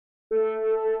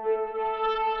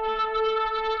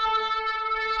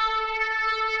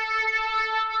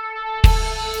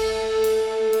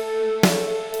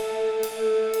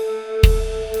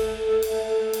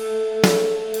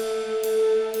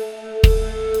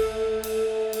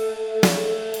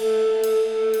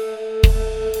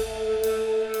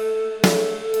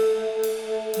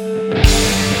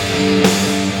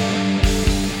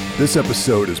This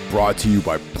episode is brought to you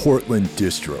by Portland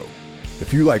Distro.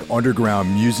 If you like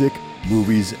underground music,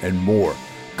 movies, and more,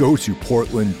 go to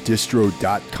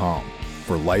portlanddistro.com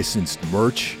for licensed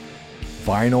merch,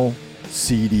 vinyl,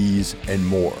 CDs, and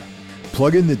more.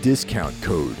 Plug in the discount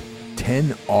code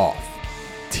 10OFF,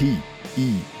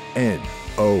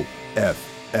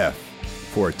 TENOFF,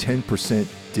 for a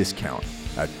 10% discount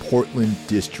at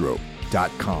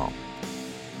portlanddistro.com.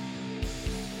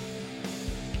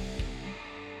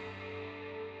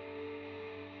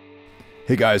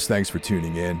 Hey guys, thanks for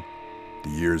tuning in. The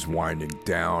year's winding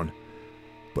down,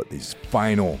 but these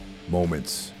final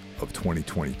moments of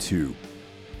 2022,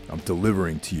 I'm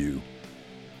delivering to you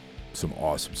some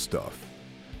awesome stuff.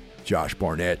 Josh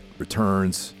Barnett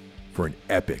returns for an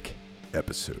epic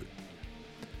episode.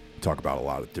 We talk about a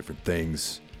lot of different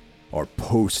things. Our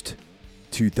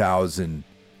post-2000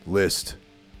 list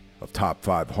of top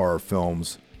 5 horror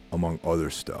films, among other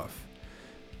stuff.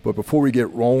 But before we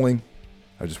get rolling,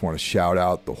 I just want to shout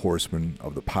out the horsemen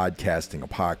of the podcasting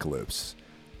apocalypse.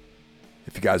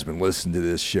 If you guys have been listening to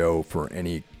this show for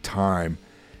any time,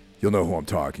 you'll know who I'm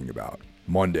talking about.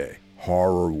 Monday,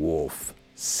 Horror Wolf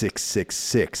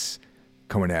 666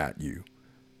 coming at you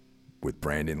with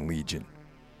Brandon Legion.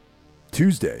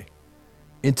 Tuesday,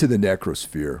 Into the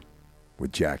Necrosphere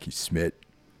with Jackie Smith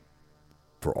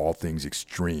for all things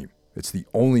extreme. It's the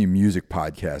only music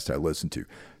podcast I listen to.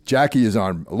 Jackie is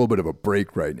on a little bit of a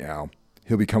break right now.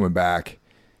 He'll be coming back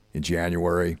in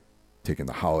January, taking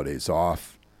the holidays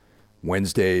off.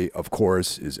 Wednesday, of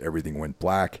course, is Everything Went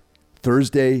Black.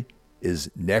 Thursday is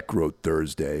Necro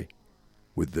Thursday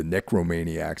with the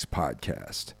Necromaniacs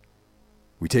podcast.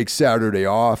 We take Saturday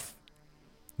off.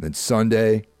 Then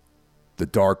Sunday, the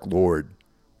Dark Lord,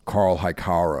 Carl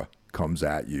Hikara, comes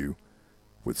at you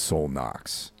with Soul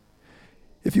Knox.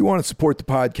 If you want to support the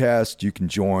podcast, you can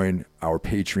join our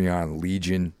Patreon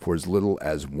Legion for as little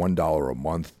as $1 a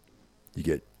month. You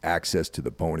get access to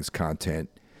the bonus content.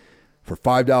 For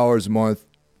 $5 a month,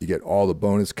 you get all the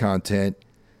bonus content,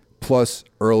 plus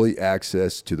early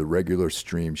access to the regular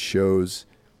stream shows.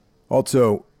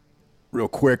 Also, real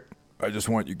quick, I just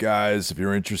want you guys, if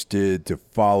you're interested, to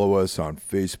follow us on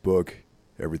Facebook,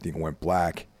 Everything Went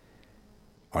Black.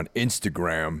 On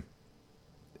Instagram,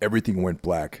 Everything Went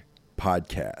Black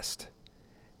podcast.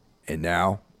 And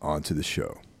now, on to the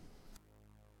show.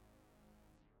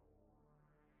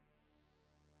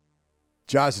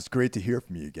 Josh, it's great to hear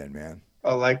from you again, man.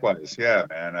 Oh, likewise. Yeah,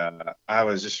 man. I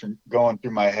was just going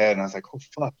through my head and I was like, oh,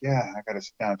 fuck, yeah, I got to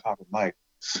sit down and talk with Mike.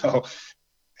 So,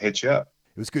 hit you up.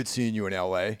 It was good seeing you in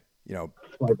LA, you know,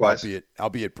 Likewise.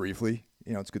 albeit briefly.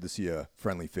 You know, it's good to see a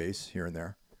friendly face here and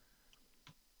there.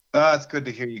 It's good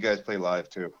to hear you guys play live,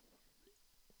 too.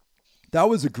 That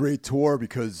was a great tour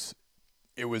because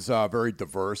it was very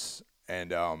diverse,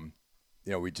 and you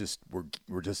know, we're just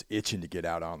itching to get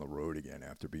out on the road again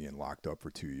after being locked up for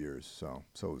 2 years. So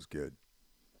it was good.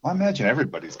 I imagine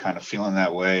everybody's kind of feeling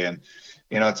that way, and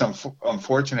you know, it's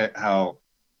unfortunate how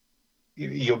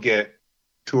you'll get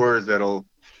tours that'll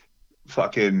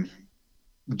fucking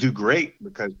do great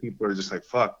because people are just like,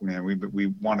 fuck, man, we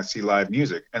want to see live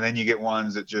music, and then you get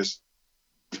ones that just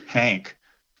tank,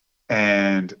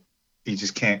 and you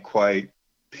just can't quite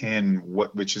pin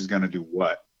which is going to do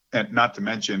what. And not to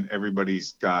mention,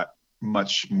 everybody's got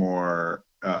much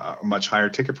higher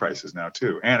ticket prices now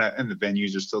too. And the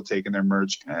venues are still taking their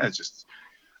merch. It's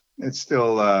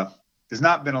still, there's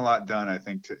not been a lot done, I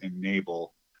think, to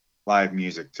enable live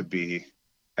music to be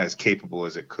as capable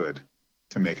as it could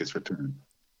to make its return.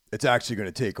 It's actually going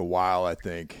to take a while, I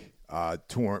think,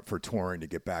 touring to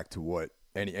get back to what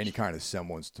any kind of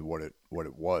semblance to what it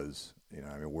was. You know,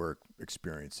 I mean, we're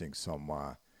experiencing some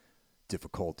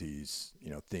difficulties, you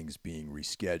know, things being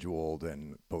rescheduled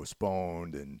and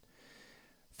postponed and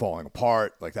falling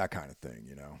apart, like that kind of thing,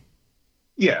 you know?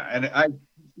 Yeah, and I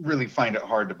really find it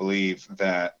hard to believe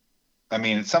that, I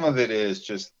mean, some of it is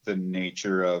just the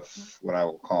nature of what I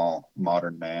will call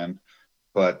modern man,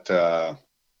 but that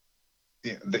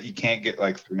you can't get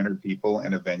like 300 people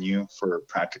in a venue for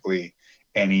practically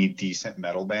any decent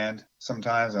metal band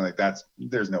sometimes. And like,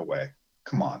 there's no way.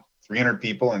 Come on, 300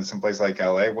 people in some place like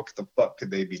LA, what the fuck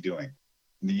could they be doing?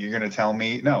 You're going to tell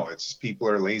me, no, it's just people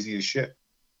are lazy as shit.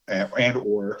 And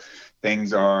or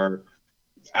things are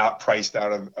priced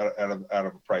out of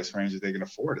a price range that they can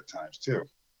afford at times too.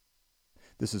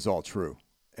 This is all true.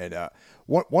 And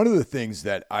one of the things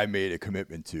that I made a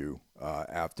commitment to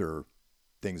after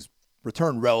things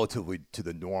return relatively to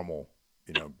the normal,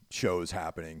 you know, shows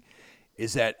happening,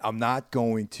 is that I'm not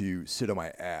going to sit on my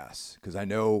ass, because I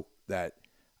know that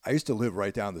I used to live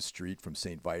right down the street from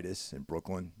St. Vitus in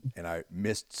Brooklyn, and I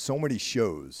missed so many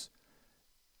shows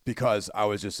because I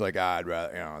was just like, I'd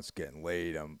rather, it's getting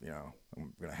late. I'm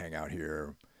gonna hang out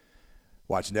here,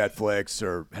 watch Netflix,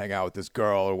 or hang out with this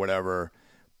girl or whatever.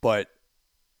 But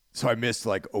so I missed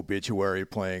like Obituary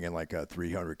playing in like a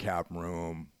 300 cap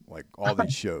room, like all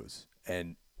these shows.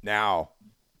 And now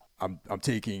I'm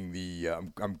taking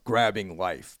I'm grabbing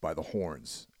life by the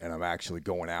horns, and I'm actually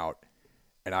going out,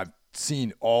 and I've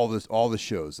seen all the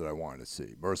shows that I wanted to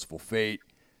see. Merciful Fate,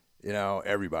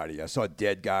 everybody. I saw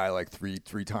Dead Guy like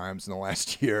three times in the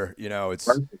last year. It's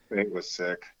Merciful Fate was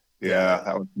sick. Yeah,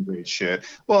 that was some great shit.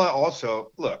 Well,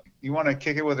 also, look, you want to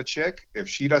kick it with a chick? If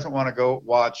she doesn't want to go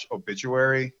watch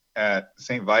Obituary at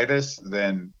St. Vitus,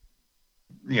 then,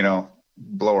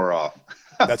 blow her off.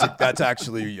 That's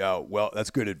actually,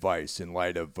 that's good advice in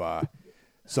light of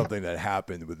something that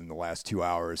happened within the last 2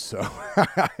 hours. So,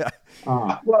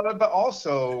 well, but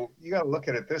also you got to look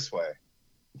at it this way.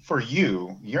 For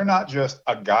you, you're not just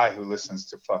a guy who listens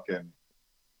to fucking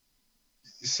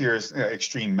serious,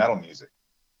 extreme metal music.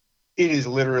 It is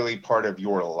literally part of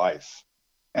your life.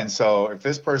 And so if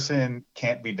this person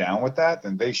can't be down with that,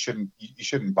 then you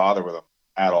shouldn't bother with them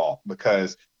at all,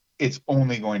 because it's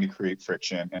only going to create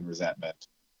friction and resentment.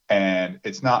 And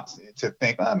it's not to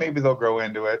think, maybe they'll grow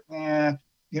into it.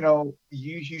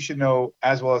 You should know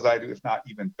as well as I do, if not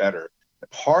even better, that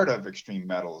part of extreme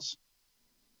metal's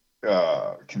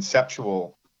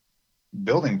conceptual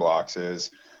building blocks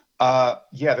is,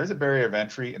 there's a barrier of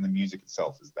entry, and the music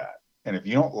itself is that. And if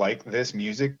you don't like this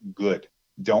music, good.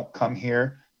 Don't come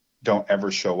here. Don't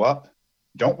ever show up.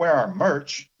 Don't wear our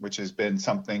merch, which has been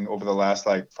something over the last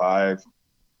like 5-6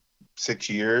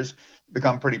 years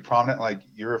become pretty prominent. Like,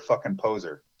 you're a fucking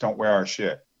poser. Don't wear our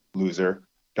shit, loser.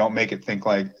 Don't make it think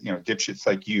like, dipshits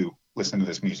like you listen to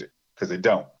this music, because they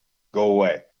don't. Go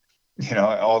away.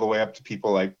 All the way up to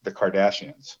people like the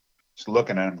Kardashians. Just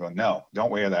looking at them going, no, don't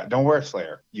wear that. Don't wear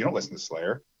Slayer. You don't listen to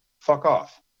Slayer. Fuck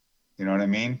off. You know what I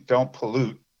mean? Don't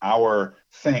pollute our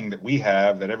thing that we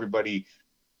have, that everybody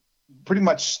pretty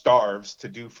much starves to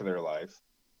do for their life,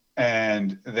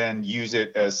 and then use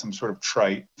it as some sort of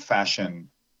trite fashion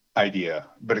idea.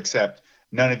 But except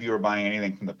none of you are buying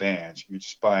anything from the bands. You're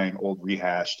just buying old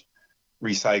rehashed,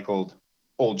 recycled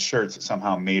old shirts that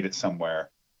somehow made it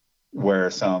somewhere, where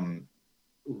some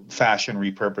fashion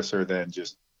repurposer then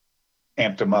just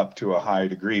amped them up to a high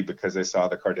degree because they saw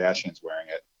the Kardashians wearing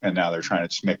it, and now they're trying to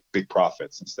just make big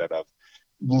profits instead of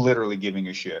literally giving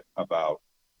a shit about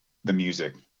the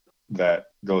music that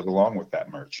goes along with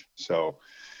that merch. So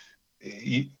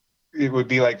it would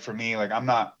be like, for me, like,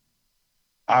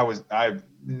 I was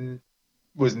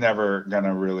never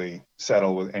gonna really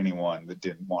settle with anyone that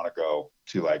didn't want to go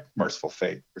to like Merciful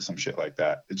Fate or some shit like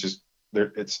that. It's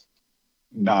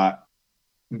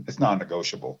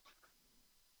non-negotiable.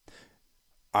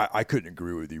 I couldn't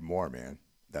agree with you more, man.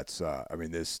 That's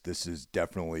this is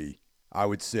definitely, I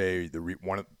would say,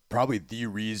 probably the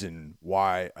reason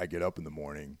why I get up in the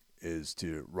morning is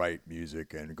to write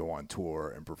music and go on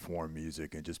tour and perform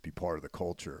music and just be part of the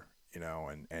culture, and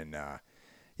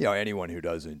anyone who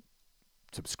doesn't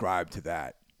subscribe to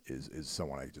that is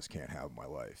someone I just can't have in my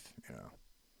life,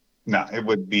 No, it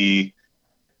would be,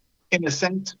 in a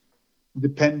sense,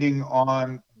 depending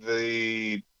on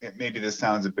maybe this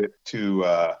sounds a bit too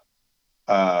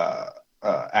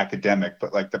academic,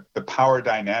 but like the power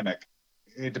dynamic,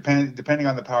 depending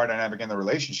on the power dynamic in the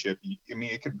relationship,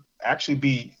 it could actually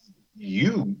be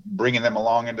you bringing them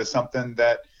along into something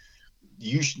that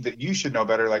you should know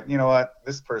better. Like, you know what,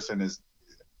 this person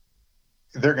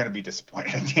they're going to be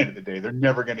disappointed at the end of the day. They're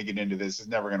never going to get into this. It's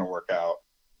never going to work out.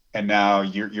 And now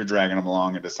you're dragging them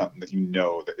along into something that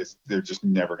they're just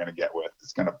never going to get with.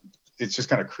 It's just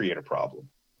going to create a problem.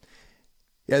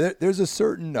 Yeah, there's a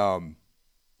certain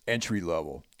entry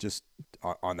level just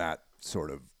on that sort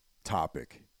of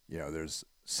topic. There's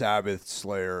Sabbath,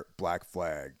 Slayer, Black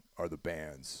Flag are the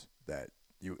bands that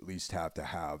you at least have to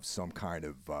have some kind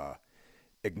of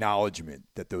acknowledgement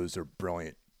that those are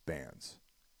brilliant bands.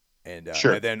 And,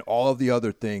 sure. And then all of the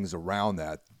other things around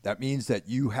that means that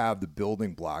you have the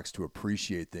building blocks to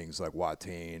appreciate things like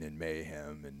Watain and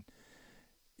Mayhem and,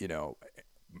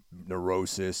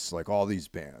 Neurosis, like all these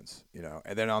bands,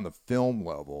 And then on the film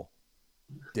level,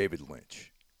 David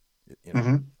Lynch.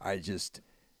 Mm-hmm.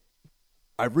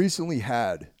 I've recently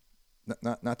had,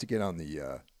 not to get on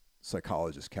the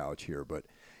psychologist couch here, but,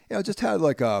 just had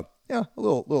like a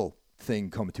little thing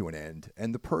come to an end.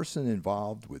 And the person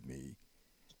involved with me,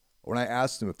 when I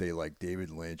asked them if they like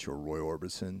David Lynch or Roy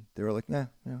Orbison, they were like, nah,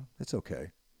 it's okay.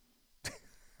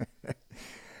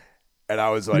 And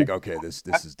I was like, okay, this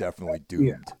is definitely doomed.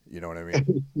 Yeah. You know what I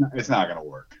mean? It's not going to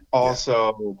work.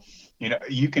 Also,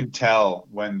 you can tell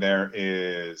when there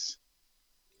is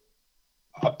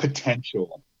a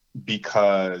potential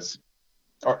because,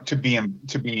 or to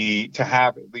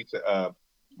have at least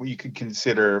what you could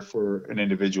consider for an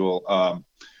individual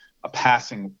a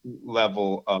passing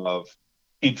level of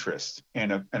interest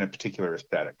in a particular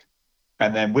aesthetic,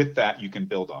 and then with that you can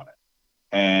build on it.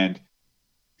 And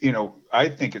I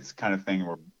think it's the kind of thing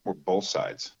where both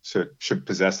sides should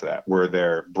possess that, where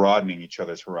they're broadening each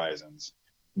other's horizons,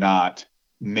 not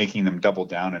making them double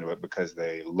down into it because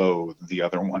they loathe the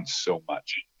other one so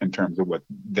much in terms of what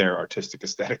their artistic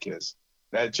aesthetic is.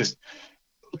 That just,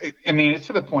 I mean, it's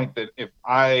to the point that if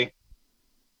I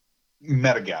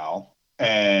met a gal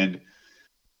and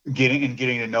getting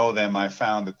to know them, I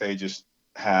found that they just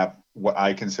have what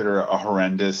I consider a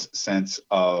horrendous sense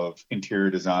of interior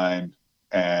design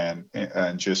and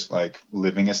just like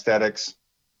living aesthetics.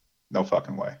 No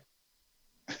fucking way.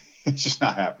 It's just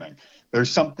not happening. There's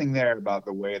something there about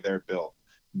the way they're built,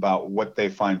 about what they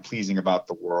find pleasing about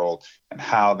the world and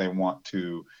how they want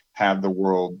to have the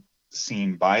world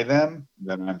seen by them.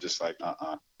 Then I'm just like,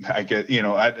 I get,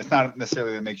 it's not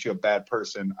necessarily that makes you a bad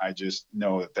person. I just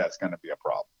know that that's going to be a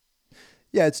problem.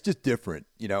 Yeah, it's just different,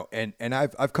 and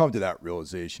I've come to that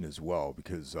realization as well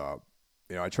because,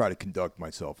 I try to conduct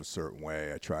myself a certain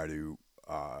way. I try to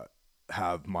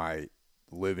have my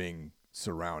living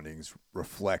surroundings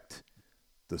reflect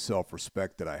the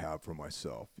self-respect that I have for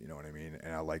myself. You know what I mean?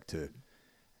 And I like to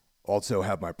also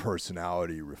have my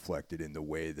personality reflected in the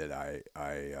way that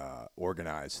I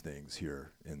organize things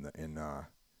here in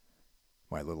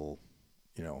my little,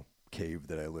 cave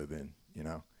that I live in,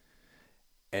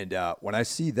 And when I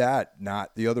see that,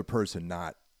 not the other person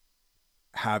not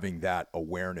having that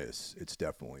awareness, it's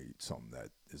definitely something that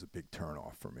is a big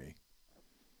turnoff for me.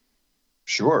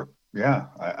 Sure. Yeah,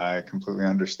 I completely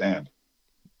understand.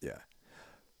 Yeah.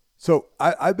 So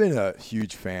I've been a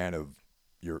huge fan of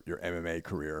your MMA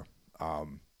career,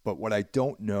 but what I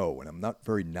don't know and I'm not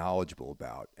very knowledgeable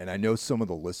about, and I know some of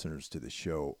the listeners to the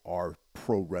show are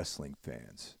pro wrestling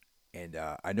fans, and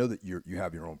I know that you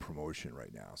have your own promotion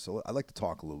right now, so I'd like to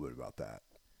talk a little bit about that.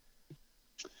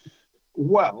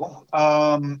 Well,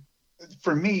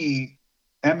 for me,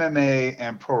 MMA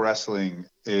and pro wrestling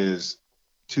is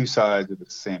two sides of the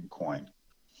same coin.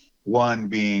 One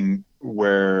being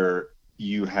where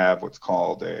you have what's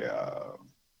called a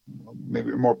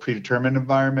maybe a more predetermined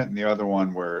environment, and the other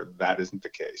one where that isn't the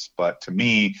case. But to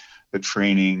me, the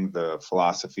training, the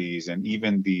philosophies, and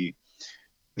even the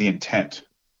intent,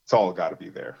 it's all got to be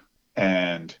there.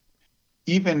 And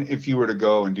even if you were to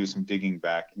go and do some digging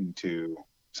back into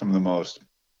some of the most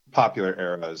popular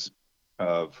eras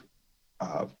of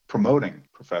promoting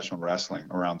professional wrestling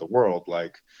around the world,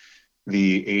 like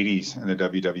the 80s and the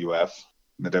WWF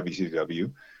and the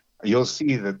WCW, you'll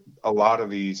see that a lot of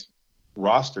these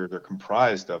rosters are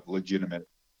comprised of legitimate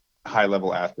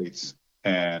high-level athletes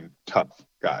and tough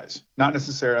guys. Not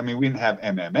necessarily, I mean, we didn't have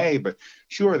MMA, but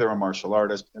sure, there were martial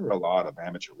artists. There were a lot of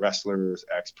amateur wrestlers,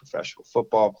 ex-professional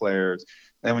football players.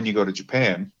 Then when you go to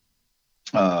Japan,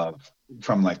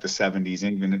 from like the 70s,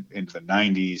 even into the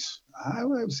 90s, I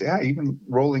would say even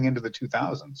rolling into the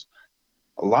 2000s,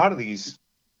 a lot of these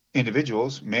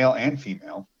individuals, male and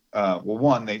female,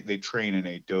 one, they train in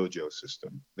a dojo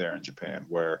system there in Japan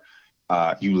where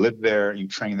you live there, you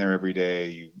train there every day,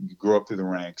 you grow up through the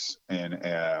ranks, and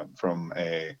from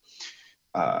a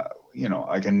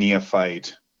like a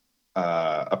neophyte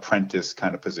apprentice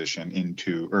kind of position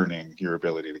into earning your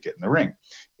ability to get in the ring.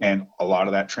 And a lot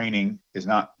of that training is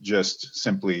not just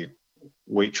simply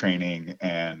weight training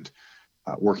and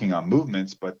working on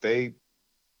movements, but they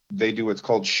do what's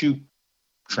called shoot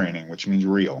training, which means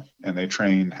real, and they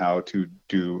train how to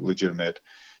do legitimate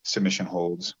submission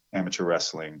holds, amateur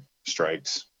wrestling,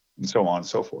 strikes, and so on and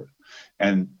so forth.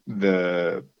 And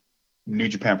the New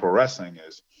Japan Pro Wrestling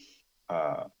is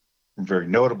very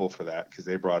notable for that because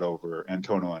they brought over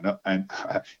Antonio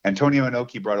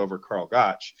Inoki brought over Karl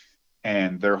Gotch,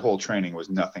 and their whole training was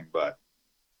nothing but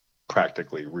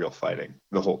practically real fighting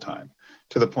the whole time,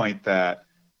 to the point that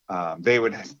they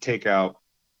would take out,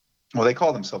 well, they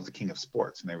call themselves the king of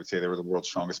sports, and they would say they were the world's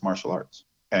strongest martial arts.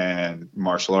 And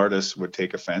martial artists would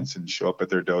take offense and show up at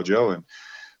their dojo, and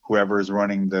whoever is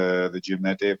running the gym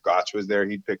that day, if Gotch was there,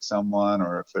 he'd pick someone,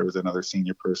 or if there was another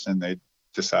senior person, they'd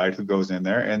decide who goes in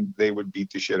there, and they would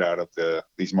beat the shit out of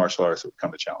these martial artists that would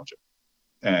come to challenge him.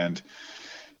 And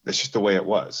that's just the way it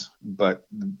was. But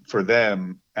for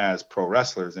them as pro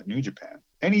wrestlers at New Japan,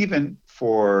 and even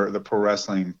for the pro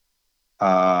wrestling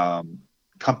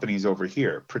companies over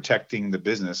here, protecting the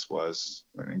business was,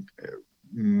 I think,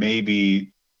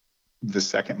 maybe the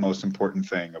second most important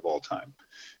thing of all time,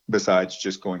 besides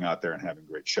just going out there and having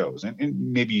great shows. And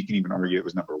maybe you can even argue it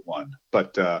was number one.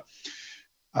 But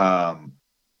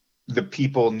the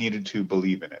people needed to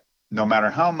believe in it. No matter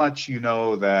how much you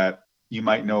know that you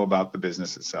might know about the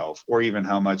business itself, or even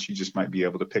how much you just might be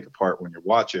able to pick apart when you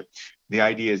watch it, the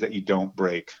idea is that you don't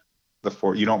break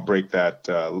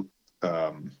that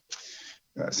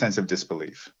sense of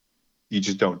disbelief. You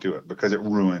just don't do it, because it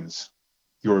ruins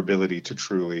your ability to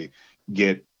truly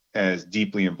get as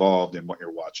deeply involved in what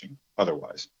you're watching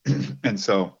otherwise. And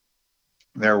so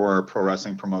there were pro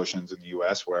wrestling promotions in the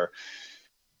US where,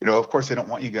 of course they don't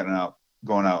want you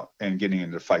going out and getting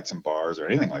into fights in bars or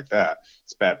anything like that.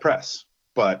 It's bad press.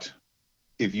 But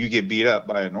if you get beat up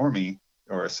by a normie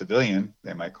or a civilian,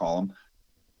 they might call them,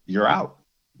 you're out.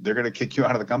 They're going to kick you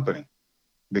out of the company,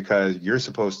 because you're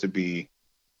supposed to be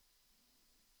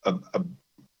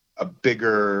a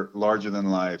bigger, larger than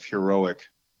life, heroic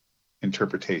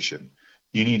interpretation.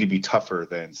 You need to be tougher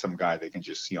than some guy they can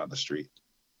just see on the street.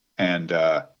 And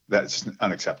that's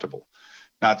unacceptable.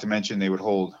 Not to mention they would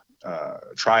hold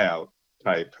tryout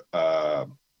type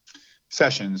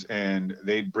sessions, and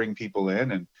they'd bring people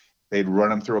in and they'd run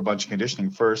them through a bunch of conditioning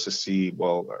first to see,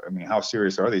 well, I mean, how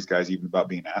serious are these guys even about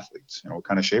being athletes? What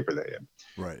kind of shape are they in?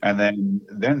 Right. And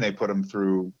then they put them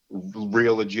through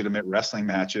real legitimate wrestling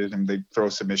matches, and they throw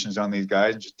submissions on these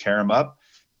guys and just tear them up,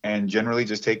 and generally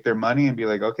just take their money and be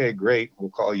like, okay, great, we'll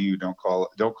call you. Don't call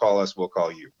us, we'll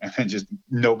call you. And then just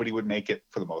nobody would make it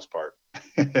for the most part.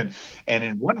 and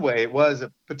in one way, it was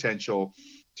a potential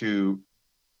to,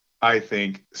 I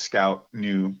think, scout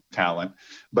new talent,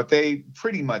 but they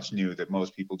pretty much knew that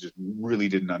most people just really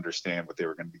didn't understand what they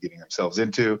were going to be getting themselves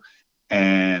into.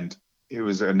 And it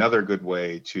was another good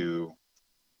way to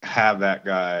have that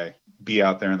guy be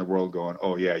out there in the world going,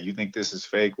 oh yeah, you think this is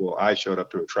fake? Well, I showed up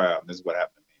to a tryout and this is what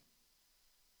happened to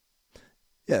me.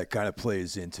 Yeah, it kind of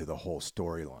plays into the whole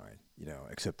storyline,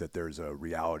 except that there's a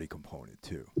reality component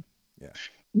too. Yeah.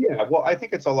 Yeah, well, I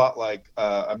think it's a lot like,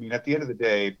 at the end of the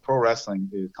day, pro wrestling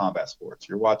is combat sports.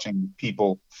 You're watching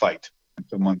people fight, and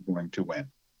someone's going to win.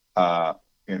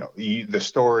 The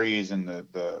stories and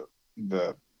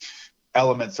the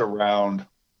elements around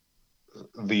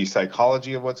the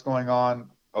psychology of what's going on,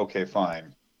 okay,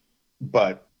 fine.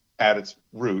 But at its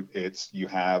root, you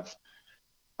have,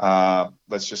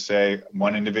 let's just say,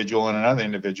 one individual and another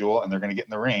individual, and they're going to get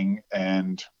in the ring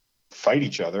and fight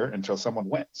each other until someone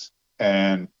wins.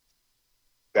 And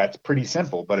that's pretty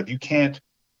simple. But if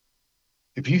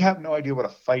you have no idea what a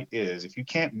fight is, if you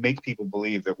can't make people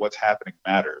believe that what's happening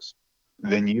matters,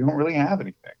 then you don't really have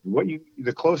anything.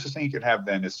 The closest thing you could have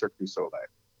then is Cirque du Soleil.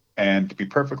 And to be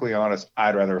perfectly honest,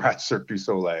 I'd rather watch Cirque du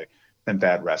Soleil than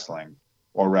bad wrestling,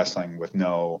 or wrestling with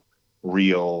no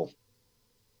real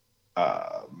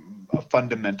a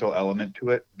fundamental element to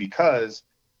it, because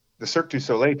the Cirque du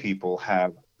Soleil people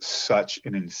have such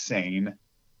an insane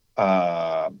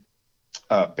barrier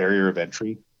of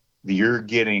entry. You're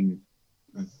getting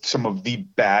some of the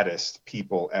baddest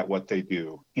people at what they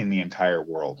do in the entire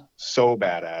world. So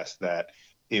badass that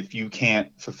if you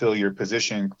can't fulfill your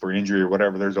position for injury or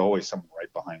whatever, there's always someone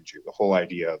right behind you. The whole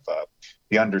idea of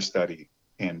the understudy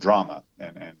in drama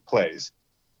and plays.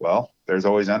 Well, there's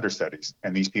always understudies,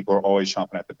 and these people are always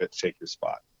chomping at the bit to take your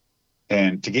spot.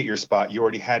 And to get your spot, you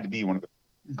already had to be one of the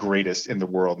greatest in the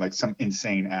world, like some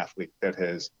insane athlete that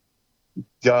has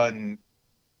gone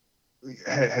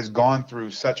through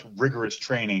such rigorous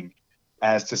training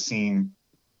as to seem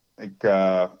like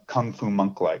Kung Fu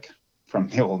Monk-like from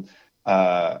the old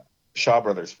Shaw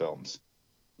Brothers films,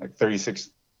 like 36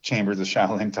 Chambers of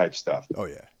Shaolin type stuff. Oh,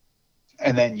 yeah.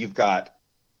 And then you've got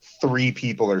 3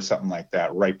 people or something like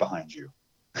that right behind you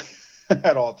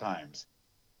at all times.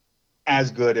 As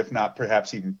good, if not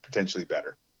perhaps even potentially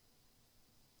better.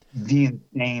 The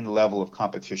insane level of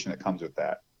competition that comes with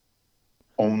that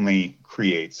only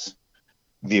creates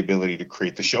the ability to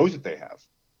create the shows that they have,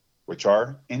 which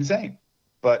are insane.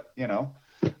 But,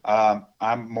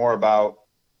 I'm more about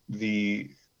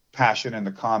the passion and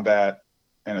the combat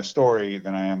and a story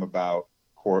than I am about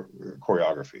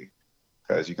choreography,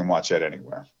 because you can watch that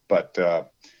anywhere. But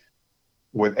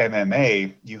with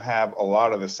MMA, you have a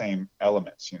lot of the same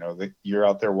elements. That you're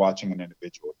out there watching an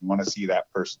individual. You want to see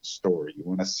that person's story. You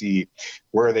want to see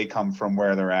where they come from,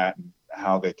 where they're at, and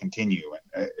how they continue,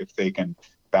 and if they can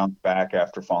bounce back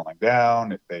after falling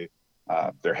down, if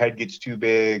their head gets too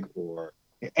big, or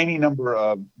any number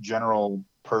of general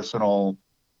personal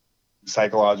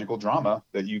psychological drama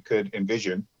that you could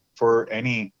envision for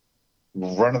any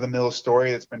run-of-the-mill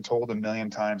story that's been told a million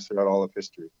times throughout all of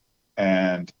history.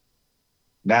 And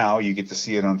now you get to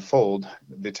see it unfold.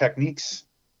 The techniques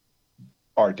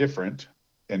are different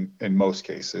in most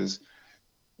cases,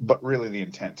 but really the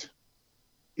intent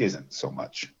isn't so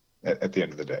much at the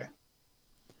end of the day.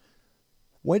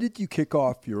 When did you kick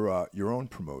off your own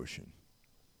promotion?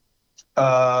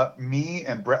 Me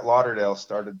and Brett Lauderdale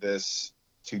started this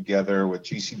together with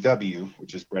GCW,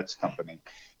 which is Brett's company.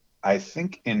 I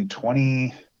think in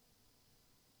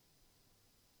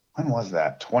when was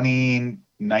that?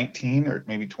 2019 or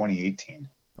maybe 2018.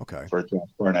 Okay. For Josh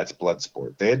Barnett's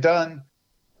Bloodsport. They had done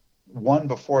one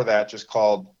before that just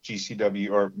called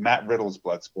GCW or Matt Riddle's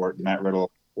Bloodsport. Matt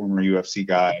Riddle, former UFC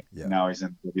guy, now he's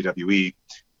in WWE.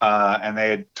 And they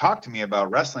had talked to me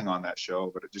about wrestling on that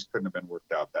show, but it just couldn't have been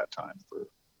worked out that time for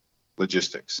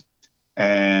logistics.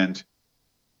 And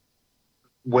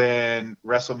when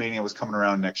WrestleMania was coming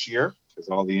around next year, because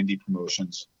all the indie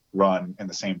promotions run in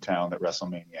the same town that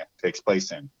WrestleMania takes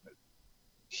place in,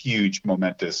 huge,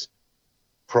 momentous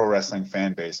pro wrestling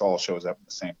fan base all shows up in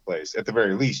the same place. At the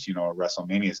very least, you know,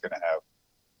 WrestleMania is going to have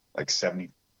like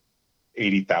 70,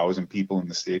 80,000 people in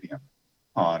the stadium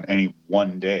on any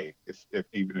one day, if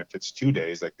even if it's 2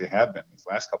 days, like they have been these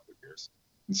last couple of years.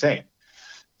 Insane.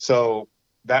 So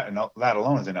that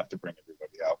alone is enough to bring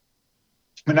everybody out.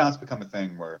 But now it's become a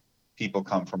thing where people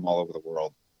come from all over the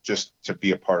world just to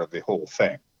be a part of the whole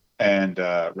thing. And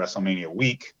WrestleMania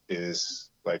week is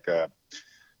like a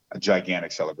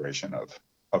gigantic celebration of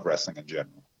wrestling in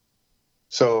general.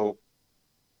 So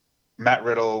Matt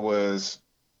Riddle was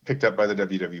picked up by the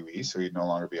WWE, so he'd no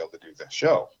longer be able to do the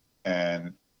show.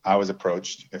 And I was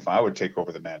approached if I would take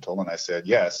over the mantle, and I said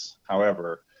yes.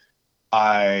 However,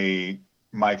 my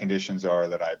conditions are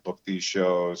that I book these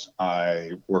shows,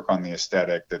 I work on the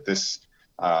aesthetic, that this,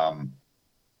 I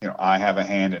have a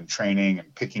hand in training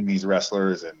and picking these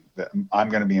wrestlers, and that I'm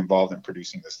going to be involved in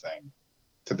producing this thing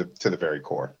to the very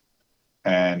core.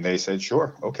 And they said,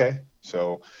 sure, okay.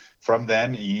 So from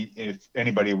then, if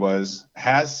anybody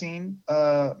has seen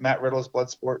Matt Riddle's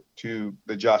Bloodsport to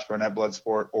the Josh Barnett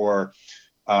Bloodsport, or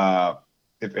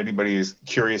if anybody is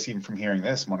curious even from hearing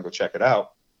this and want to go check it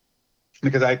out,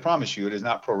 because I promise you, it is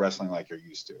not pro wrestling like you're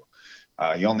used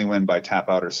to. You only win by tap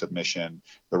out or submission.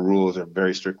 The rules are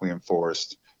very strictly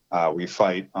enforced. We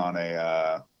fight on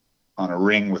a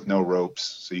ring with no ropes,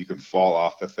 so you can fall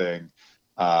off the thing.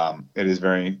 It is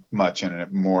very much in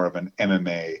more of an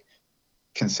MMA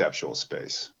conceptual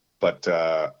space. But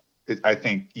I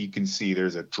think you can see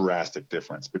there's a drastic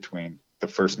difference between the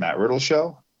first Matt Riddle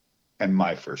show and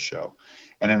my first show.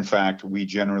 And in fact, we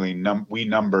generally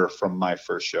number from my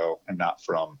first show and not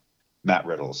from Matt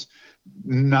Riddle's.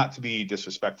 Not to be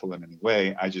disrespectful in any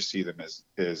way, I just see them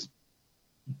as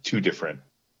two different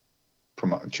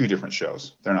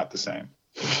shows. They're not the same.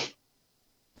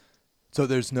 So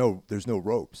there's no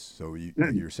ropes. So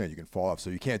you're saying you can fall off. So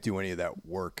you can't do any of that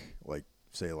work, like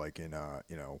say like in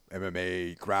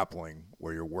MMA grappling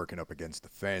where you're working up against the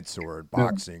fence, or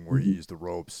boxing where you use the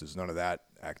ropes. There's none of that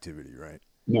activity, right?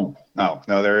 No.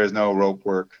 There is no rope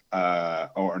work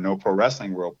or no pro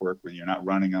wrestling rope work where you're not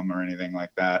running them or anything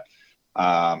like that.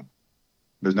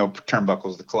 There's no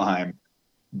turnbuckles to climb,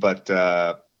 but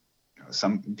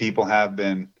some people have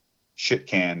been shit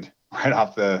canned right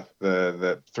off the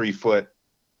 3-foot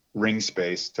ring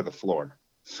space to the floor.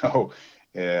 So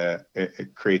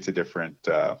it creates a different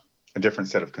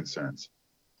set of concerns.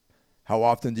 How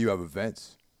often do you have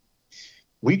events?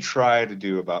 We try to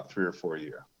do about 3 or 4 a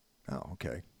year. Oh,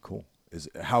 okay, cool.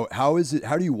 How is it?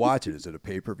 How do you watch it? Is it a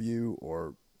pay-per-view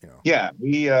or Yeah,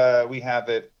 we have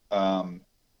it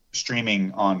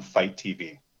streaming on Fight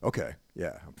TV. Okay,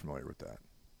 yeah, I'm familiar with that.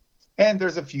 And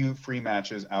there's a few free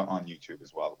matches out on YouTube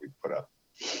as well that we put up.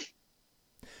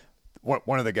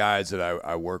 One of the guys that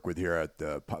I work with here at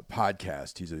the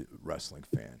podcast, he's a wrestling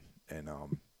fan, and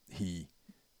he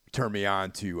turned me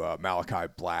on to Malachi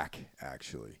Black,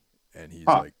 actually. And he's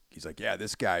like, yeah,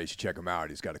 this guy, you should check him out.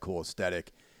 He's got a cool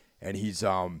aesthetic, and he's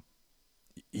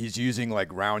using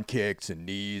like round kicks and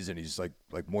knees, and he's like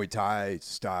Muay Thai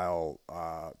style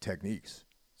techniques.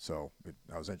 So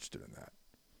I was interested in that.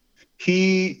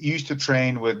 He used to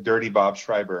train with Dirty Bob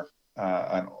Schreiber,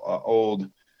 an old,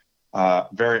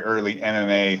 very early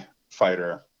MMA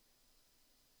fighter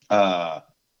out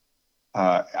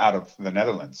of the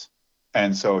Netherlands.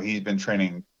 And so he's been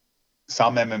training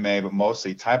some MMA, but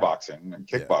mostly Thai boxing and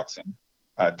kickboxing,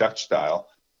 Dutch style,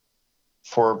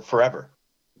 for forever.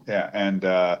 Yeah, and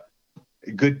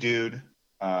good dude,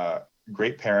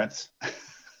 great parents.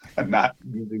 Not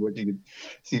usually what you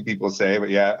see people say, but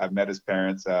yeah, I've met his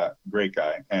parents. Great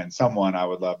guy, and someone I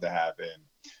would love to have in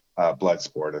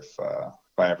Bloodsport if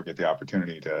I ever get the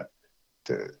opportunity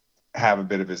to have a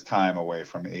bit of his time away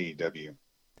from AEW.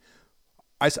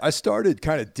 I started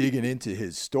kind of digging into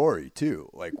his story too,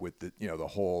 like with the the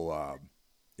whole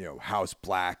House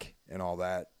Black and all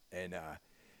that, and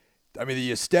I mean,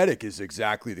 the aesthetic is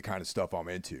exactly the kind of stuff I'm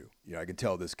into. You know, I can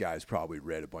tell this guy's probably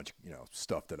read a bunch of,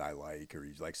 stuff that I like, or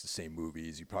he likes the same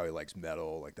movies. He probably likes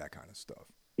metal, like that kind of stuff.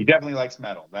 He definitely likes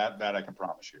metal. That I can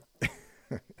promise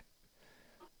you.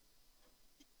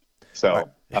 So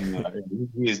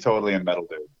he is totally a metal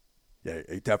dude. Yeah,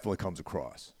 it definitely comes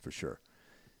across for sure.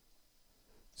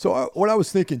 So what I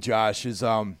was thinking, Josh, is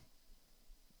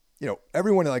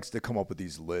everyone likes to come up with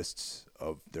these lists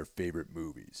of their favorite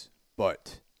movies,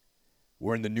 but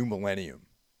we're in the new millennium.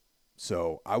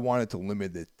 So I wanted to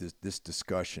limit this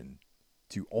discussion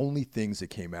to only things that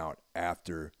came out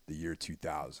after the year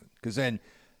 2000. Because then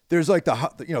there's like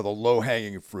the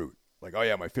low-hanging fruit. Like, oh,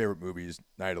 yeah, my favorite movie is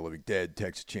Night of the Living Dead,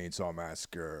 Texas Chainsaw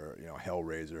Massacre,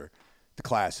 Hellraiser, the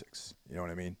classics. You know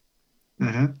what I mean?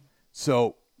 Mm-hmm.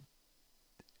 So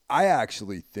I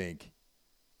actually think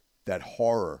that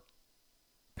horror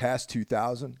past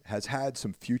 2000 has had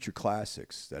some future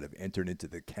classics that have entered into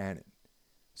the canon.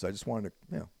 So I just wanted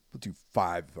to, we'll do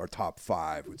our top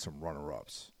 5 with some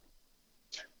runner-ups.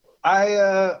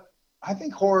 I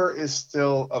think horror is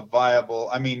still a viable.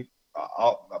 I mean,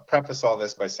 I'll preface all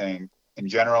this by saying, in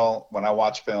general, when I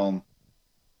watch film,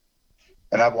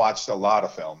 and I've watched a lot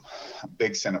of film, I'm a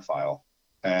big cinephile,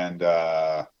 and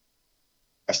I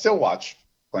still watch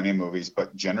plenty of movies,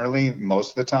 but generally,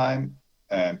 most of the time,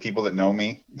 and people that know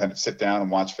me, that sit down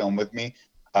and watch film with me,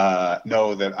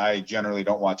 know that I generally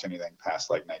don't watch anything past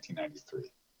like 1993.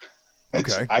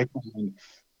 Okay. I find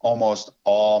almost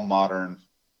all modern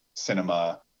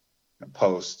cinema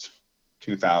post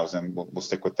 2000, we'll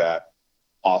stick with that,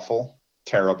 awful,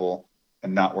 terrible,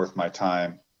 and not worth my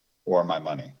time or my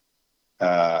money.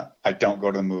 I don't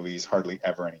go to the movies hardly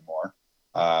ever anymore.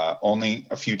 Only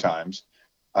a few times,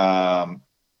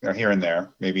 here and there,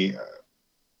 maybe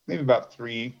about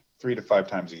three to 5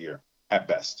 times a year at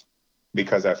best,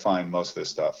 because I find most of this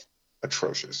stuff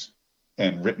atrocious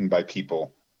and written by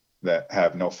people that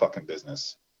have no fucking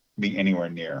business being anywhere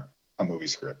near a movie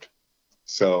script.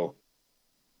 So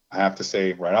I have to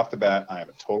say right off the bat, I am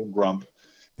a total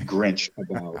Grinch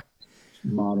about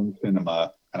modern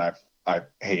cinema, and I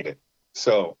hate it.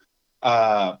 So,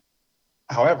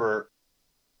 however,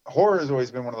 horror has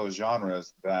always been one of those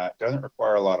genres that doesn't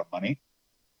require a lot of money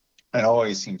and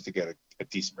always seems to get a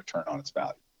decent return on its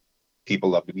value. People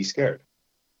love to be scared,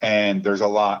 and there's a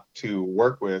lot to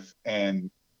work with. And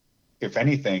if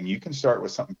anything, you can start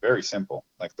with something very simple,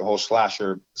 like the whole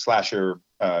slasher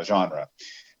genre,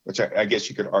 which I guess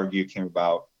you could argue came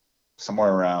about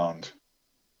somewhere around.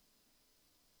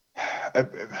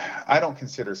 I don't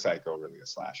consider Psycho really a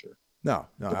slasher. No,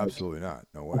 absolutely not.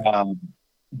 No way.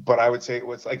 But I would say it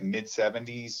was like mid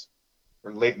 70s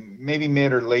or maybe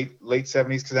mid or late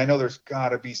 70s, because I know there's got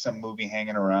to be some movie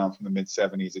hanging around from the mid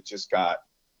 70s. It just got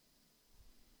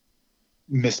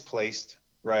misplaced,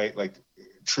 right? Like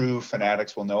true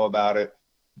fanatics will know about it,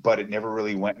 but it never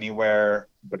really went anywhere.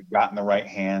 But it got in the right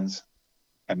hands,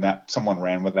 and that someone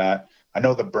ran with that. I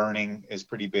know The Burning is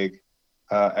pretty big,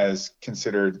 as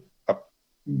considered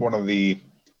one of the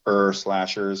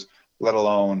slashers, let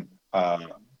alone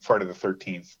Friday the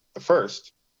 13th, the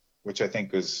first, which I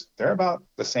think they're about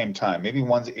the same time. Maybe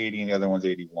one's 80 and the other one's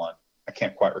 81. I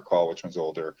can't quite recall which one's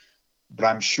older, but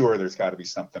I'm sure there's got to be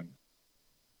something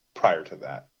prior to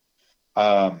that.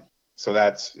 So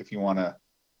that's, if you want to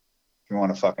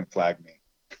fucking flag me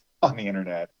on the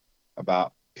internet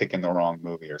about picking the wrong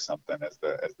movie or something as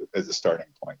the starting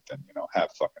point, then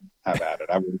have at it.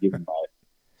 I would have given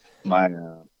my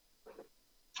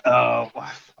I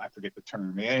forget the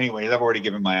term. Anyways, I've already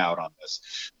given my out on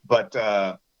this, but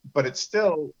it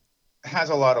still has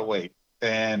a lot of weight,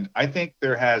 and I think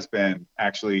there has been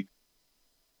actually.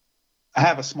 I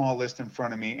have a small list in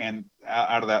front of me, and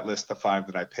out of that list, the 5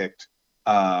 that I picked,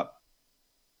 but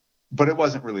it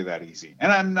wasn't really that easy.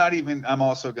 And I'm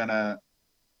also gonna,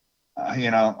 I'm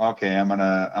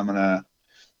gonna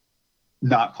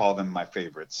not call them my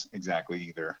favorites exactly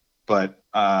either. But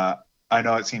I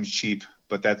know it seems cheap,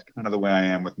 but that's kind of the way I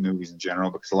am with movies in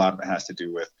general, because a lot of it has to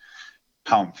do with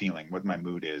how I'm feeling, what my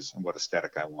mood is, and what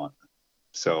aesthetic I want.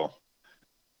 So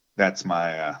that's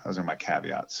those are my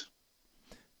caveats.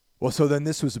 Well, so then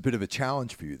this was a bit of a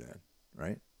challenge for you then,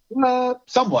 right?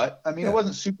 Somewhat. I mean, It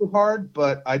wasn't super hard,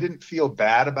 but I didn't feel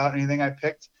bad about anything I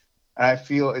picked. And I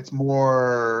feel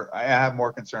I have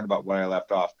more concern about what I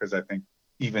left off, because I think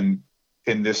even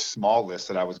in this small list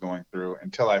that I was going through,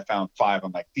 until I found 5,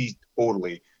 I'm like, these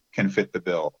totally can fit the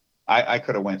bill. I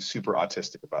could have went super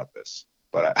autistic about this,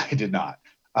 but I did not.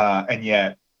 And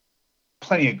yet,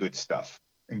 plenty of good stuff,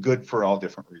 and good for all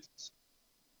different reasons.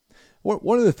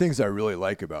 One of the things I really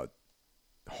like about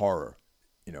horror,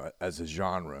 as a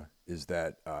genre, is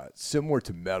that similar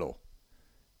to metal,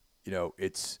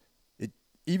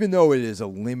 even though it is a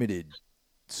limited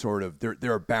sort of,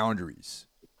 there are boundaries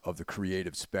of the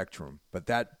creative spectrum, but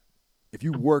that if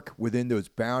you work within those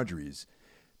boundaries,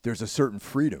 there's a certain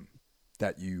freedom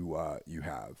that you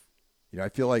have. I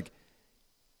feel like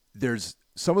there's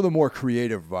some of the more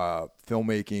creative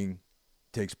filmmaking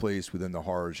takes place within the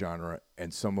horror genre,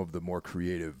 and some of the more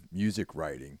creative music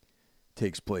writing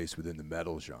takes place within the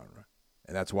metal genre.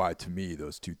 And that's why, to me,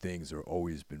 those two things have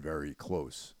always been very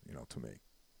close, to me.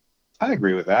 I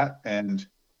agree with that. And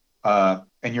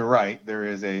you're right. There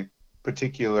is a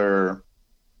particular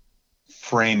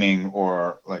framing,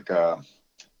 or like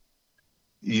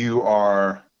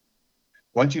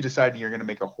once you decide you're going to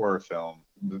make a horror film,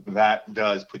 that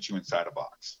does put you inside a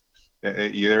box.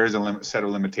 There is a set of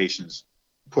limitations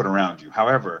put around you.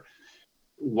 However,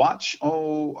 watch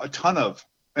a ton of,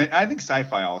 and I think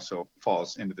sci-fi also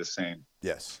falls into the same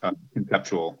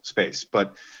conceptual space.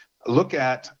 But look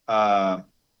at a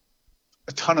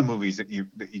ton of movies that you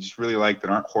just really like that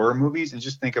aren't horror movies, and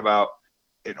just think about,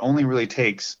 it only really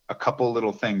takes a couple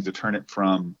little things to turn it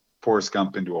from Forrest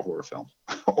Gump into a horror film.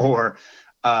 Or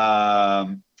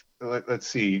let's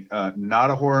see,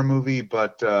 not a horror movie,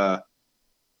 but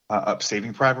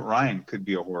Saving Private Ryan could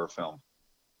be a horror film,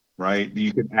 right?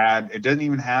 You could add, it doesn't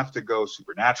even have to go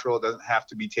supernatural. It doesn't have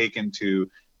to be taken to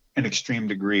an extreme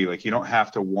degree. Like, you don't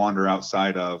have to wander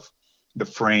outside of the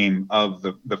frame of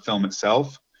the film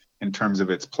itself in terms of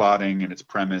its plotting and its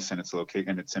premise and its location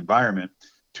and its environment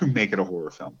to make it a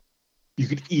horror film. You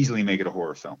could easily make it a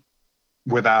horror film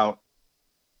without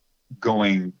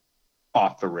going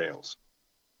off the rails.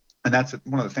 And that's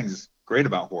one of the things that's great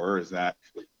about horror, is that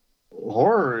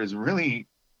horror is really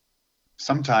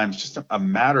sometimes just a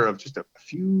matter of just a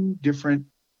few different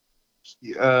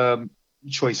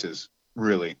choices,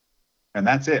 really. And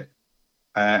that's it.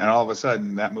 And all of a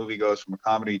sudden that movie goes from a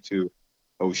comedy to,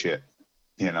 oh shit,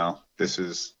 this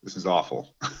is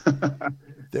awful. I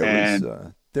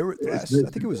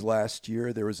think it was last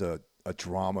year, there was a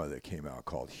drama that came out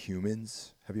called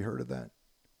Humans. Have you heard of that?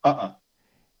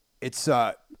 It's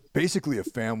basically a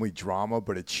family drama,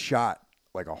 but it's shot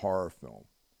like a horror film.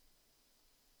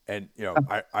 And,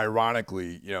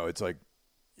 ironically, it's like,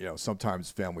 sometimes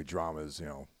family dramas,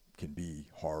 can be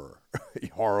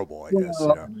horrible, I guess.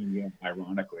 Yeah,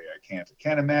 ironically, I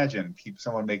can't imagine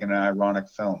someone making an ironic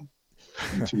film.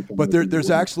 But there's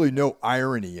actually no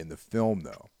irony in the film,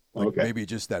 though. Like, maybe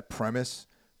just that premise,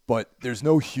 but there's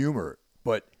no humor.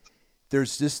 But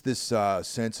there's just this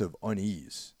sense of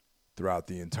unease throughout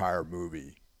the entire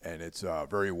movie, and it's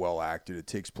very well acted. It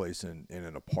takes place in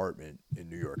an apartment in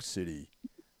New York City.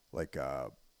 Like, I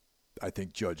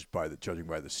think judging by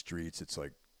the streets, it's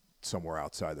like somewhere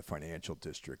outside the financial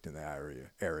district in that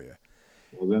area.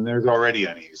 Well, then there's already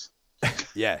unease.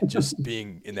 Yeah, just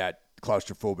being in that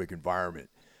claustrophobic environment.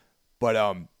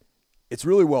 But it's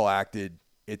really well acted.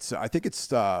 I think it's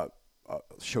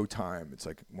Showtime. It's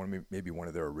like maybe one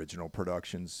of their original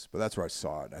productions, but that's where I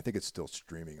saw it. I think it's still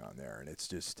streaming on there, and it's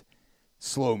just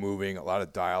slow moving, a lot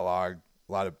of dialogue,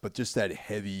 but just that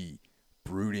heavy,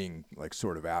 brooding, like,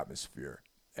 sort of atmosphere.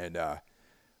 And I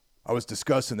was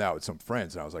discussing that with some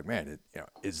friends, and I was like, man,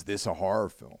 is this a horror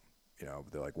film?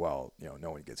 They're like, well,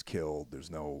 no one gets killed.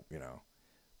 There's no,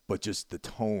 but just the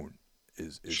tone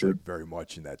is sure. Like very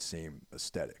much in that same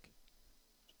aesthetic.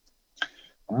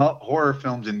 Well, horror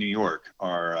films in New York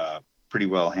are pretty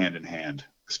well hand in hand,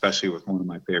 especially with one of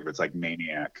my favorites like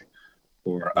Maniac,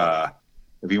 or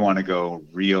if you want to go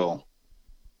real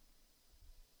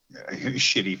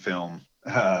shitty film,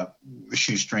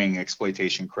 shoestring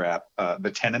exploitation crap,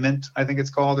 The Tenement, I think it's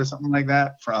called, or something like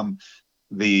that, from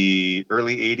the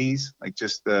early 80s, like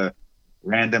just the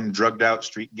random drugged out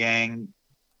street gang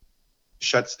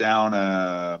shuts down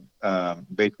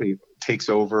basically takes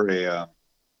over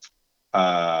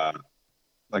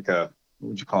like a, what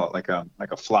would you call it, like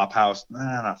a flop house,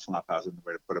 not flop house is the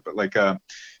way to put it, but like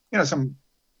some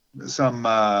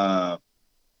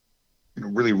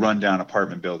really run down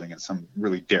apartment building in some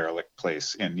really derelict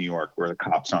place in New York where the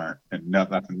cops aren't, and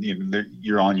nothing,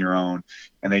 you're on your own,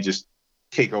 and they just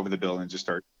take over the building and just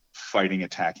start fighting,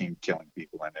 attacking, killing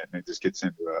people in it, and it just gets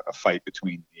into a fight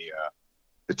between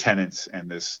the tenants and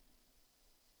this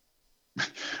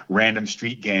random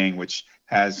street gang, which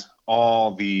has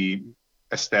all the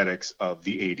aesthetics of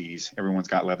the 80s. Everyone's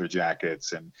got leather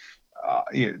jackets and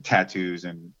tattoos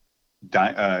and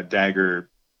dagger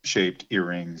shaped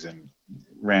earrings and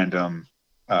random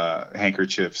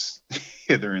handkerchiefs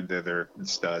hither and thither and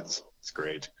studs. It's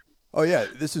great. Oh yeah,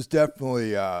 this is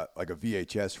definitely like a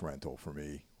VHS rental for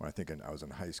me when I was in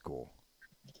high school.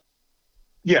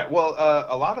 Yeah, well,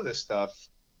 a lot of this stuff,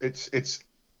 it's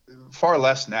far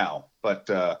less now, but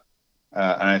and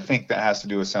I think that has to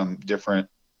do with some different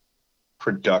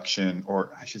production,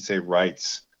 or I should say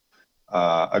rights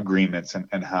agreements,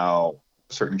 and how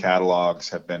certain catalogs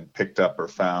have been picked up or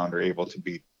found or able to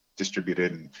be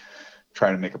distributed and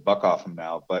try to make a buck off them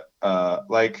now. But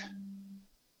like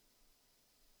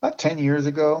about 10 years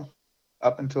ago,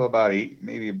 up until about 8,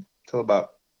 maybe till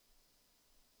about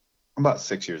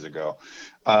 6 years ago,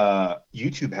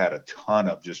 YouTube had a ton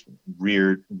of just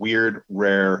weird,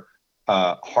 rare,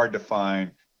 hard to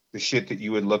find, the shit that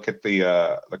you would look at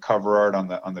the cover art on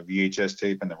the VHS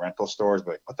tape in the rental stores,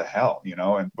 like, what the hell, you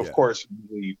know? And of course,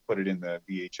 you put it in the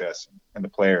VHS and the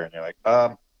player, and you're like,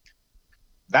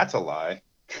 that's a lie.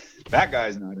 That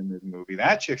guy's not in this movie.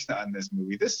 That chick's not in this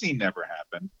movie. This scene never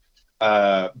happened.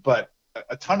 But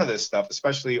a ton of this stuff,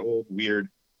 especially old weird.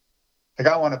 I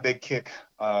got on a big kick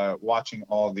watching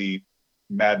all the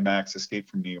Mad Max Escape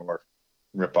from New York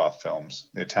ripoff films,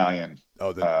 the Italian.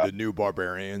 Oh, the New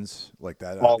Barbarians, like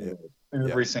that. All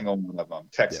every single one of them.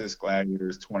 Texas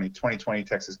Gladiators, 2020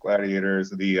 Texas Gladiators,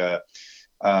 the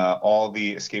all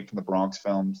the Escape from the Bronx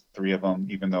films, 3 of them,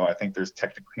 even though I think there's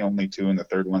technically only 2 and the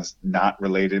third one's not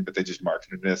related, but they just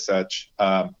marketed it as such.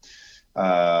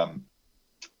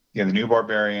 The New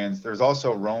Barbarians. There's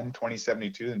also Rome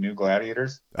 2072, the New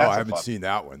Gladiators. I haven't seen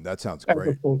that one. That sounds great.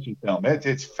 That's a Fulci film.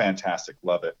 It's fantastic.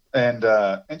 Love it. And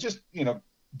just,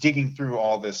 digging through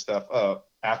all this stuff.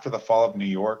 After the Fall of New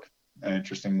York, an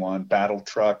interesting one. Battle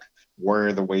Truck, Warrior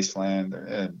of the Wasteland,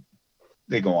 and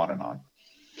they go on and on.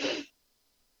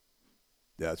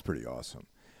 Yeah, that's pretty awesome.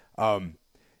 All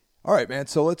right, man.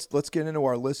 So let's get into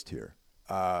our list here.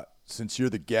 Since you're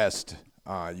the guest,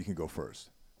 you can go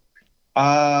first.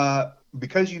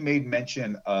 Because you made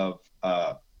mention of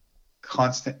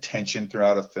constant tension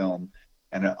throughout a film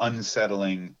and an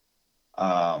unsettling,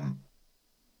 I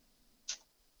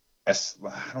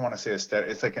don't want to say aesthetic.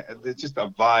 It's like it's just a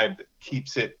vibe that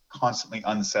keeps it constantly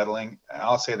unsettling.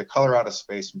 I'll say The Color Out of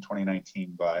Space from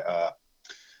 2019 by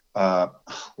why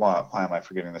am I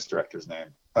forgetting this director's name?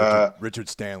 Richard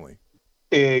Stanley.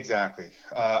 Exactly.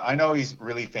 I know he's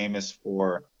really famous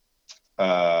for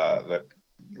the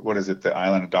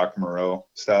Island of Dr. Moreau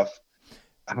stuff,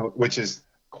 which is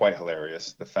quite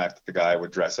hilarious. The fact that the guy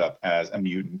would dress up as a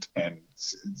mutant and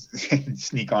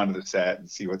sneak onto the set and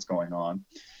see what's going on.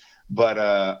 But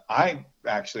I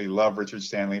actually love Richard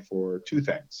Stanley for 2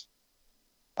 things.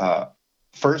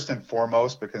 First and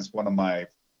foremost, because one of my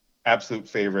absolute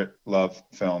favorite love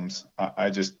films.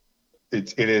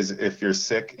 It is, if you're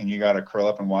sick and you got to curl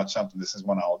up and watch something, this is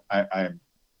one I'm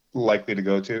likely to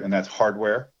go to, and that's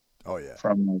Hardware. Oh yeah,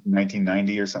 from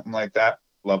 1990 or something like that.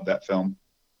 Love that film.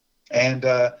 And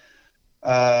Fields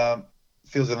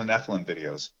of the Nephilim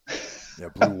videos. Yeah,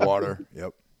 Blue Water.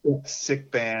 Yep.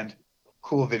 Sick band,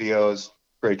 cool videos,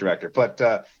 great director. But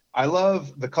I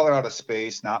love The Color Out of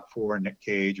Space, not for Nick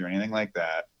Cage or anything like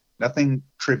that. Nothing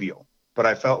trivial. But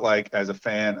I felt like, as a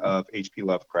fan of H.P.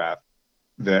 Lovecraft,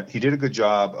 that he did a good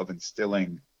job of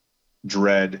instilling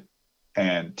dread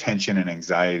and tension and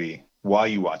anxiety while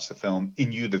you watch the film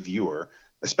in you, the viewer,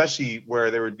 especially where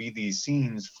there would be these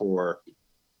scenes for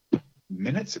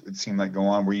minutes, it would seem like, go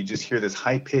on, where you just hear this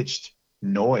high-pitched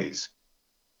noise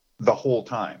the whole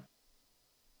time.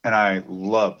 And I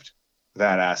loved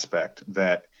that aspect,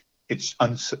 that it's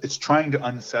trying to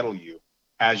unsettle you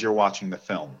as you're watching the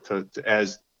film,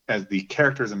 as the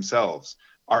characters themselves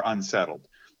are unsettled.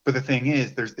 But the thing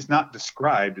is, it's not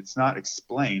described, it's not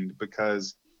explained,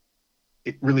 because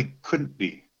it really couldn't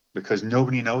be, because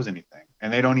nobody knows anything,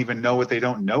 and they don't even know what they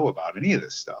don't know about any of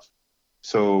this stuff.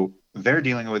 So they're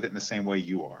dealing with it in the same way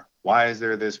you are. Why is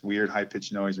there this weird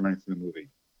high-pitched noise running through the movie?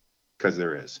 Because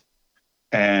there is.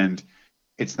 And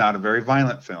it's not a very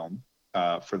violent film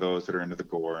for those that are into the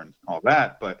gore and all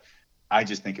that, but I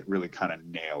just think it really kind of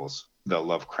nails the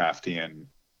Lovecraftian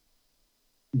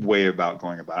way about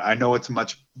going about it. I know it's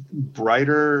much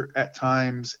brighter at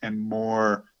times and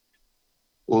more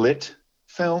lit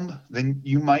film than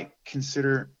you might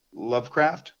consider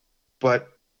Lovecraft, but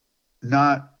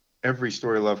not every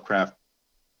story Lovecraft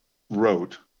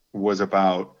wrote was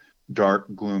about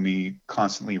dark, gloomy,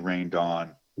 constantly rained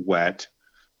on, wet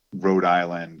Rhode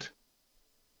Island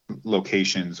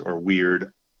locations, or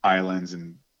weird islands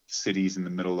and cities in the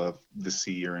middle of the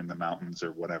sea or in the mountains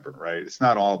or whatever, right? It's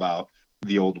not all about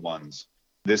the old ones.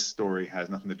 This story has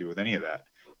nothing to do with any of that.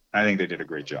 I think they did a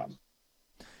great job.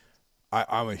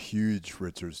 I'm a huge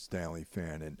Richard Stanley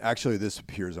fan, and actually this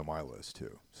appears on my list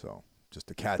too. So just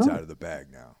the cat's out of the bag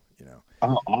now, you know.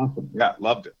 Oh, awesome. Yeah,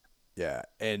 loved it. Yeah,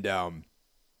 and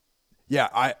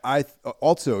I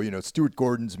also, you know, Stuart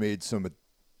Gordon's made some,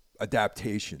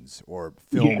 adaptations or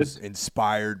films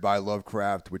inspired by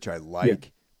Lovecraft, which I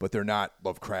like, but they're not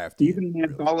Lovecraftian. Even an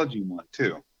anthology one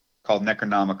too, called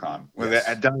Necronomicon, where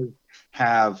that does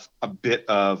have a bit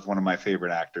of one of my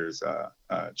favorite actors,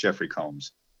 Jeffrey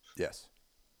Combs. Yes.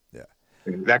 Yeah.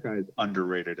 That guy is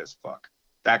underrated as fuck.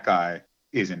 That guy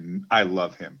I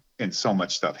love him in so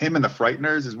much stuff. Him and the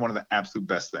Frighteners is one of the absolute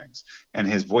best things. And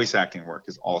his voice acting work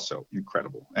is also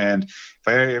incredible. And if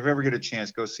I ever get a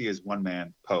chance, go see his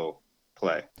one-man Poe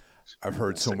play. I've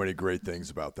heard so many great things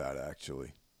about that,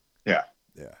 actually. Yeah.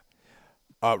 Yeah.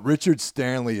 Richard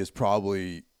Stanley is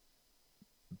probably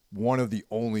one of the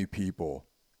only people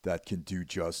that can do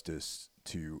justice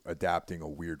to adapting a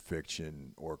weird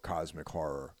fiction or cosmic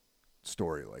horror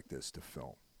story like this to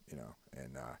film,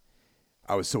 and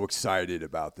I was so excited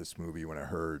about this movie when I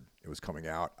heard it was coming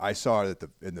out. I saw it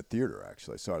in the theater,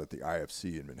 actually. I saw it at the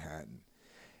IFC in Manhattan.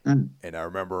 And I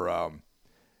remember,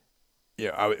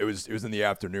 it was in the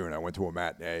afternoon. I went to a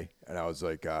matinee, and I was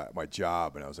like, my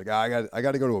job, and I was like, I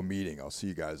got to go to a meeting. I'll see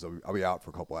you guys. I'll be out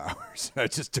for a couple hours. I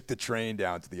just took the train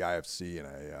down to the IFC, and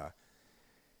I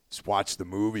just watched the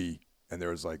movie, and there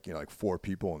was like 4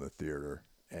 people in the theater,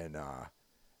 and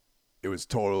it was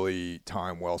totally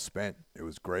time well spent. It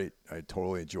was great. I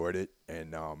totally enjoyed it.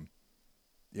 And,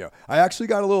 I actually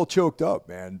got a little choked up,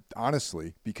 man,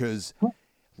 honestly, because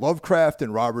Lovecraft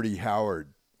and Robert E.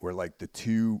 Howard were like the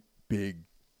 2 big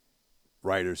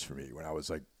writers for me when I was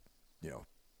like,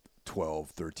 12,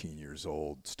 13 years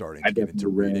old, starting to get into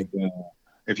reading.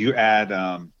 If you add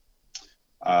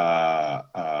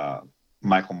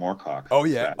Michael Moorcock. Oh,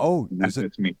 yeah. That's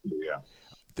me too,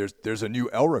 yeah. There's a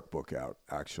new Elric book out,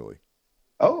 actually.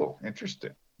 Oh,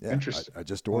 interesting. Yeah, interesting. I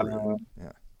just ordered it.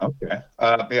 Yeah. Okay.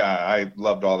 I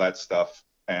loved all that stuff,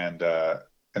 and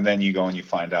then you go and you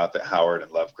find out that Howard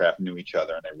and Lovecraft knew each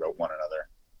other and they wrote one another.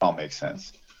 All makes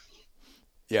sense.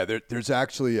 Yeah, there's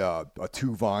actually a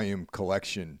 2-volume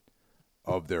collection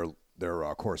of their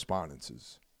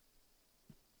correspondences.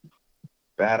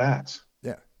 Badass.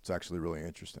 Yeah, it's actually really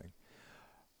interesting.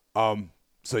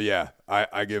 So yeah,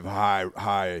 I give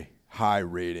high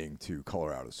rating to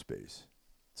Color Out of Space.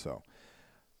 So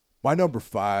my number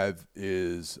 5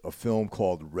 is a film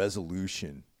called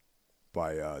Resolution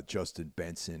by Justin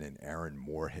Benson and Aaron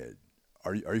Moorhead.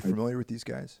 Are you familiar with these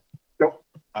guys? Nope,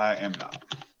 I am not.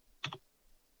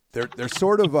 They're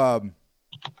sort of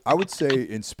I would say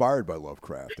inspired by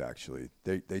Lovecraft. Actually,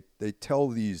 they tell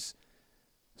these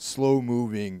slow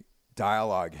moving,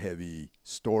 dialogue heavy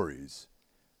stories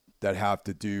that have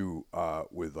to do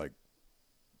with like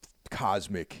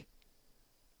cosmic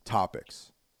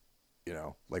topics,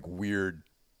 like weird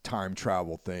time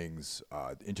travel things,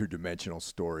 interdimensional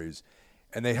stories.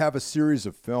 And they have a series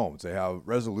of films. They have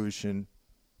Resolution.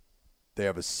 They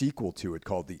have a sequel to it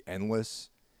called The Endless.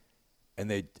 And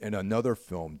another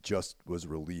film just was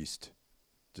released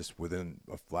just within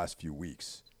the last few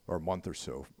weeks or a month or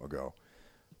so ago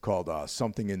called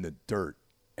Something in the Dirt.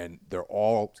 And they're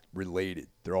all related.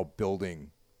 They're all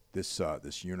building this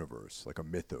universe, like a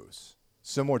mythos,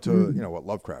 similar to what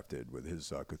Lovecraft did with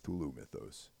his Cthulhu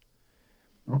mythos.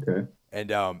 Okay.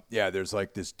 And there's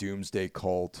like this doomsday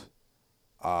cult.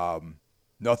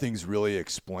 Nothing's really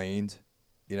explained,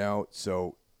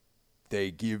 so they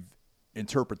give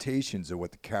interpretations of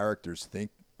what the characters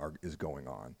think is going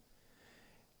on.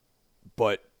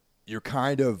 But you're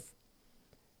kind of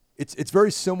it's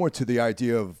very similar to the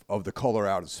idea of the color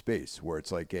out of space, where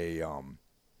it's like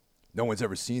no one's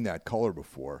ever seen that color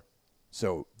before.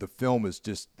 So the film is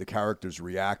just the characters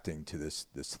reacting to this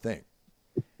thing.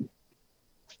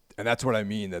 And that's what I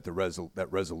mean that that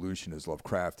resolution is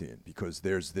Lovecraftian, because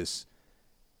there's this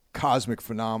cosmic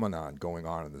phenomenon going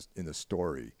on in the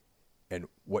story, and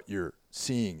what you're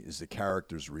seeing is the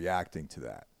characters reacting to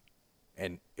that.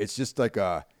 And it's just like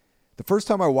the first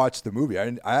time I watched the movie,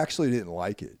 I actually didn't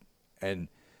like it.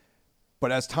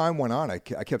 But as time went on, I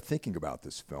kept thinking about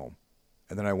this film,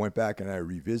 and then I went back and I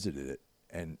revisited it,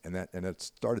 and it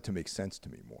started to make sense to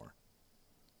me more.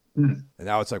 And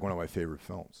now it's like one of my favorite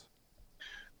films.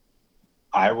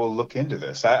 I will look into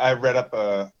this. I read up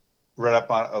on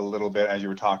a little bit as you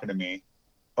were talking to me.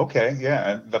 Okay, yeah,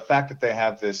 and the fact that they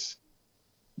have this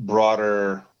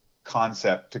broader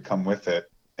concept to come with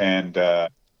it, and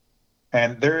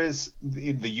there is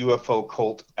the UFO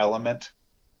cult element.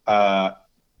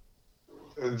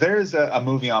 There's a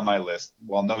movie on my list.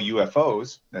 Well, no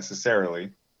UFOs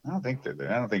necessarily. I don't think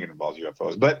it involves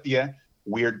UFOs, but yeah,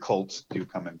 weird cults do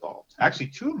come involved. Actually,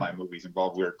 2 of my movies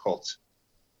involve weird cults.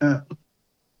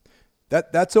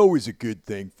 That's always a good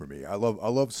thing for me. I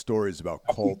love stories about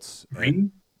cults. 3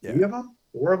 of them?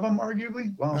 4 of them,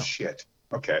 arguably? Well, shit.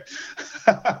 Okay.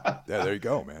 Yeah, there you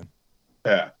go, man.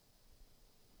 Yeah.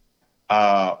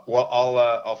 Well,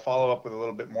 I'll follow up with a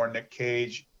little bit more Nick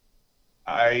Cage.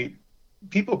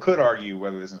 People could argue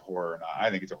whether this is horror or not. I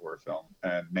think it's a horror film,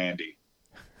 and Mandy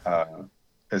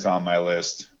is on my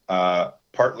list.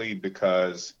 Partly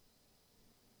because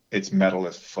it's metal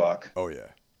as fuck. Oh yeah.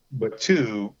 But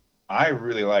two, I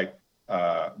really like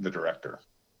the director.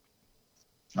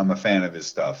 I'm a fan of his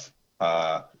stuff.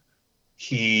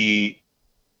 He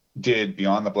did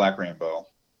Beyond the Black Rainbow,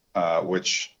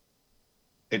 which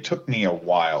it took me a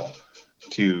while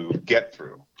to get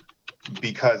through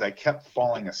because I kept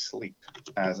falling asleep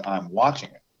as I'm watching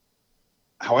it.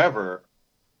 However,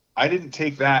 I didn't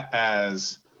take that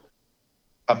as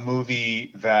a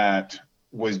movie that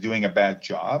was doing a bad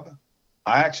job.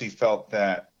 I actually felt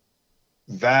that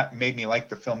made me like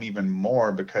the film even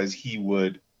more because he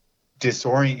would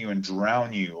disorient you and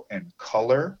drown you in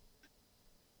color,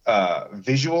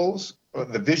 visuals.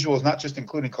 The visuals, not just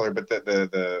including color, but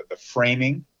the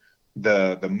framing,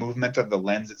 the movement of the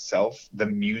lens itself, the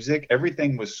music,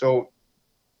 everything was so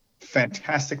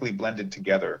fantastically blended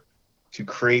together to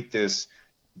create this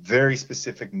very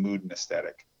specific mood and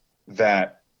aesthetic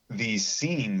that these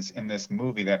scenes in this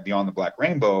movie, that Beyond the Black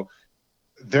Rainbow,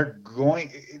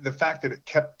 the fact that it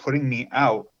kept putting me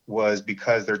out was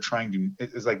because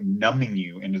it was like numbing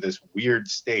you into this weird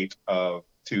state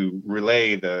to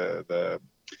relay the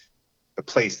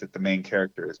place that the main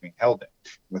character is being held in.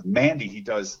 With Mandy, he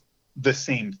does the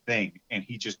same thing, and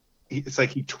it's like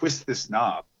he twists this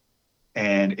knob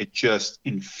and it just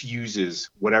infuses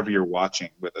whatever you're watching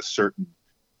with a certain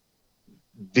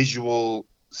visual,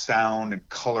 sound, and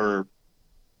color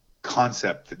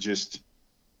concept that just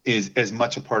is as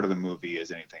much a part of the movie as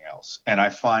anything else. And I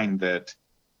find that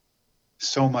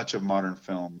so much of modern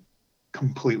film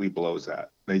completely blows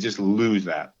that. They just lose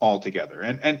that altogether.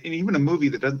 And even a movie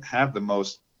that doesn't have the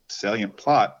most salient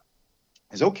plot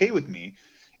is okay with me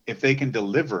if they can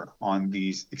deliver on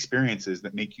these experiences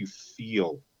that make you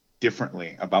feel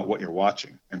differently about what you're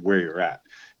watching and where you're at.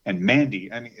 And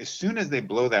Mandy, I mean, as soon as they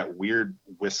blow that weird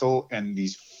whistle and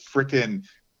these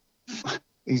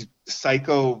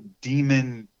psycho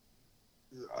demon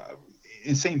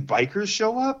insane bikers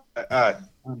show up,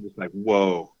 I'm just like,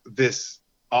 whoa,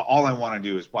 all I want to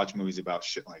do is watch movies about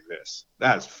shit like this.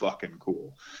 That's fucking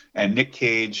cool. And Nick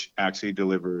Cage actually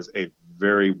delivers a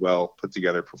very well put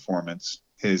together performance.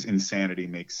 His insanity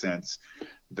makes sense.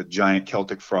 The giant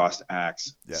Celtic frost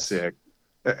axe, yes. Sick.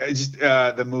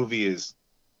 The movie is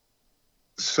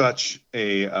such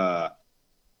a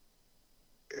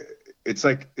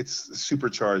it's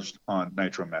supercharged on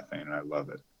nitromethane, and I love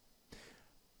it.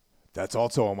 That's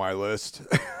also on my list.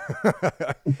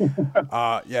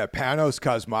 Panos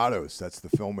Cosmatos, that's the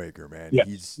filmmaker, man. Yeah.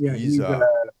 He's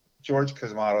George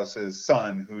Cosmatos'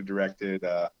 son, who directed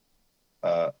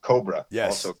Cobra.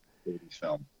 Yes, also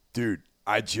film. Dude,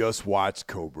 I just watched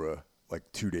Cobra like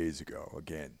 2 days ago.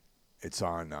 Again, it's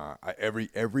on every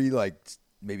like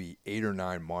maybe 8 or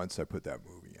 9 months. I put that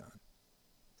movie on.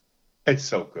 It's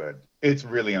so good. It's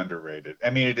really underrated.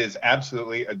 I mean, it is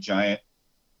absolutely a giant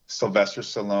Sylvester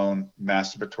Stallone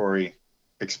masturbatory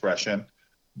expression,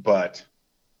 but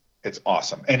it's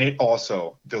awesome. And it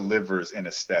also delivers in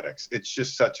aesthetics. It's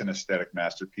just such an aesthetic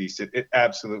masterpiece. It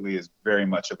absolutely is very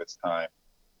much of its time.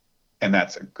 And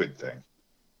that's a good thing.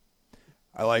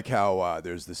 I like how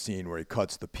there's the scene where he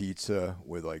cuts the pizza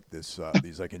with like this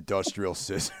these like industrial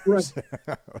scissors. Right.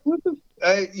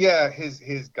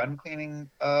 His gun cleaning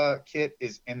kit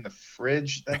is in the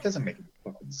fridge. That doesn't make any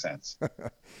fucking sense.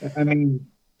 I mean,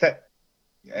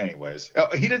 anyways,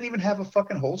 he doesn't even have a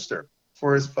fucking holster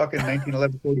for his fucking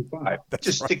 1911 45. That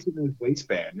just sticks it in his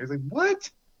waistband. You're like,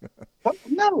 what? What?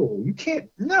 No, you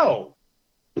can't. No.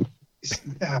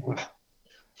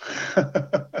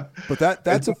 But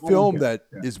that's a film that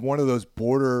is one of those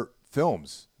border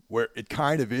films where it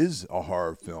kind of is a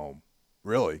horror film,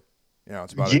 really. You know,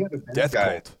 it's about a death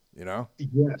cult, you know?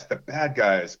 Yes, the bad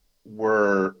guys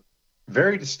were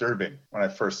very disturbing when I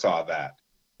first saw that,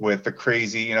 with the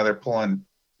crazy, they're pulling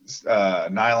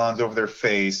nylons over their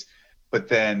face, but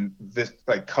then this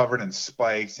like covered in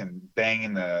spikes and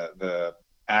banging the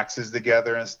axes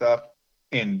together and stuff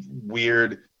in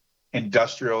weird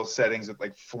industrial settings with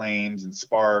like flames and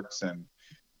sparks, and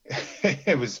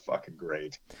it was fucking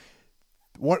great.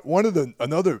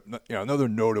 Another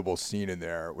notable scene in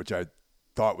there, which I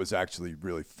thought was actually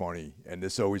really funny, and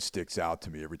this always sticks out to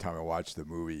me every time I watch the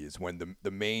movie, is when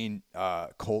the main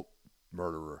cult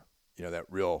murderer, that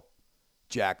real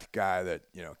jacked guy that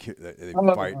that they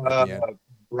fight at the end.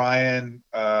 Brian,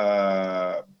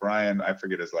 I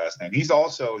forget his last name. He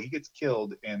gets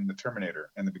killed in the Terminator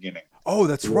in the beginning. Oh,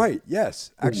 that's right.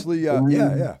 Yes, actually,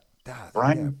 yeah.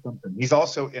 Brian something. He's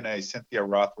also in a Cynthia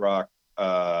Rothrock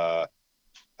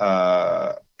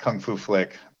kung fu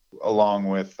flick, along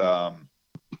with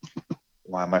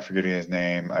why am I forgetting his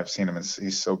name? I've seen him, and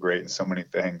he's so great in so many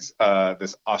things.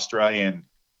 This Australian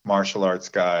martial arts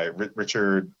guy,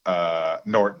 Richard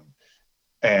Norton,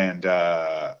 and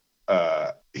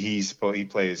he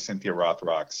plays Cynthia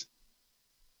Rothrock's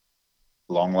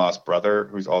long lost brother,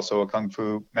 who's also a kung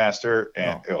fu master.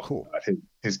 And cool. God,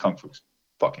 his kung fu's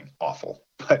fucking awful,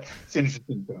 but it's an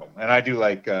interesting film, and I do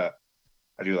like that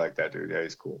dude. Yeah,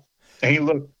 he's cool, and he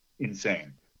looked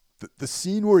insane. The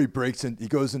scene where he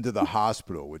goes into the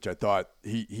hospital, which I thought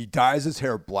he dyes his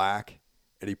hair black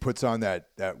and he puts on that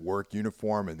work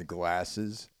uniform and the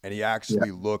glasses, and he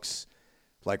actually looks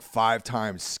like 5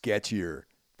 times sketchier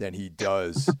than he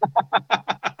does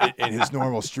in his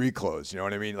normal street clothes. You know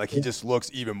what I mean? Like, he just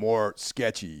looks even more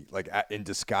sketchy, like in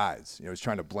disguise. You know, he's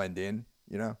trying to blend in,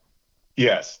 you know?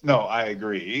 Yes. No, I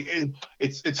agree.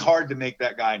 It's hard to make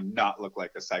that guy not look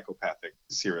like a psychopathic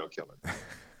serial killer.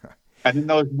 And then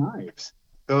those knives,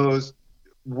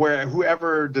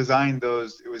 whoever designed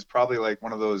those, it was probably like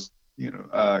one of those,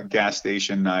 gas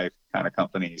station knife kind of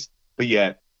companies. But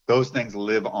yet those things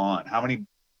live on. How many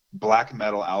black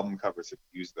metal album covers have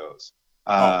used those?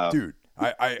 Dude,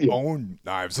 I own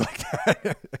knives like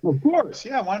that. Of course.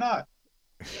 Yeah, why not?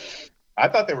 I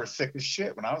thought they were sick as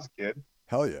shit when I was a kid.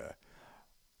 Hell yeah.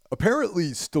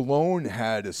 Apparently, Stallone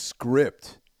had a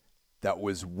script that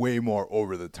was way more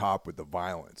over the top with the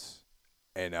violence.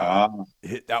 And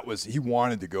he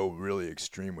wanted to go really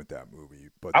extreme with that movie.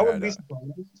 But I wouldn't be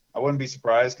surprised. I wouldn't be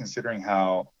surprised considering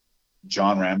how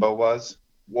John Rambo was.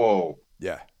 Whoa.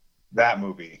 Yeah. That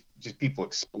movie, just people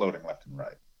exploding left and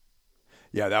right.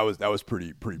 Yeah, that was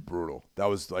pretty brutal. That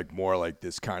was like more like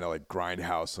this kind of like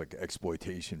grindhouse, like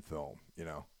exploitation film, you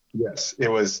know? Yes. It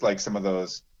was like some of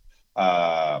those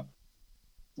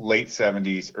late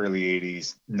 70s, early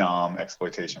 80s Nam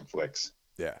exploitation flicks.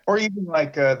 Yeah. Or even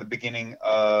like the beginning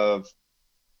of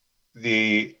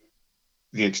the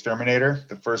Exterminator,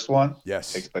 the first one.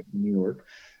 Yes. Takes place in New York,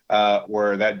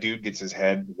 where that dude gets his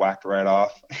head whacked right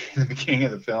off in the beginning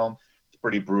of the film. It's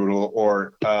pretty brutal.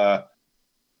 Or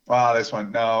this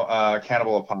one, no,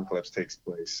 Cannibal Apocalypse takes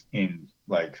place in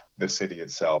like the city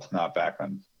itself, not back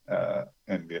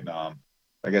in Vietnam.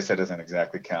 I guess that doesn't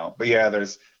exactly count. But yeah,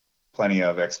 there's plenty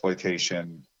of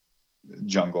exploitation,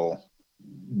 jungle,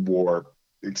 war,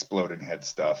 exploding head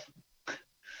stuff.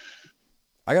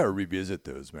 I gotta revisit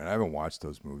those, man. I haven't watched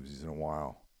those movies in a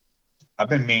while. I've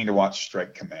been meaning to watch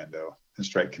Strike Commando and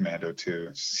Strike Commando 2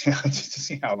 just to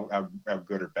see how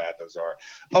good or bad those are.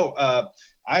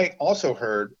 I also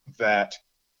heard that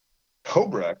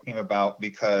Cobra came about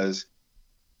because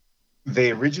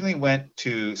they originally went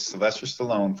to Sylvester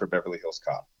Stallone for Beverly Hills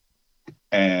Cop,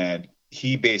 and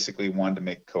he basically wanted to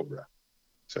make Cobra.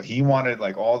 So he wanted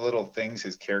like all the little things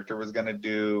his character was going to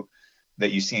do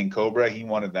that you see in Cobra. He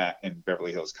wanted that in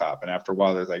Beverly Hills Cop. And after a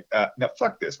while, they're like, no,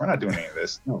 fuck this. We're not doing any of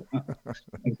this. No.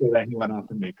 And so then he went off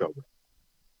and made Cobra.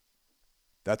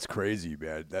 That's crazy,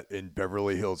 man. That in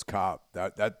Beverly Hills Cop,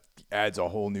 that adds a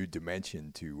whole new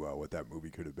dimension to what that movie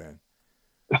could have been.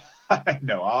 I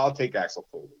know. I'll take Axel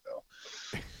Foley, though.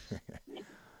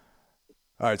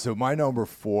 All right. So my number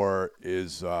 4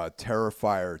 is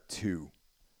Terrifier 2.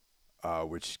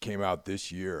 Which came out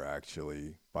this year,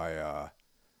 actually, by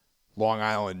Long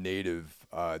Island native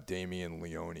Damien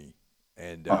Leone.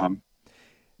 And I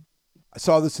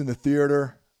saw this in the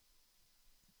theater.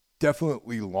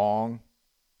 Definitely long.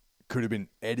 Could have been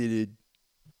edited.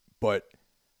 But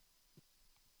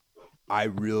I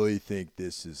really think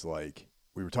this is like,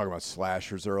 we were talking about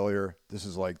slashers earlier. This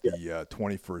is like the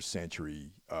 21st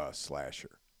century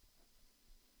slasher.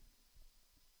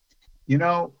 You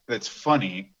know, it's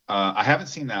funny. I haven't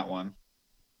seen that one.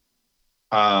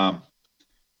 But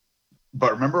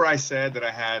remember I said that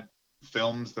I had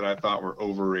films that I thought were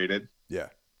overrated? Yeah.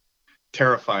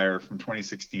 Terrifier from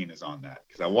 2016 is on that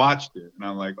because I watched it and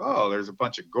I'm like, oh, there's a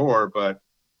bunch of gore, but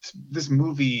this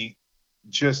movie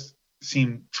just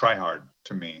seemed try hard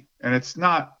to me. And it's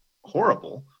not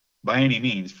horrible by any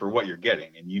means for what you're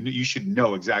getting. And you should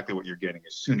know exactly what you're getting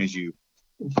as soon as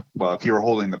if you're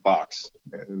holding the box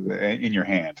in your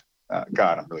hand.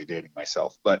 God, I'm really dating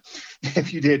myself. But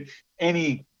if you did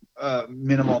any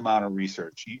minimal amount of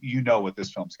research, you know what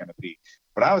this film's going to be.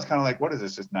 But I was kind of like, what is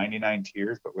this? Just 99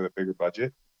 Tears, but with a bigger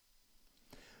budget?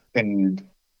 And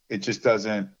it just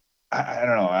doesn't. I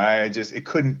don't know. It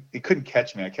couldn't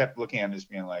catch me. I kept looking at it and just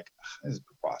being like, this is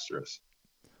preposterous.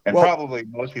 And Well, probably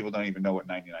most people don't even know what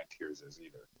 99 Tears is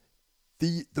either.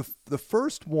 the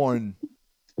first one,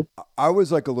 I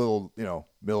was like a little,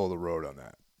 middle of the road on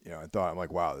that. I thought, I'm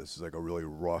like, wow, this is like a really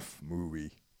rough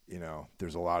movie.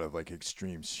 There's a lot of like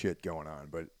extreme shit going on,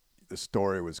 but the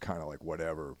story was kind of like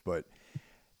whatever. But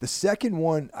the second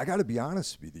one, I got to be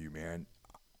honest with you, man.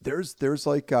 There's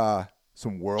like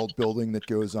some world building that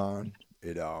goes on.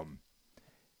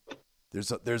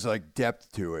 There's like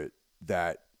depth to it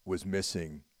that was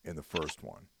missing in the first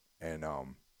one, and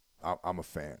I'm a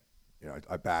fan.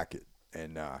 I back it,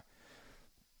 and I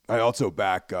also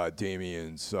back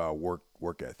Damien's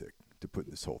work ethic to put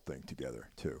this whole thing together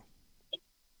too.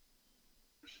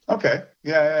 Okay.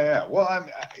 Yeah. Well,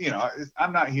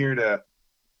 I'm not here to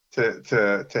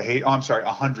hate. Oh, I'm sorry.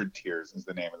 100 Tears is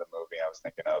the name of the movie I was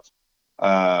thinking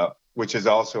of, which is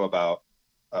also about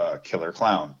Killer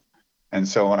Clown. And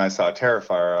so when I saw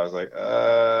Terrifier, I was like,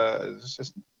 it's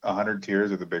just 100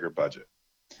 Tears with a bigger budget.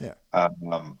 Yeah.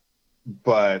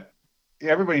 But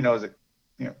everybody knows that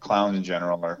clowns in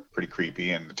general are pretty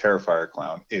creepy, and the Terrifier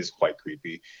clown is quite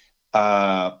creepy.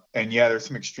 And yeah, there's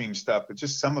some extreme stuff, but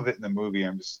just some of it in the movie,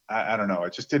 I don't know.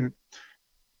 It just didn't.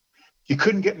 You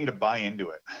couldn't get me to buy into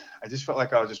it. I just felt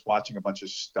like I was just watching a bunch of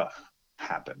stuff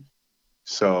happen.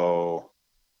 So,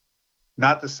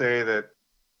 not to say that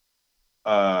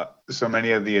so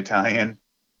many of the Italian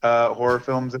horror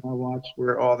films that I watched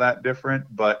were all that different,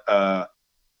 but I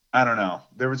don't know.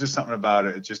 There was just something about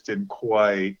it. It just didn't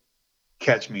quite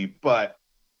catch me. But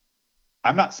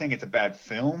I'm not saying it's a bad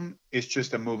film. It's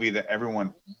just a movie that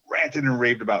everyone ranted and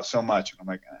raved about so much. I'm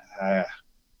like, I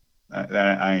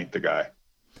ain't the guy.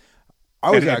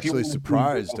 I was actually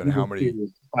surprised on how many.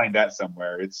 Find that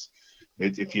somewhere. It's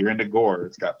if you're into gore,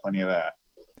 it's got plenty of that.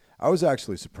 I was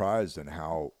actually surprised on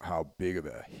how big of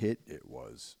a hit it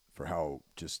was for how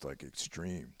just like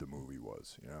extreme the movie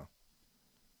was.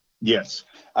 Yes,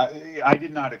 I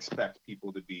did not expect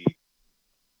people to be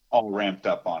all ramped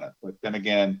up on it, but then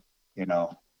again, nu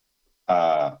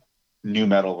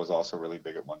metal was also really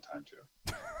big at one time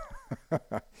too.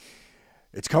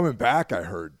 It's coming back, I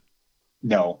heard.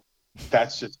 No,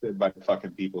 that's just said by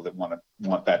fucking people that want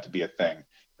that to be a thing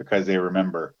because they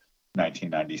remember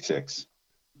 1996.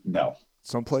 No.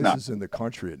 Some places in the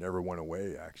country it never went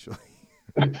away, actually.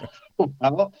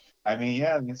 Well, I mean,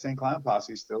 yeah, the Insane Clown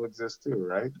Posse still exists too,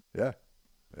 right? Yeah.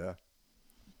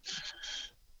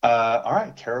 All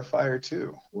right, Terrifier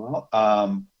 2. Well,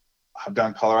 I've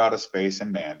done Color Out of Space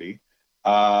and Mandy.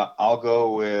 I'll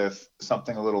go with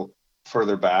something a little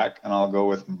further back, and I'll go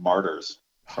with Martyrs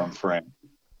from Frame.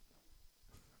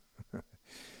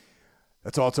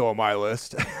 That's also on my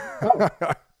list.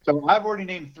 So I've already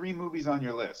named 3 movies on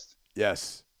your list.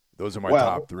 Yes, those are my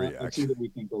top 3. Actually, 2 that we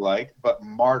think alike, but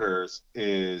Martyrs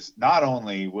is not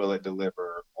only will it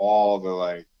deliver all the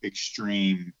like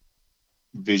extreme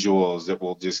visuals that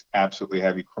will just absolutely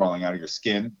have you crawling out of your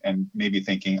skin and maybe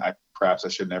thinking perhaps I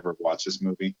should never watch this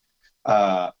movie,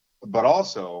 but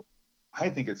also I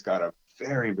think it's got a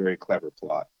very, very clever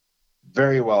plot,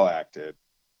 very well acted.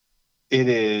 It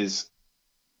is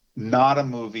not a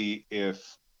movie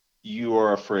if you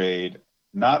are afraid,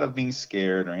 not of being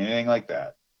scared or anything like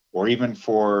that, or even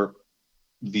for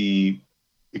the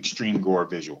extreme gore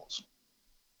visuals.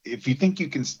 If you think you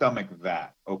can stomach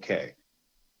that, okay.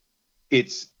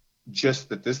 It's just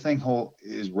that this thing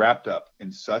is wrapped up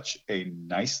in such a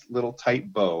nice little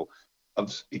tight bow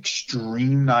of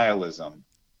extreme nihilism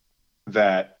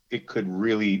that it could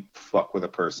really fuck with a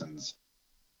person's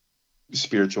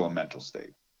spiritual and mental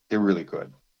state. It really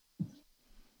could.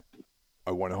 I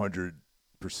 100%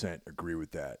 agree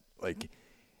with that. Like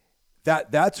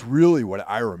that's really what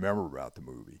I remember about the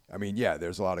movie. I mean, yeah,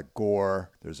 there's a lot of gore,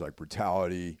 there's like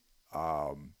brutality.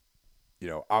 I'm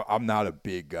not a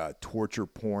big torture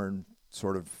porn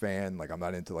sort of fan. Like I'm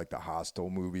not into like the Hostel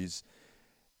movies.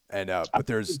 And but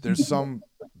there's some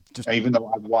just even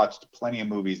though I've watched plenty of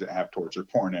movies that have torture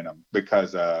porn in them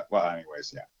because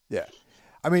anyways, yeah. Yeah.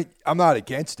 I mean, I'm not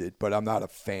against it, but I'm not a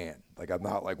fan. Like, I'm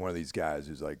not like one of these guys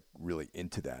who's like really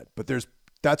into that. But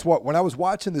that's what, when I was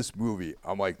watching this movie,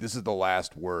 I'm like, this is the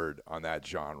last word on that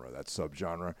genre, that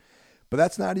subgenre. But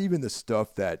that's not even the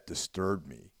stuff that disturbed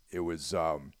me. It was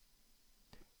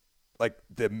like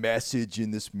the message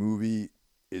in this movie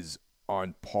is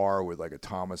on par with like a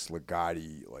Thomas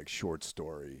Ligotti like short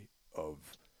story of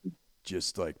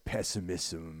just like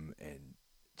pessimism and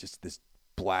just this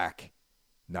black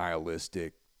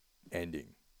nihilistic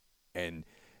ending, and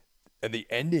the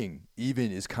ending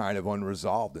even is kind of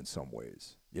unresolved in some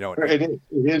ways. It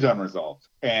is unresolved,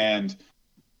 and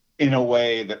in a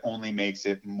way that only makes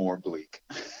it more bleak.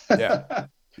 yeah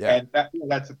Yeah. And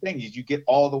that's the thing, is you get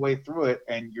all the way through it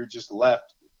and you're just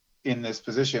left in this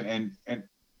position. And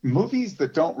movies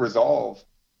that don't resolve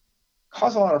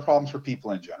cause a lot of problems for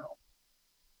people in general.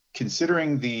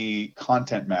 Considering the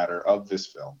content matter of this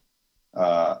film,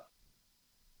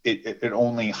 it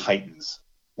only heightens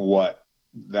what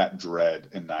that dread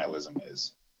and nihilism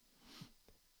is.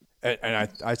 And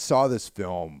I saw this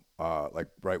film like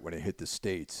right when it hit the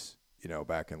States,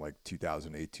 back in like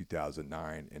 2008,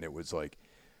 2009, and it was like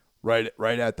right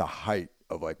at the height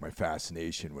of like my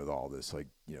fascination with all this, like,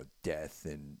 death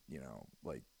and,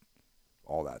 like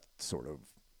all that sort of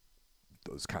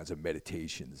those kinds of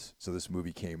meditations. So this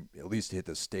movie came, at least hit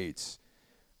the States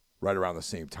right around the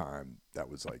same time. That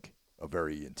was like a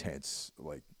very intense,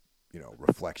 like,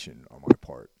 reflection on my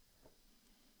part.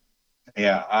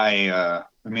 Yeah, I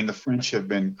mean, the French have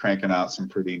been cranking out some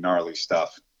pretty gnarly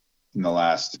stuff in the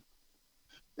last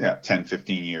 10,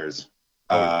 15 years.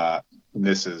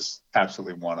 This is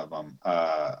absolutely one of them.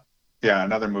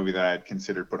 Another movie that I had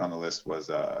considered put on the list was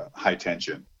High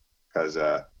Tension, because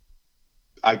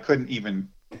I couldn't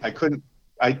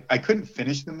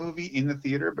finish the movie in the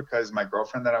theater because my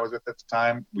girlfriend that I was with at the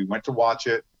time, we went to watch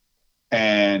it,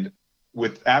 and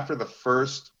after the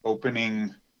first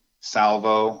opening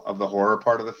salvo of the horror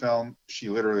part of the film, she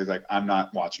literally was like, "I'm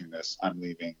not watching this. I'm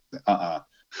leaving." I'm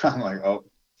like, "Oh,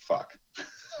 fuck."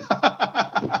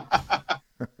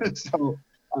 So,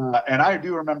 and I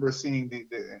do remember seeing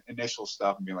the initial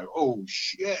stuff and being like, "Oh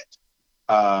shit."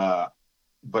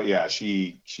 But yeah,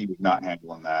 she was not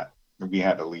handling that. We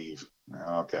had to leave.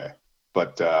 Okay.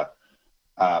 But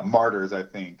Martyrs, I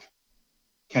think,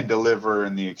 can deliver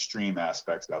in the extreme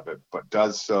aspects of it, but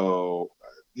does so,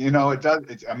 it does.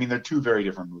 I mean, they're two very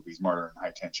different movies, Martyr and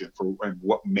High Tension, and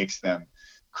what makes them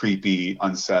creepy,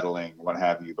 unsettling, what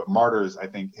have you. But Martyrs, I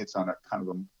think, hits on a kind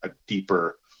of a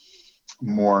deeper,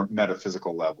 more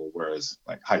metaphysical level, whereas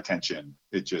like High Tension,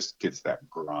 it just gets that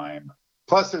grime.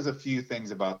 Plus, there's a few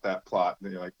things about that plot that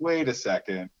you're like, wait a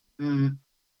second,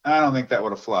 I don't think that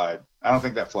would have flied. I don't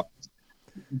think that flies.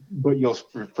 But you'll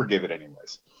forgive it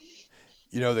anyways.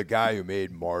 The guy who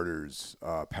made Martyrs,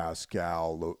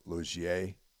 Pascal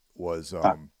Laugier, was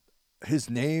his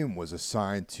name was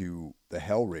assigned to the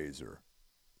Hellraiser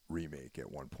remake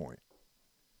at one point.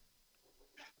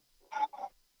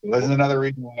 This is another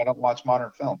reason why I don't watch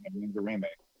modern film. Everything's a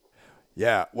remake.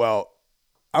 Yeah, well,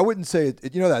 I wouldn't say it.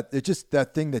 That it just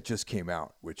that thing that just came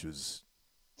out, which was.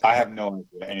 I have no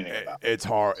idea anything about it. It's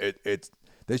hard.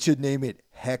 They should name it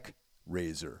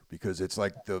Heckraiser because it's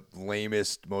like the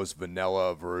lamest, most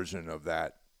vanilla version of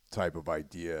that type of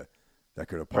idea that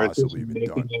could have possibly been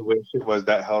done. Me wish it was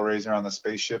that Hellraiser on the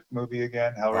spaceship movie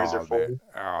again, Hellraiser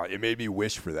 4. It made me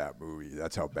wish for that movie.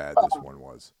 That's how bad this one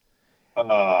was.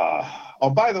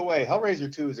 By the way,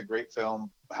 Hellraiser 2 is a great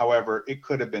film. However, it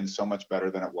could have been so much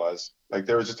better than it was. Like,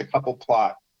 there was just a couple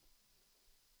plot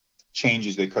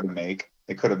changes they could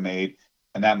have made,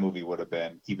 and that movie would have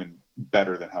been even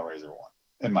better than Hellraiser 1,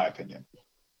 in my opinion.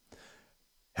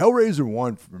 Hellraiser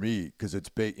 1 for me, because it's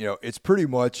it's pretty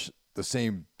much the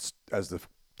same as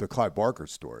the Clive Barker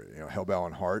story,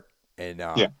 Hellbound Heart, and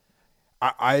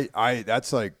I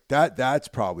that's like that's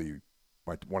probably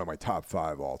one of my top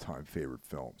 5 all-time favorite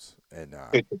films. And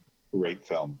it's a great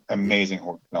film, amazing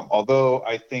horror film. Although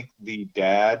I think the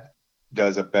dad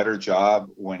does a better job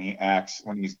when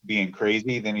he's being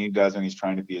crazy than he does when he's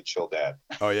trying to be a chill dad.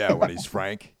 Oh yeah, when he's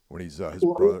Frank, when he's his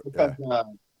brother. Because,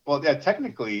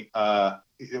 technically,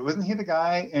 wasn't he the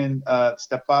guy in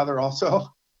Stepfather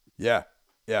also? Yeah.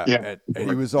 And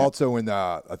he was also in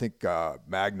I think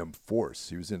Magnum Force.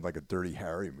 He was in like a Dirty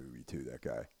Harry movie too. That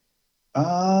guy.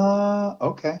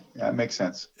 Okay, yeah, it makes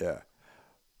sense. Yeah.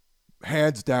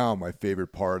 Hands down, my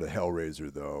favorite part of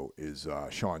Hellraiser though is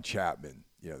Sean Chapman.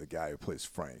 The guy who plays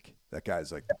Frank. That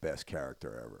guy's like the best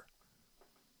character ever.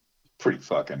 Pretty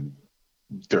fucking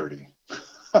dirty.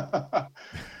 The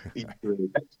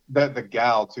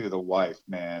gal too, the wife,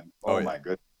 man. Oh my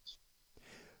goodness.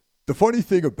 The funny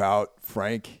thing about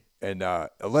Frank and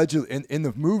allegedly in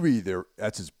the movie,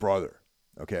 that's his brother.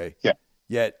 Okay. Yeah.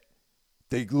 Yet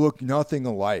they look nothing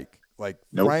alike. Like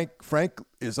nope. Frank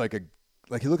is like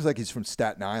he looks like he's from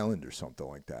Staten Island or something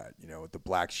like that. With the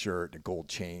black shirt and the gold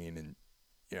chain and.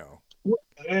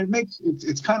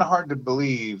 It's kind of hard to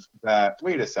believe that.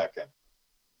 Wait a second,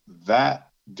 that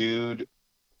dude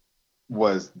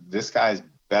was this guy's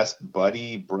best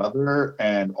buddy brother,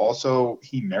 and also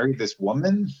he married this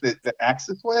woman that acts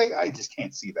this way. I just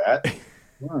can't see that.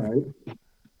 All right.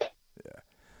 Yeah.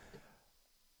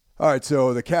 All right.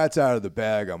 So the cat's out of the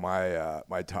bag on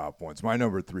my top ones. My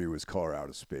number 3 was Color Out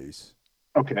of Space.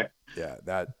 Okay. Yeah,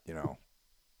 that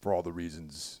for all the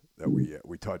reasons that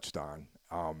we touched on.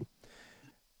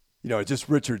 Just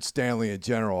Richard Stanley in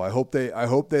general. I hope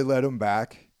they let him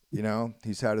back.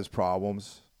 He's had his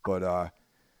problems, but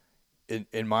in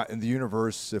the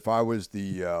universe, if I was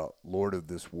the Lord of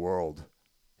this world,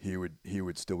 he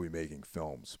would still be making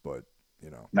films. But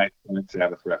Nice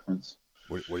Sabbath reference.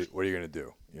 What are you gonna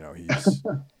do? He's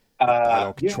I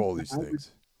don't control these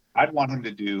things. I'd want him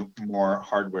to do more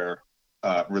hardware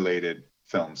related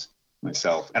films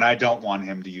myself, and I don't want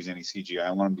him to use any CGI.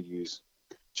 I want him to use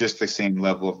just the same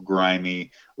level of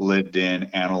grimy, lived-in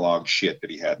analog shit that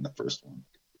he had in the first one.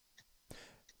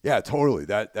 Yeah, totally.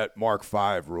 That Mark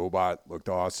V robot looked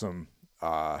awesome.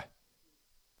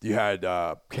 You had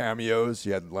cameos.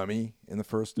 You had Lemmy in the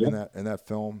first in that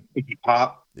film. Iggy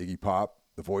Pop,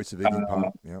 the voice of Iggy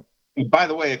Pop. Yep. And by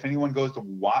the way, if anyone goes to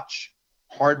watch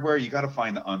hardware, you got to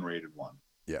find the unrated one.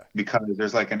 Yeah. Because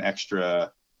there's like an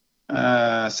extra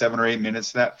 7 or 8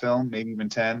 minutes to that film, maybe even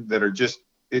 10, that are just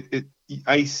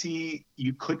I see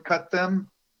you could cut them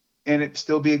and it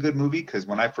still be a good movie, because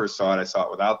when I first saw it, I saw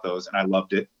it without those and I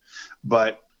loved it.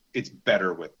 But it's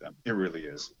better with them. It really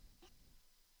is.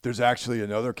 There's actually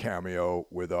another cameo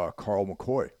with Carl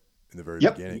McCoy in the very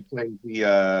beginning. He plays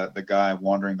the guy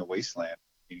wandering the wasteland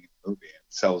in the movie and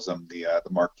sells them the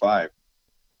Mark V.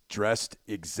 Dressed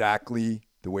exactly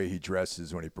the way he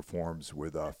dresses when he performs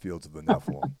with Fields of the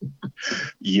Nephilim.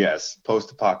 Yes,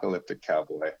 post-apocalyptic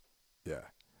cowboy. Yeah.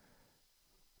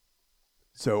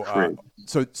 So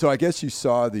I guess you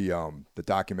saw the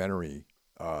documentary,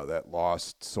 that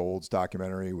Lost Souls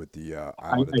documentary with the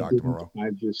Island of Dr. Moreau.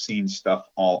 I've just seen stuff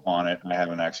all on it. I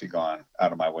haven't actually gone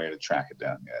out of my way to track it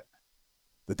down yet.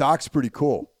 The doc's pretty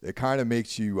cool. It kind of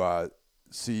makes you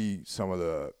see some of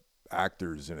the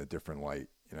actors in a different light,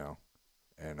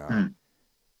 and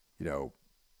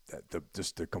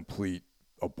just the complete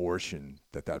abortion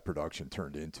that production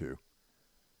turned into.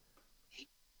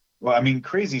 Well, I mean,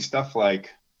 crazy stuff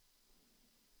like,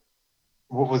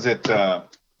 what was it?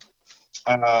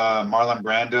 Marlon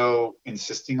Brando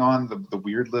insisting on the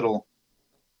weird little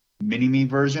mini-me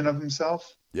version of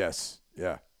himself. Yes.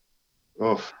 Yeah.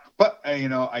 Oh, but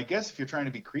I guess if you're trying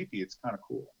to be creepy, it's kind of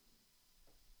cool.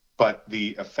 But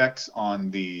the effects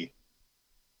on the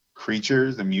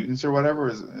creatures, the mutants or whatever,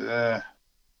 is a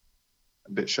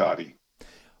bit shoddy.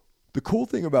 The cool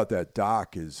thing about that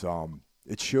doc is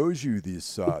it shows you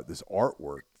this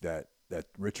artwork that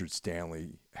Richard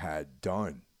Stanley had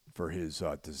done for his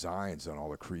designs on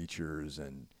all the creatures,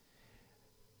 and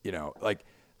like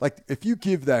if you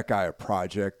give that guy a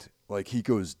project, like, he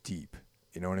goes deep,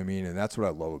 you know what I mean? And that's what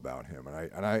I love about him.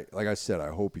 And I like I said, I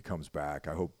hope he comes back.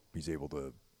 I hope he's able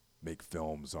to make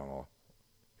films on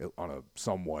a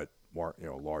somewhat more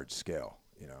large scale.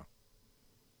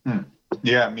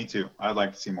 Yeah, me too. I'd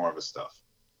like to see more of his stuff.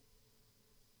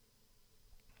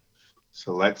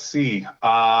 So let's see.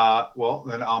 Well,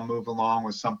 then I'll move along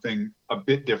with something a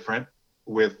bit different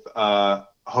with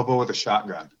Hobo with a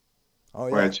Shotgun. Oh,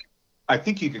 yeah. Which I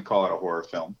think you could call it a horror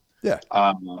film. Yeah.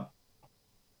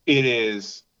 It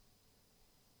is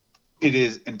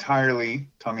entirely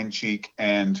tongue-in-cheek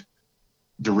and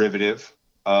derivative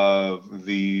of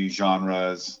the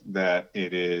genres that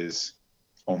it is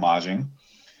homaging.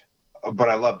 But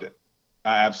I loved it.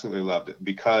 I absolutely loved it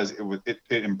because it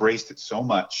embraced it so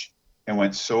much and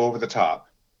went so over the top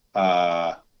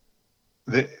that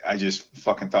I just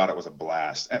fucking thought it was a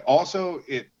blast. And also,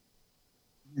 it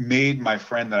made my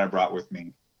friend that I brought with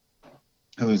me,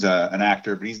 who's an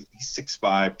actor, but he's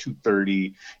 6'5",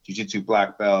 230, jiu-jitsu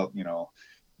black belt,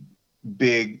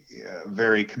 big,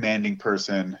 very commanding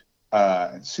person,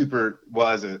 the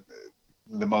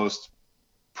most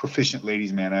proficient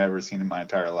ladies man I've ever seen in my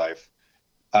entire life,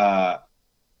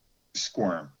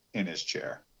 squirm in his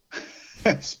chair.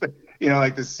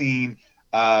 Like the scene,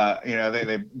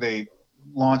 they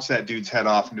launch that dude's head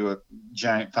off into a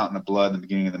giant fountain of blood in the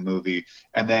beginning of the movie,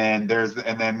 and then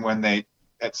when they,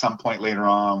 at some point later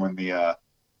on, when the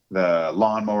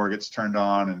lawnmower gets turned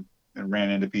on and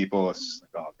ran into people, it's just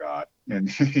like, oh god, and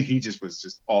he just was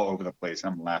just all over the place.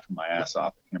 I'm laughing my ass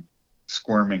off at him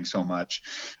squirming so much.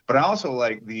 But I also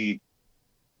like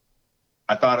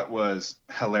I thought it was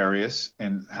hilarious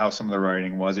in how some of the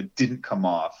writing was. It didn't come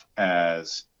off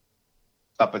as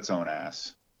up its own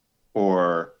ass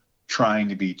or trying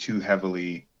to be too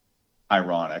heavily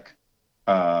ironic.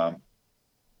 I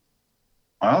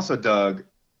also dug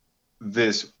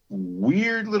this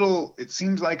weird little, it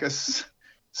seems like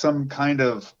some kind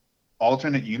of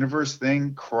alternate universe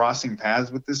thing crossing paths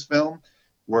with this film,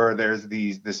 where there's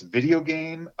this video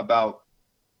game about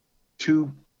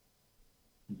two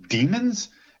demons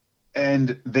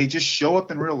and they just show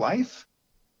up in real life.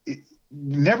 It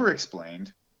never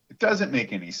explained. doesn't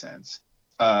make any sense.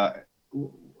 I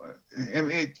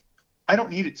mean, I don't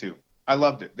need it to. I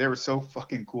loved it. They were so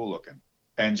fucking cool looking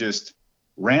and just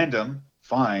random,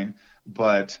 fine.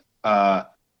 But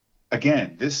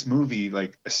again, this movie,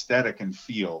 like aesthetic and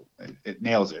feel, it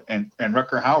nails it. And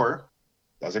Rutger Hauer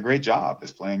does a great job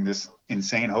as playing this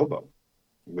insane hobo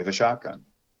with a shotgun.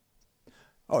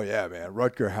 Oh yeah, man.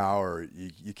 Rutger Hauer,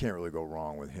 you can't really go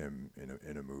wrong with him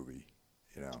in a movie,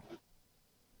 you know.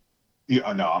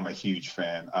 Yeah, no, I'm a huge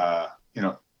fan. You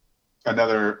know,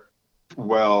 another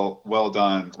well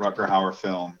done Rutger Hauer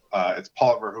film. It's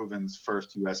Paul Verhoeven's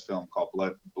first U.S. film called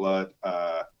Blood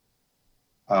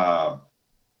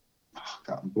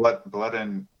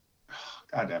and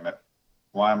God damn it.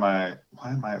 Why am I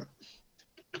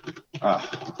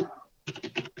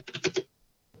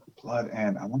Blood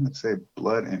and I want to say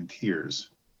Blood and Tears,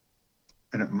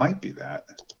 and it might be that.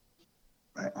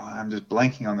 I'm just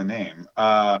blanking on the name.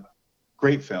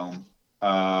 Great film,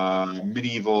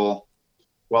 medieval,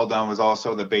 well done. Was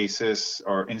also the basis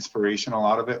or inspiration, a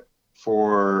lot of it,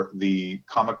 for the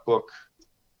comic book,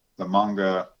 the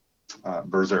manga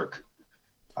Berserk,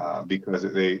 because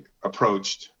they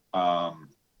approached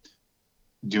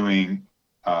doing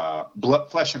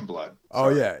flesh and blood. Oh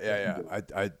yeah.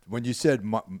 I when you said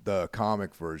the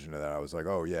comic version of that, I was like,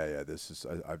 oh yeah. This is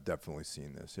I've definitely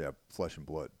seen this. Yeah, Flesh and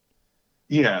Blood.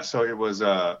 Yeah, so it was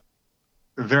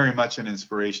very much an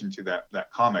inspiration to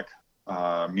that comic,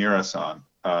 Miura-san,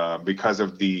 because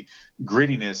of the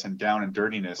grittiness and down and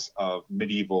dirtiness of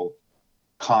medieval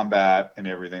combat and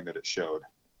everything that it showed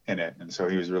in it. And so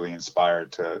he was really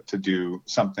inspired to do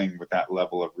something with that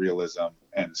level of realism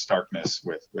and starkness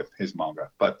with his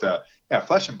manga. But yeah,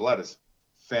 Flesh and Blood is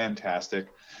fantastic.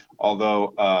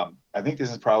 Although I think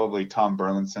this is probably Tom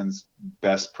Burlinson's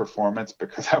best performance,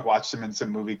 because I watched him in some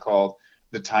movie called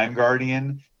The Time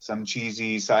Guardian, some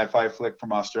cheesy sci-fi flick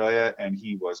from Australia, and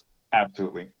he was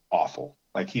absolutely awful.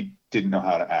 Like, he didn't know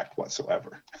how to act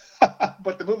whatsoever.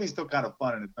 But the movie's still kind of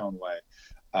fun in its own way.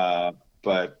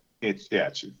 But it's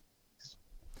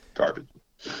garbage.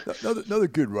 Another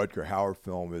good Rutger Hauer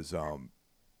film is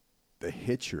The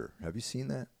Hitcher. Have you seen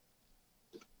that?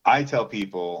 I tell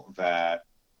people that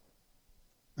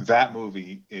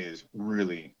movie is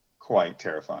really quite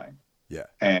terrifying. Yeah.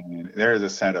 And there is a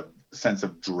sense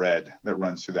of dread that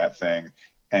runs through that thing.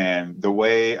 And the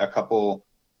way a couple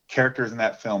characters in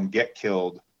that film get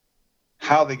killed,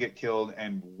 how they get killed,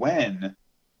 and when,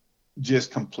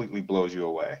 just completely blows you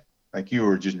away. Like, you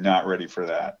were just not ready for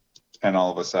that. And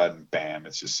all of a sudden, bam,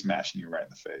 it's just smashing you right in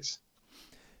the face.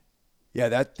 Yeah,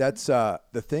 that's the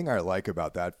thing I like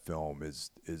about that film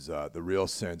is the real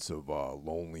sense of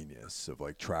loneliness, of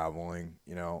like traveling,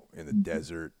 you know, in the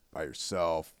desert by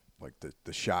yourself, like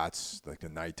the shots, like the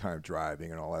nighttime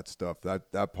driving and all that stuff.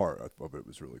 That part of it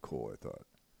was really cool, I thought.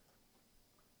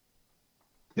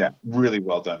 Yeah, really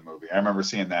well done movie. I remember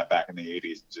seeing that back in the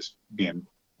 80s, just being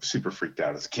super freaked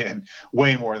out as a kid,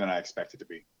 way more than I expected to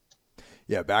be.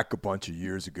 Yeah, back a bunch of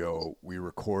years ago, we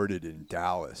recorded in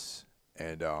Dallas,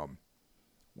 and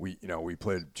we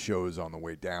played shows on the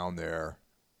way down there.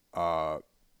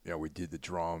 We did the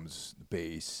drums, the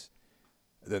bass.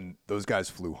 Then those guys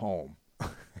flew home,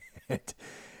 and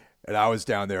I was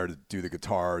down there to do the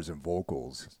guitars and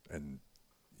vocals, and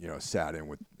sat in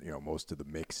with most of the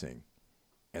mixing.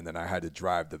 And then I had to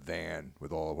drive the van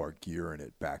with all of our gear in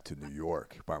it back to New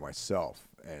York by myself,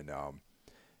 and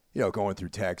going through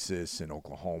Texas and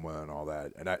Oklahoma and all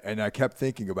that. And I kept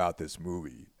thinking about this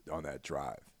movie on that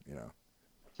drive.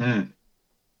 I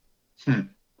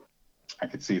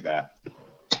could see that.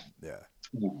 Yeah.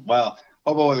 Well,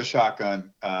 Hobo with a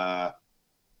Shotgun.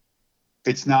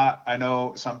 It's not. I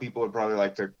know some people would probably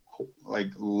like to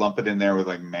lump it in there with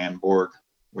like Manborg,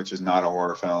 which is not a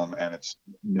horror film, and it's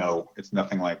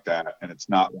nothing like that, and it's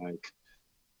not like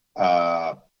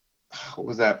what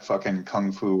was that fucking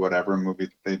Kung Fu whatever movie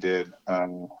that they did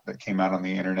that came out on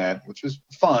the internet, which was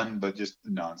fun but just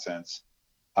nonsense.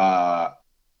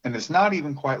 And it's not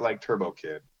even quite like Turbo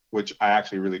Kid, which I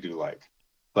actually really do like,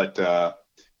 but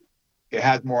it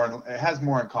has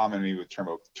more in common with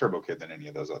Turbo Kid than any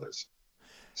of those others.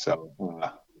 So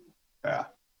yeah.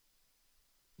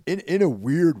 In a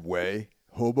weird way,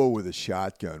 Hobo with a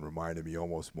Shotgun reminded me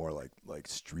almost more like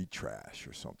Street Trash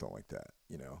or something like that.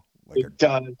 It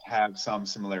does have some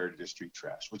similarity to Street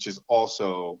Trash, which is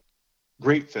also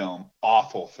great film,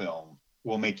 awful film,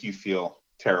 will make you feel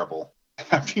terrible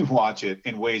after you watch it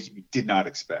in ways you did not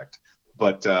expect.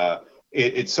 But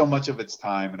it's so much of its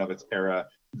time and of its era,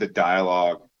 the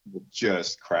dialogue will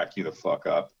just crack you the fuck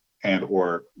up, and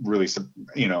or really,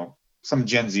 some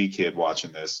Gen Z kid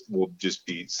watching this will just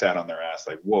be sat on their ass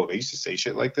like, whoa, they used to say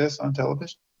shit like this on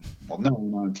television? Well, no,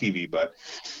 not on TV, but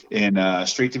in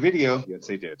straight to video, yes,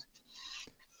 they did.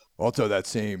 Also, that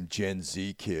same Gen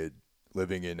Z kid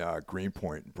living in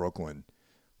Greenpoint, in Brooklyn,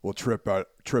 will trip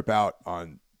out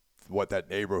on what that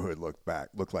neighborhood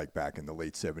looked like back in the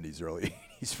late 70s, early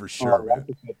 80s for sure. That's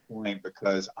a good point,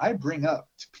 because I bring up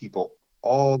to people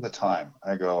all the time.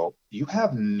 I go, you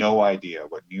have no idea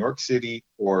what New York City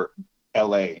or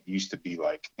LA used to be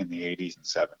like in the 80s and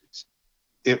 70s.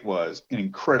 It was an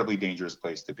incredibly dangerous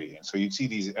place to be. And so you'd see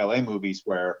these LA movies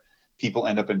where people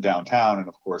end up in downtown, and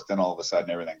of course, then all of a sudden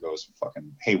everything goes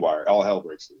fucking haywire. All hell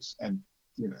breaks loose. And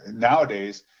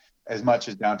nowadays, as much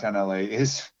as downtown LA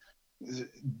is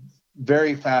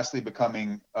very fastly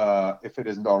becoming, if it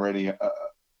isn't already,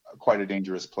 quite a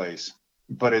dangerous place,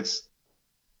 but it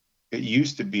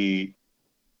used to be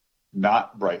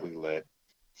not brightly lit,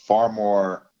 far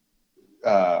more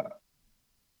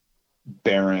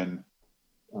barren,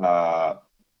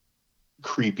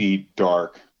 creepy,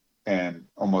 dark, and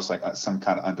almost like some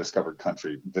kind of undiscovered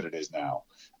country that it is now.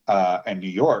 And New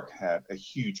York had a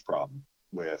huge problem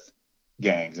with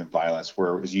gangs and violence,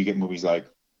 whereas you get movies like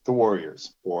The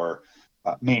Warriors or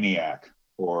Maniac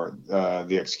or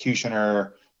The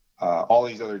Executioner, all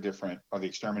these other different, or The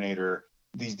Exterminator,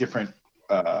 these different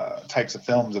types of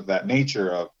films of that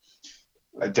nature, of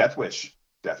Death Wish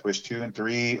 2 and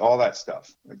 3, all that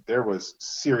stuff. Like, there was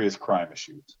serious crime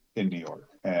issues in New York,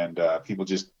 and people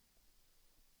just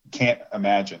can't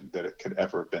imagine that it could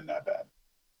ever have been that bad.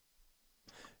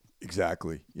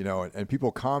 Exactly. And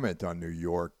people comment on New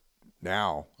York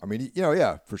now. I mean,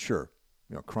 yeah, for sure.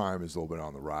 Crime is a little bit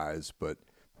on the rise, but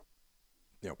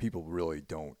people really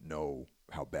don't know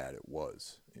how bad it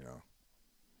was.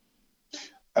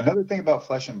 Another thing about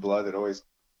Flesh and Blood that always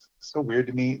so weird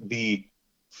to me, the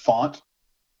font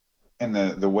and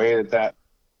the way that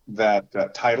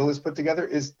title is put together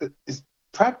is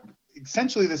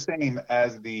essentially the same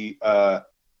as the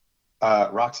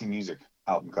Roxy Music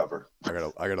album cover. I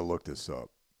gotta look this up.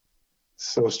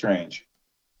 So strange,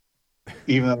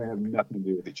 even though they have nothing to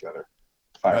do with each other.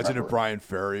 Imagine if Brian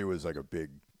Ferry was like a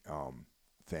big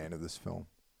fan of this film.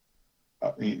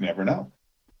 You never know.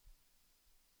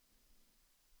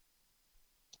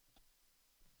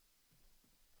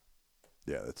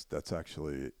 Yeah, that's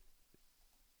actually,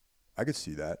 I could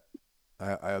see that.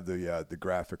 I have the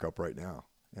graphic up right now.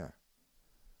 Yeah.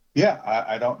 Yeah,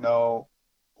 I don't know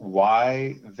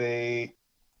why they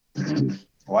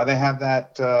have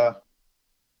that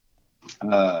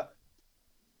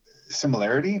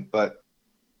similarity, but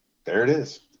there it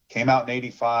is. Came out in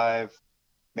 '85.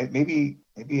 Maybe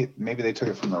they took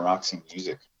it from the Roxy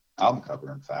Music album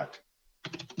cover. In fact,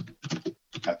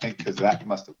 I think because that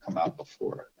must have come out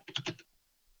before.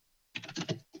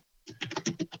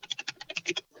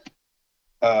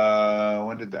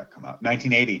 When did that come out?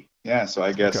 1980. Yeah, so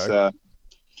I guess okay.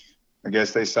 I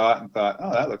guess they saw it and thought,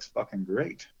 oh, that looks fucking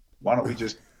great. Why don't we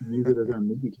just use it as our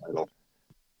movie title?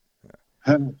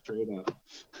 Straight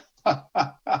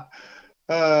up.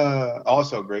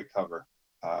 Also, great cover.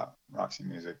 Roxy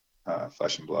Music,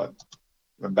 Flesh and Blood.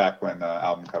 Back when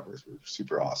album covers were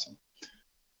super awesome.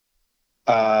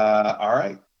 All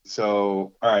right.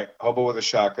 So, all right, Hobo with a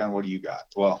Shotgun. What do you got?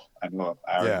 Well, I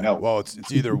already know. Well,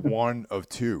 it's either one of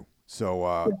two.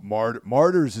 So,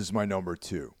 Martyrs is my number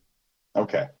 2.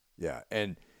 Okay. Yeah,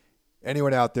 and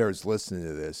anyone out there who's listening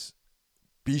to this,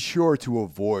 be sure to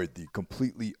avoid the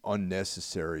completely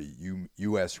unnecessary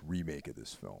U.S. remake of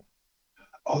this film.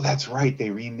 Oh, that's right.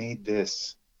 They remade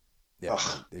this. Yeah,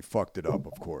 they fucked it up,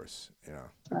 of course.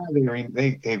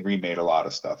 They remade a lot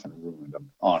of stuff and ruined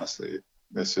them. Honestly,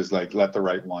 this is like Let the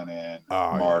Right One In.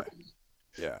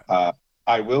 Yeah.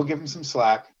 I will give them some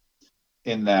slack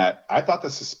in that I thought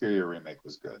the Suspiria remake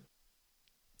was good.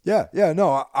 Yeah.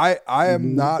 No, I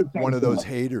am not one of those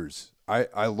haters.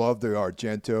 I love the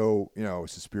Argento,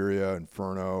 Suspiria,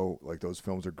 Inferno. Like, those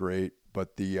films are great.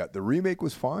 But the remake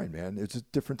was fine, man. It's a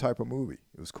different type of movie.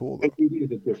 It was cool, though. It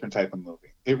is a different type of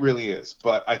movie. It really is.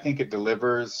 But I think it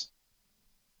delivers.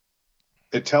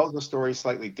 It tells the story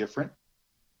slightly different.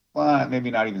 Well, maybe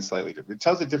not even slightly different. It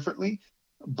tells it differently,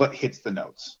 but hits the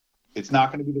notes. It's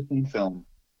not going to be the same film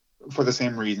for the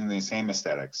same reason, the same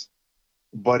aesthetics.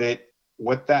 But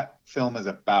what that film is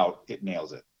about, it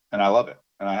nails it. And I love it.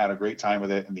 And I had a great time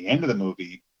with it. And the end of the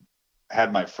movie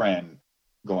had my friend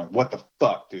going, "What the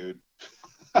fuck, dude?"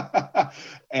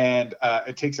 And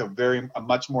it takes a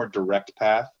much more direct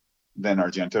path than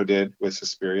Argento did with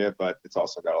Suspiria, but it's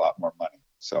also got a lot more money.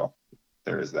 So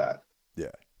there is that.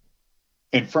 Yeah.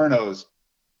 Inferno's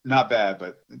not bad,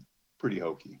 but pretty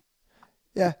hokey.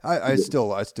 Yeah, I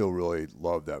still really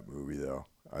love that movie though.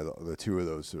 The two of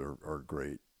those are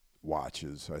great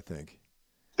watches. I think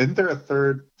Isn't there a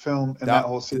third film in that that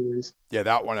whole series? yeah,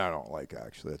 that one I don't like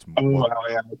actually. That's Oh, one. wow,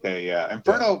 yeah, okay, yeah. Yeah.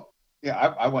 Inferno, yeah,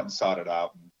 I went and sought it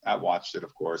out. I watched it,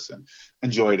 of course, and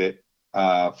enjoyed it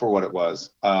for what it was.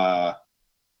 I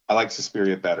like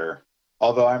Suspiria better.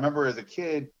 Although I remember as a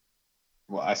kid,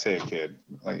 well, I say a kid,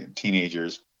 like teenage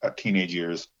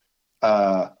years,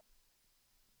 uh,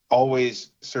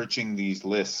 always searching these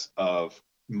lists of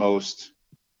most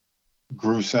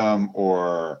gruesome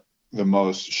or the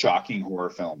most shocking horror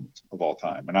films of all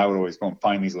time. And I would always go and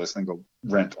find these lists and go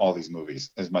rent all these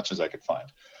movies as much as I could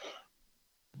find.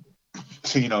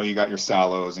 So, you got your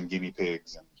Sallows and Guinea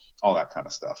Pigs and all that kind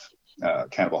of stuff,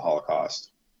 Cannibal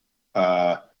Holocaust,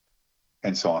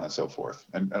 and so on and so forth.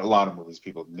 And a lot of movies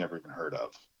people have never even heard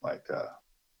of, like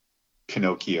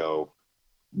Pinocchio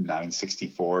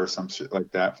 964 or some shit like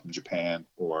that from Japan,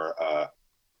 or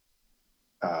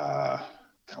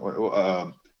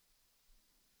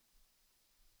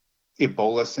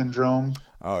Ebola syndrome.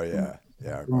 Oh yeah,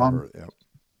 yeah. I remember.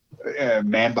 Yeah.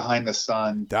 Man Behind the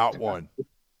Sun. That one.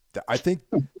 I think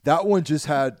that one just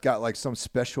got like some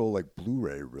special like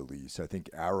Blu-ray release. I think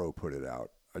Arrow put it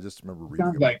out. I just remember reading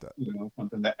Sounds about like that.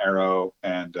 something that Arrow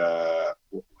and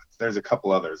there's a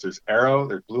couple others. There's Arrow.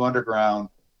 There's Blue Underground.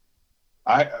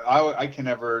 I can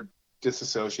never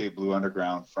disassociate Blue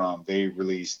Underground from they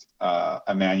released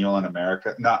Emmanuel in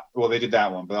America. They did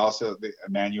that one, but also the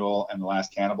Emmanuel and the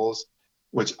Last Cannibals,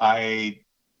 which I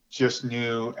just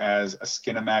knew as a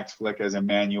Skinamax flick as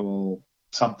Emmanuel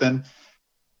something.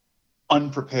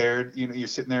 Unprepared, you're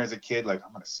sitting there as a kid like,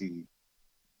 I'm gonna see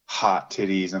hot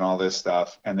titties and all this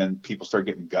stuff, and then people start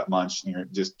getting gut munched and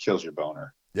it just kills your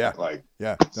boner. Yeah. Like,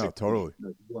 yeah, no, totally.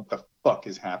 What the fuck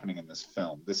is happening in this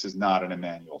film? This is not an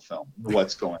Emmanuel film.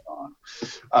 What's going on?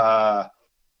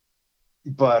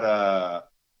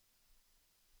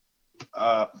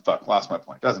 Fuck, lost my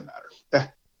point. Doesn't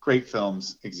matter. Great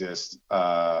films exist,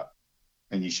 and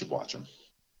you should watch them.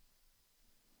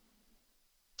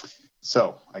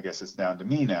 So I guess it's down to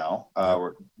me now.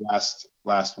 We're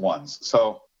last ones.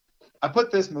 So I put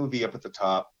this movie up at the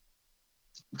top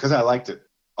because I liked it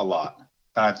a lot.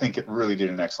 And I think it really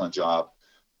did an excellent job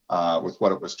with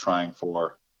what it was trying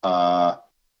for.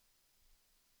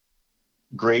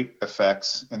 Great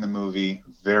effects in the movie,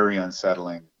 very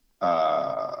unsettling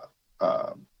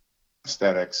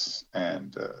aesthetics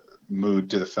and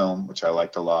mood to the film, which I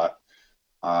liked a lot.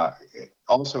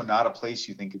 Also not a place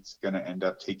you think it's going to end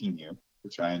up taking you,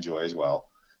 which I enjoy as well.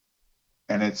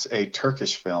 And it's a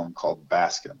Turkish film called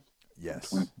Baskin.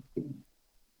 Yes.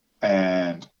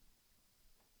 And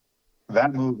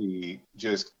that movie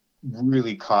just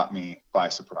really caught me by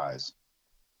surprise.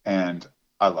 And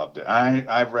I loved it.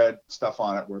 I've read stuff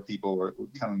on it where people were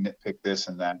kind of nitpick this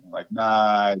and that, and like,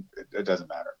 nah, it doesn't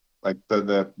matter. Like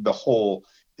the whole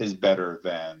is better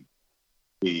than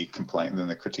the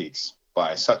critiques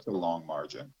by such a long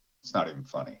margin. It's not even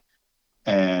funny.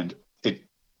 And it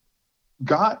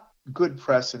got good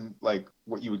press in like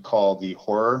what you would call the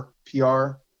horror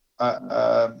PR,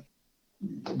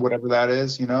 whatever that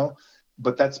is,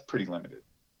 but that's pretty limited.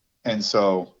 And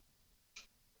so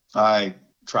I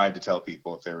tried to tell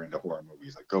people if they were into horror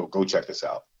movies, like, go check this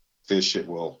out. This shit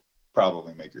will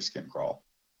probably make your skin crawl.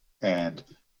 And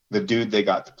the dude they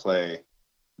got to play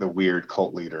the weird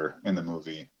cult leader in the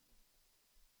movie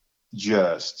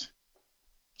just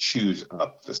chews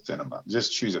up the cinema,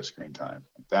 just chews up screen time.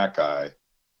 That guy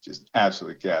just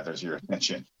absolutely gathers your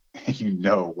attention. And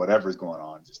whatever's going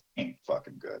on just ain't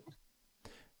fucking good.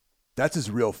 That's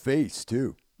his real face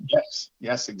too.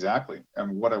 Yes, exactly.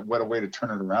 And what a way to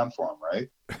turn it around for him, right?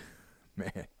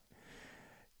 Man.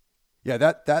 Yeah,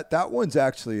 that one's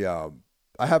actually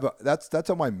that's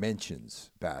on my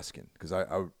mentions, Baskin, because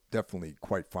I definitely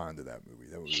quite fond of that movie.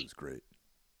 That movie was great.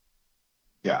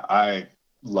 Yeah, I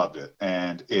loved it,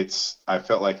 and I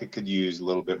felt like it could use a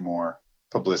little bit more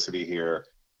publicity here,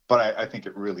 but I think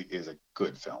it really is a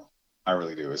good film. I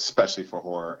really do, especially for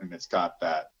horror, and it's got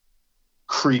that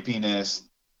creepiness,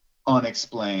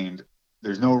 unexplained.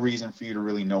 There's no reason for you to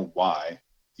really know why.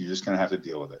 You're just gonna have to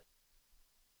deal with it.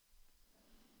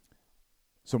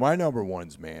 So my number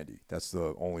one's Mandy. That's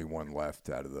the only one left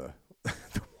out of the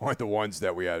the ones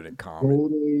that we had in common.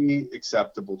 Totally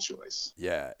acceptable choice.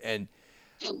 Yeah, and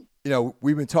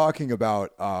we've been talking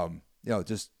about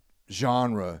just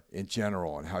genre in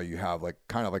general and how you have like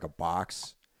kind of like a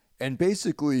box, and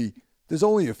basically there's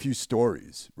only a few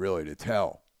stories really to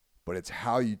tell, but it's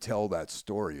how you tell that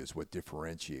story is what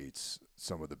differentiates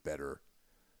some of the better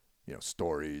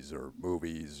stories or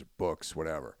movies or books,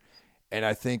 whatever. And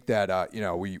I think that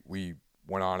we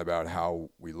went on about how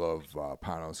we love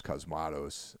Panos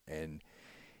Cosmatos, and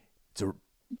it's a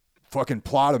fucking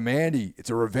plot of Mandy. It's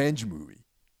a revenge movie.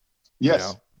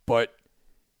 Yes. But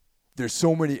there's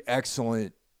so many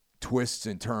excellent twists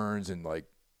and turns and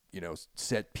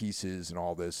set pieces and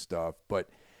all this stuff. But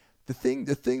the thing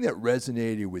that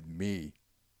resonated with me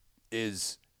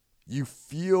is you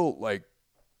feel like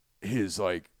his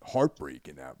heartbreak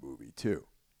in that movie too.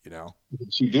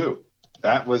 Yes, you do.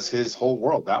 That was his whole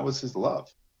world. That was his love.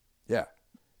 Yeah.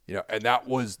 And that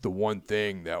was the one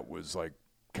thing that was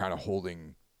kind of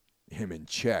holding him in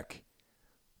check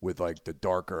with the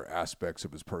darker aspects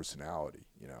of his personality.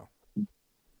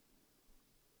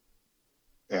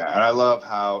 Yeah, and I love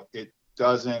how it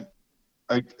doesn't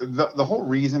the whole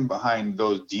reason behind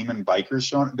those demon bikers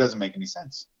showing it doesn't make any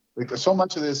sense. So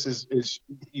much of this is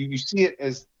you see it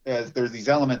as there's these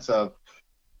elements of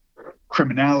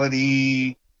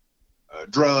criminality,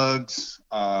 drugs,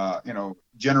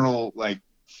 general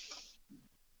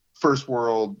first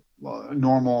world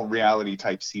normal reality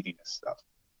type seediness stuff.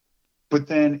 But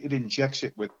then it injects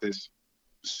it with this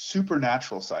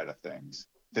supernatural side of things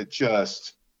that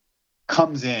just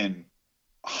comes in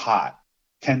hot,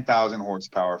 10,000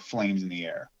 horsepower, flames in the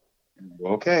air.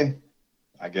 Okay,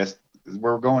 I guess this is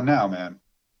where we're going now, man.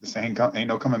 This ain't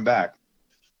no coming back.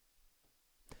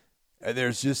 And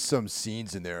there's just some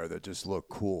scenes in there that just look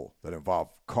cool, that involve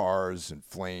cars and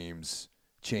flames,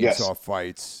 chainsaw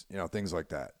fights, things like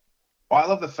that. Well, I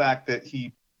love the fact that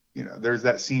there's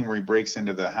that scene where he breaks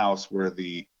into the house where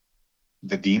the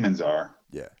demons are.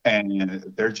 Yeah. And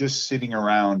they're just sitting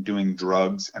around doing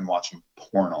drugs and watching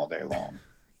porn all day long.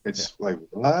 It's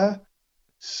what?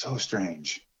 So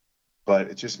strange. But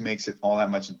it just makes it all that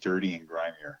much dirty and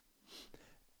grimier.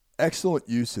 Excellent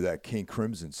use of that King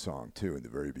Crimson song, too, in the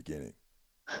very beginning.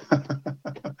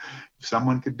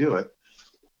 Someone could do it.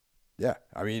 Yeah.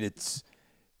 I mean, it's,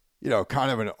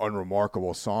 kind of an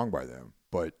unremarkable song by them,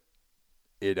 but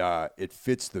it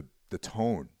fits the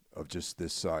tone of just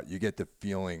this. You get the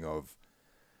feeling of,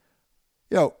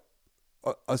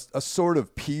 a sort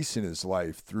of peace in his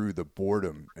life through the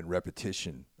boredom and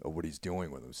repetition of what he's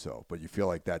doing with himself. But you feel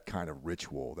like that kind of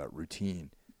ritual, that routine,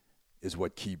 is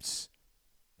what keeps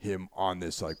him on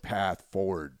this path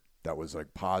forward that was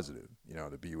positive,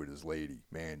 to be with his lady,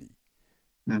 Mandy.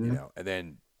 Mm-hmm. And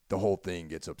then the whole thing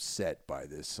gets upset by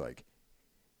this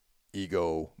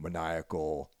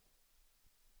egomaniacal,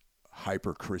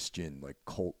 hyper Christian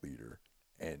cult leader,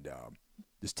 and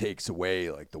just takes away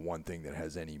the one thing that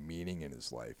has any meaning in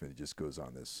his life, and it just goes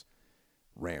on this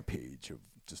rampage of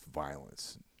just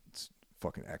violence. It's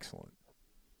fucking excellent.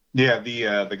 Yeah,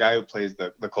 the guy who plays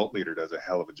the cult leader does a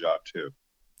hell of a job too.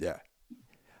 Yeah.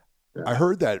 I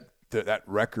heard that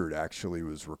record actually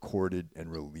was recorded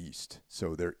and released,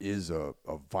 so there is a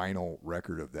vinyl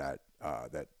record of that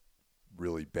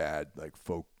really bad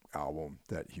folk album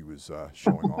that he was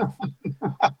showing off.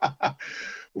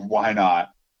 Why not?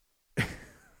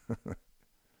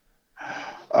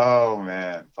 Oh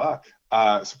man, fuck.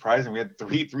 Surprising, we had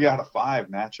three out of 5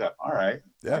 match up. All right.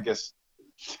 Yeah. I guess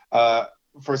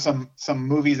for some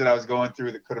movies that I was going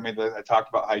through that could have made the, I talked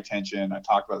about High Tension, I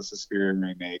talked about the Suspiria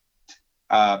remake.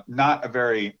 Not a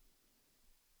very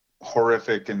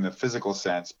horrific in the physical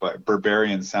sense, but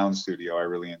Berberian Sound Studio I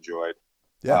really enjoyed.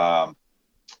 Yeah.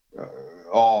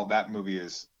 All that movie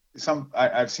is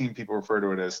I've seen people refer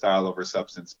to it as style over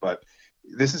substance, but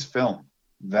this is film.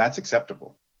 That's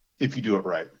acceptable if you do it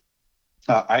right.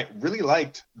 I really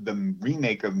liked the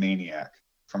remake of Maniac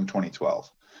from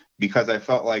 2012 because I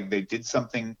felt like they did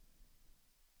something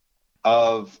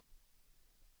of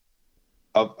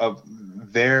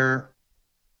their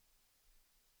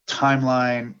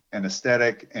timeline and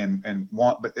aesthetic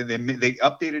but they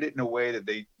updated it in a way that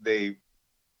they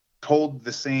told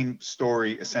the same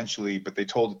story essentially, but they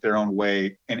told it their own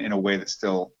way and in a way that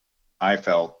still I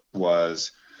felt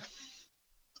was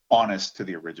honest to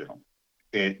the original.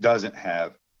 It doesn't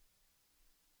have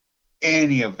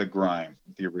any of the grime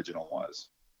the original was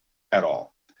at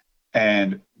all.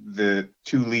 And the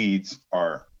two leads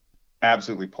are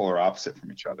absolutely polar opposite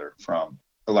from each other, from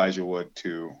Elijah Wood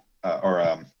to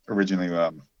originally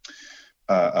Joe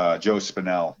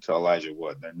Spinell to Elijah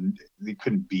Wood. They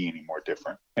couldn't be any more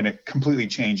different. And it completely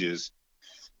changes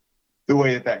the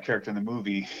way that character in the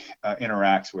movie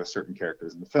interacts with certain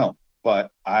characters in the film.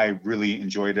 But I really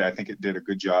enjoyed it. I think it did a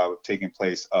good job of taking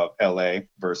place of LA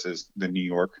versus the New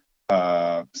York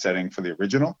setting for the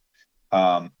original.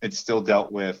 It still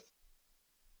dealt with,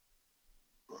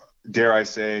 dare I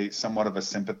say, somewhat of a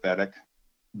sympathetic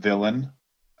villain.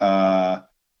 And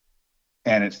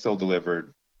it still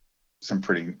delivered some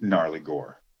pretty gnarly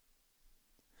gore.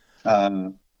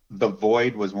 The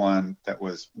Void was one that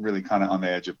was really kind of on the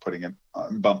edge of putting it,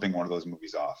 bumping one of those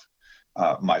movies off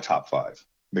my top 5,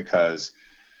 because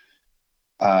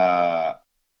I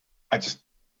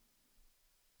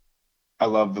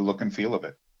love the look and feel of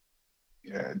it.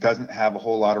 It doesn't have a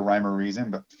whole lot of rhyme or reason,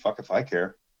 but fuck if I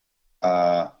care.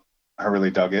 I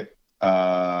really dug it.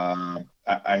 I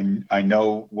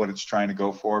know what it's trying to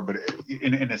go for, but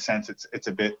in a sense, it's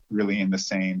a bit really in the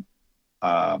same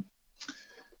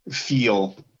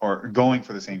feel, or going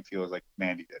for the same feel as like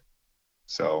Mandy did.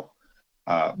 So,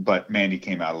 but Mandy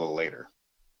came out a little later,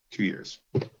 2 years.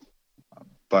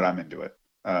 But I'm into it.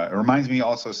 It reminds me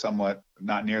also somewhat,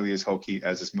 not nearly as hokey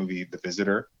as this movie, The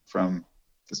Visitor from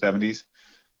the 70s.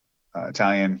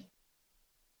 Italian,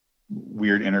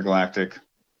 weird intergalactic,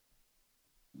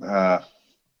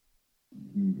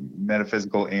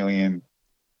 metaphysical alien,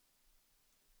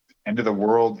 end of the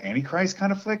world Antichrist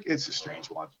kind of flick. It's a strange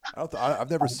one.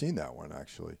 I've never seen that one,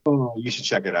 actually. Oh, you should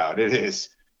check it out. It is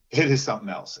something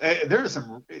else. There are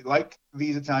some, like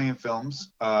these Italian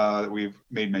films that we've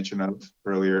made mention of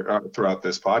earlier throughout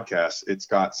this podcast. It's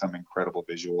got some incredible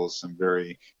visuals, some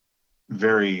very,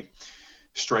 very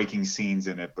striking scenes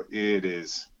in it, but it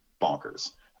is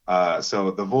bonkers.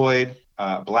 So The Void,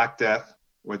 Black Death,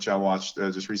 which I watched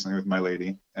just recently with my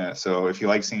lady. So if you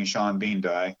like seeing Sean Bean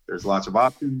die, there's lots of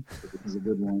options. This is a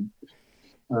good one.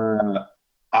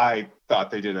 I thought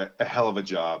they did a hell of a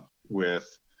job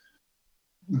with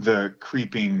the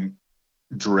creeping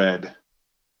dread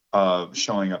of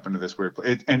showing up into this weird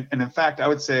place. And in fact, I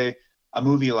would say a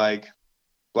movie like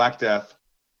Black Death,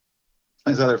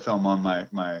 his other film on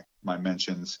my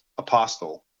mentions,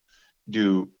 Apostle,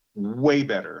 do way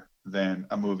better than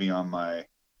a movie on my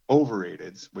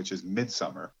overrateds, which is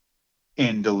Midsummer,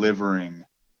 in delivering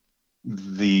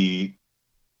the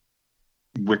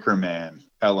Wicker Man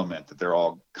element that they're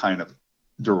all kind of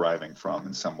deriving from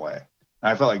in some way.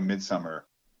 I felt like Midsummer,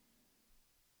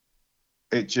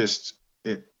 it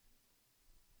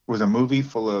was a movie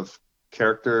full of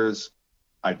characters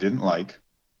I didn't like,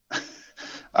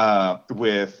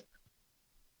 with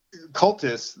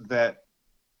cultists that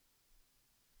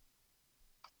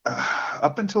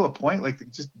up until a point, like they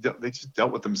just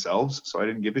dealt with themselves, so I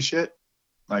didn't give a shit.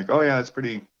 Like, oh yeah, it's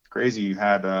pretty crazy. You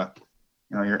had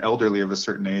your elderly of a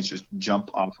certain age just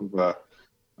jump off of a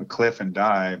cliff and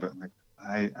die, but like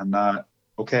I'm not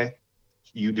okay.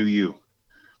 You do you.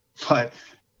 But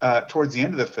towards the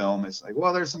end of the film, it's like,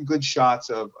 well, there's some good shots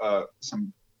of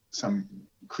some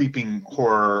creeping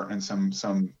horror and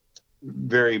some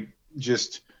very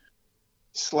just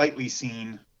slightly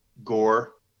seen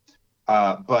gore.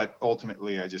 But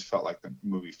ultimately, I just felt like the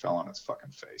movie fell on its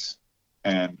fucking face.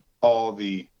 And all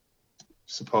the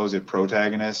supposed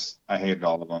protagonists, I hated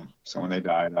all of them. So when they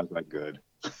died, I was like, good.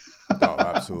 No,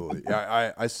 absolutely.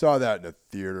 Yeah, I saw that in a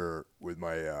theater with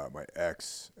my my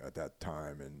ex at that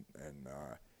time, and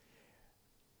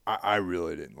I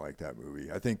really didn't like that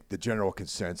movie. I think the general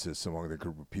consensus among the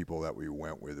group of people that we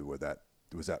went with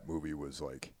that movie was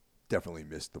like definitely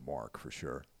missed the mark for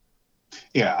sure.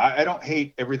 Yeah, I don't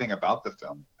hate everything about the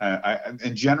film.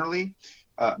 And generally,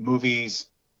 movies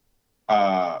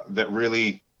that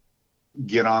really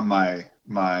get on my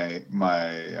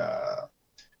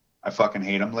I fucking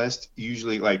hate them list,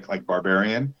 usually like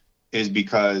Barbarian, is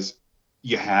because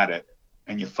you had it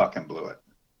and you fucking blew it.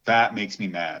 That makes me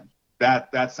mad.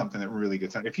 That's something that really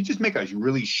gets on. If you just make a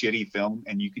really shitty film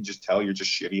and you can just tell you're just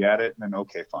shitty at it, then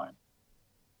okay, fine.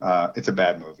 It's a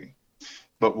bad movie.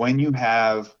 But when you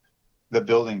have the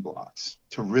building blocks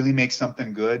to really make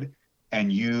something good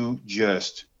and you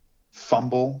just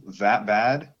fumble that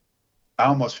bad, I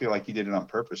almost feel like you did it on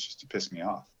purpose just to piss me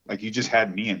off. Like you just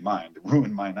had me in mind to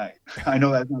ruin my night. I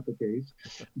know that's not the case,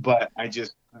 but I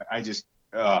just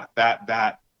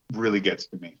that really gets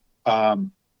to me.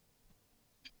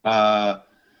 I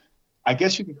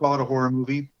guess you could call it a horror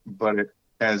movie, but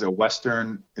as a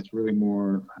Western, it's really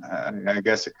more, I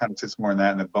guess it kind of sits more in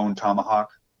that and the Bone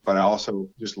Tomahawk. But I also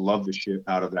just love the shit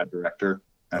out of that director.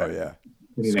 Oh yeah,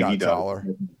 Scott Zoller.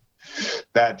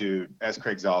 That dude, as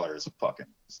Craig Zoller, is fucking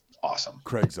awesome.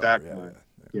 Craig Zoller,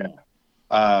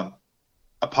 yeah.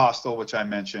 Apostle, which I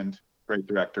mentioned, great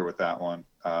director with that one.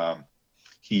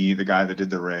 The guy that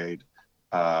did The Raid,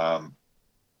 and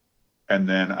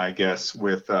then I guess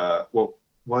with what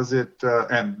was it?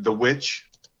 And The Witch,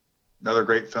 another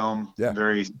great film,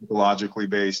 very psychologically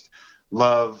based.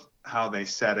 Love how they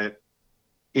set it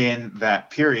in that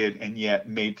period and yet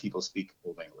made people speak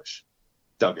Old English.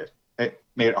 Dug it. It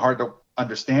made it hard to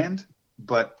understand,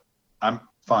 but I'm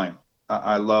fine.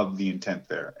 I love the intent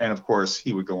there. And of course,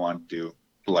 he would go on to do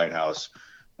The Lighthouse,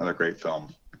 another great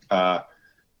film.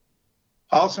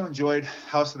 I also enjoyed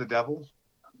House of the Devil,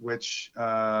 which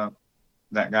that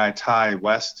guy Ty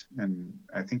West, and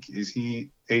I think is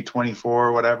he A24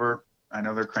 or whatever. I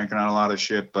know they're cranking out a lot of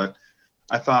shit, but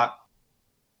I thought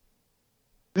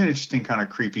an interesting kind of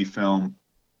creepy film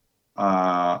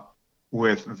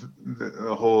with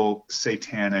the whole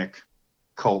satanic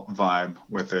cult vibe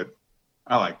with it.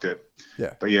 I liked it.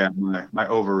 Yeah. But yeah, my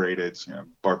overrated,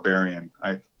 Barbarian.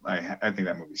 I think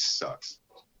that movie sucks.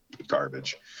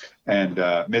 Garbage. And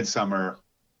Midsummer,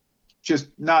 just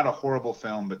not a horrible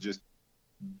film, but just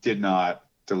did not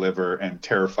deliver. And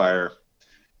Terrifier,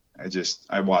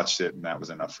 I watched it and that was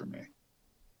enough for me.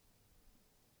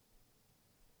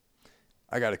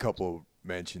 I got a couple of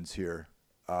mentions here.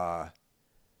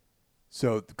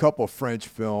 So a couple of French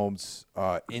films,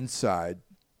 Inside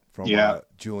from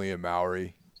Julian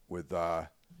Maury with the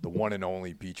one and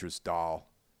only Beatrice Dalle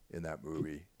in that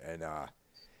movie. And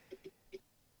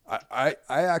I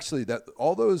actually, that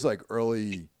all those like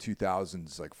early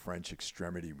 2000s like French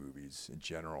extremity movies in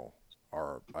general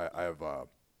I have a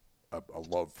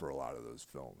love for a lot of those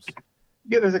films.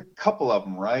 Yeah, there's a couple of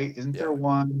them, right? Isn't there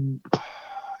one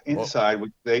Inside? Well,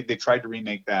 they tried to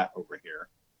remake that over here.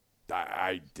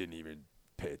 I didn't even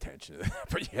pay attention to that,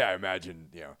 but yeah, I imagine,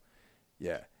 yeah.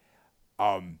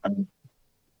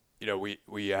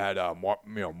 We had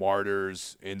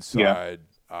Martyrs, Inside,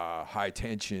 High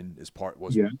Tension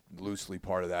was loosely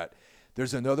part of that.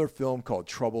 There's another film called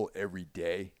Trouble Every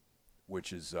Day,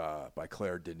 which is by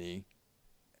Claire Denis,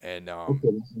 and I'm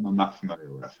not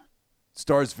familiar with.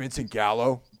 Stars Vincent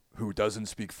Gallo, who doesn't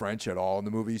speak French at all in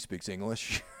the movie, speaks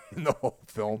English in the whole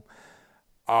film.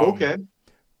 Okay.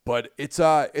 But it's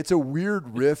a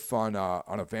weird riff on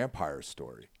a vampire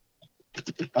story.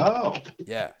 Oh.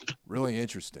 Yeah, really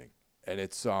interesting. And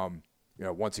it's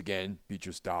once again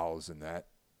Beatrice Dalle is in that.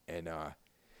 And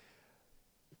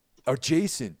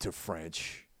adjacent to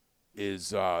French is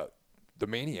the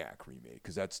Maniac remake,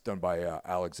 because that's done by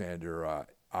Alexander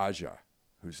Aja,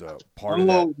 who's a part of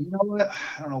that. You know what?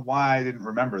 I don't know why I didn't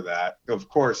remember that. Of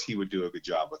course, he would do a good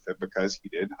job with it because he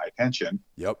did High Tension.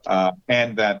 Yep.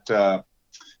 And that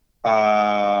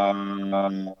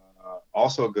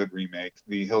also a good remake,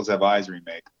 the Hills Have Eyes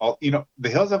remake. The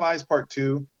Hills Have Eyes Part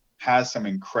 2 has some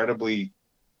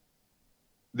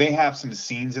they have some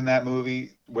scenes in that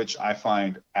movie which I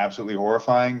find absolutely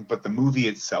horrifying, but the movie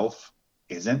itself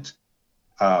isn't.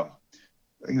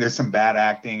 There's some bad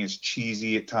acting, it's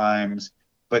cheesy at times,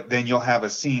 but then you'll have a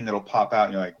scene that'll pop out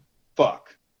and you're like,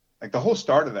 fuck. Like the whole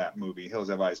start of that movie, Hills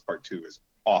Have Eyes Part 2, is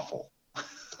awful.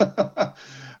 But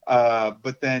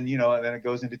then, and then it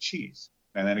goes into cheese.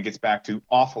 And then it gets back to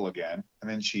awful again,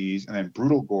 and then cheese, and then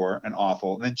brutal gore and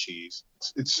awful, and then cheese.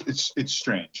 It's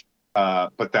strange.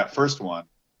 But that first one,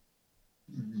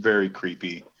 very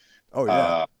creepy. Oh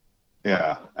yeah.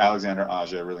 Yeah. Alexander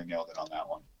Aja really nailed it on that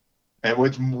one. And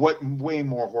which way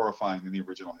more horrifying than the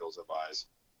original Hills Have Eyes.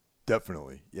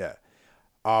 Definitely, yeah.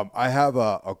 I have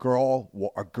a girl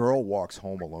walks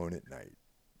home alone at night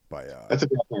by that's a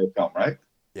vampire film, right?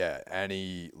 Yeah,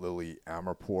 Annie Lily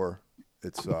Amirpour.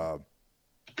 It's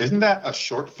isn't that a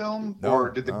short film, or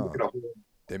did they make it a whole?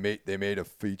 They made a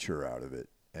feature out of it,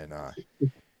 and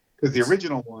because the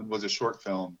original one was a short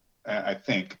film, I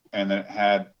think, and then it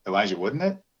had Elijah Wood in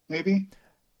it, maybe.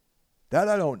 That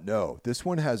I don't know. This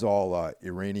one has all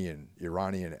Iranian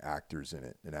actors in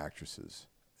it and actresses,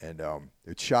 and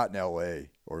it's shot in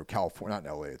L.A. or California, not in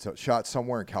L.A. It's shot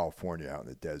somewhere in California out in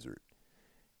the desert.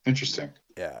 Interesting.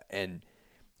 Yeah, and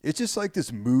it's just like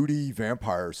this moody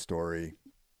vampire story.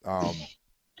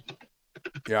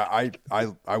 Yeah,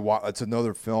 I watch. It's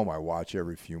another film I watch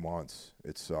every few months.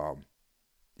 It's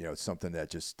it's something that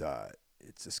just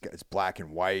it's black and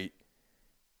white.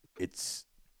 It's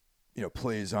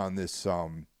plays on this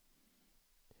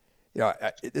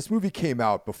this movie came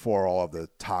out before all of the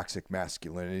toxic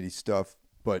masculinity stuff,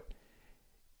 but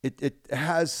it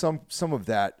has some of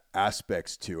that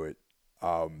aspects to it.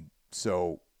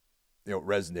 So it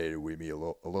resonated with me a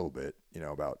little bit,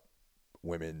 about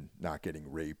women not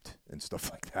getting raped and stuff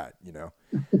like that,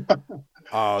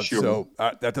 Sure. So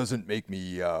that doesn't make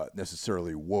me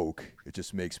necessarily woke. It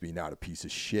just makes me not a piece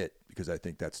of shit because I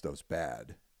think that stuff's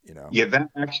bad, Yeah, that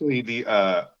actually,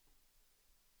 the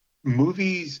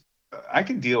movies, I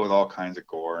can deal with all kinds of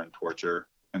gore and torture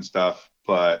and stuff,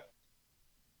 but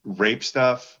rape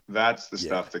stuff, that's the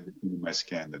stuff that gets into my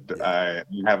skin that I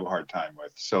have a hard time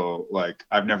with. So, like,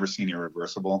 I've never seen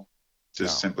Irreversible,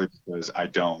 simply because I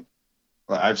don't.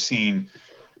 I've seen,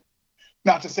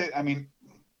 not to say,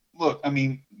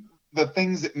 the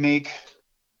things that make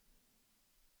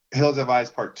Hills Have Eyes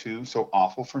Part 2 so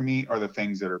awful for me are the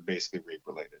things that are basically rape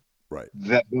related. Right.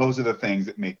 Those are the things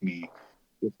that make me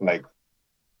It's like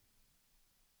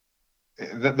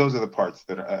those are the parts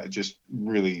that just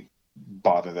really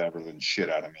bother the ever living shit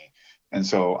out of me. And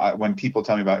so when people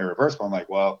tell me about Irreversible, I'm like,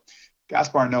 well,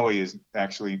 Gaspar Noé is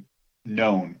actually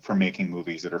known for making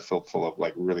movies that are filled full of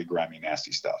like really grimy,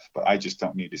 nasty stuff. But I just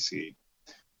don't need to see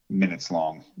minutes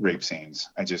long rape scenes.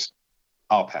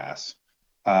 I'll pass.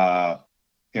 Uh,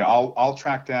 I'll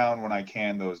track down when I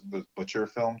can those butcher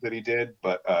films that he did,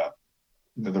 but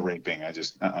the raping,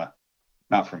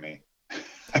 not for me.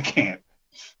 I can't.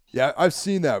 Yeah, I've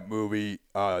seen that movie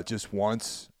just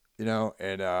once,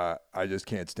 and I just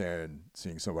can't stand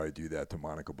seeing somebody do that to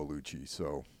Monica Bellucci.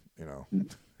 So, Yeah,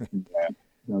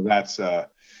 no, that's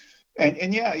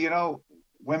and yeah,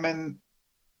 women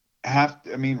have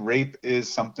to, I mean, rape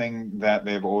is something that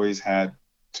they've always had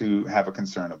to have a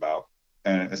concern about.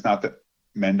 And it's not that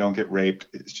men don't get raped,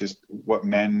 it's just what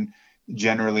men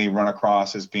generally run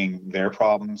across as being their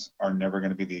problems are never going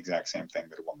to be the exact same thing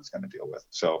that a woman's going to deal with.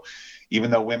 So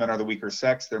even though women are the weaker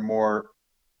sex, they're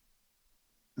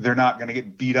not going to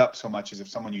get beat up so much as if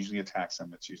someone usually attacks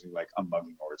them. It's usually like a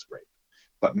mugging or it's rape.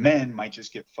 But men might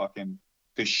just get fucking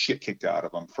the shit kicked out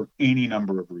of them for any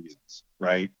number of reasons,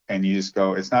 right? And you just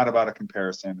go, it's not about a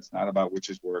comparison. It's not about which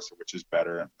is worse or which is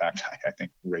better. In fact, I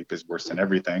think rape is worse than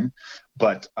everything.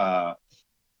 But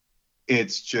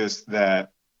it's just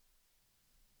that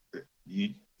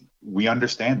we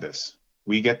understand this.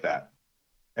 We get that.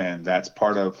 And that's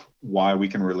part of why we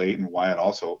can relate and why it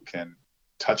also can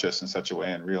touch us in such a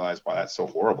way and realize why that's so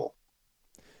horrible.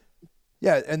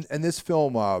 Yeah, and this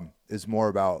film is more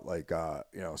about like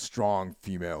strong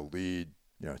female lead.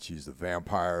 She's the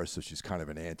vampire, so she's kind of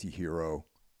an anti-hero.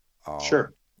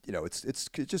 Sure. It's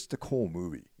just a cool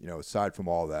movie. Aside from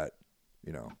all that,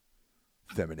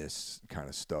 feminist kind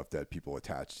of stuff that people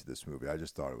attach to this movie, I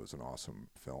just thought it was an awesome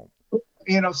film.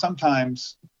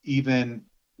 Sometimes even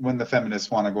when the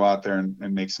feminists want to go out there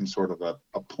and make some sort of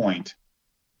a point,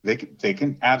 they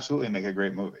can absolutely make a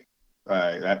great movie.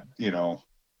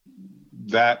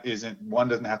 That isn't, one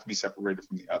doesn't have to be separated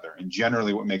from the other. And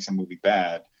generally what makes a movie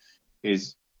bad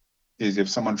is if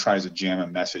someone tries to jam a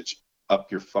message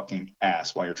up your fucking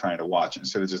ass while you're trying to watch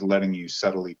instead of just letting you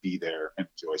subtly be there and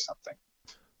enjoy something.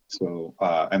 So,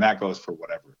 and that goes for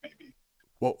whatever it may be.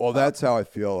 Well, that's how I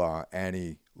feel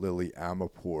Annie Lily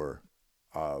Amirpour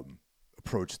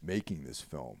approached making this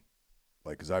film.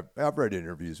 Like, because I've read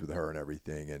interviews with her and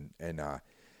everything, and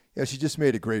she just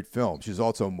made a great film. She's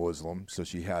also Muslim, so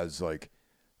she has like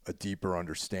a deeper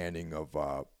understanding of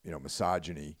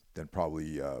misogyny than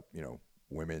probably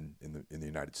women in the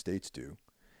United States do.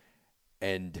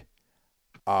 And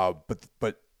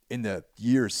but in the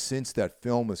years since that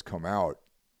film has come out,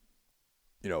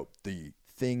 the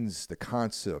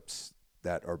concepts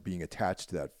that are being attached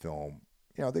to that film,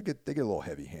 they get a little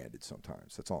heavy-handed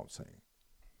sometimes. That's all I'm saying.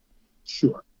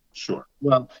 Sure.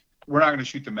 Well, we're not going to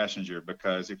shoot the messenger,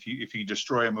 because if you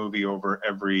destroy a movie over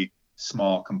every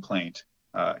small complaint,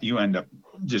 you end up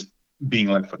just being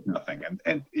left with nothing.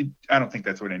 And I don't think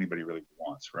that's what anybody really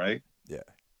wants, right? Yeah.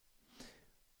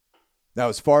 Now,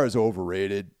 as far as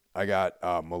overrated, I got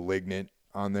Malignant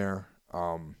on there.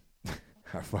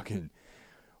 I fucking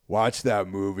watched that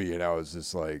movie and I was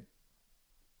just like,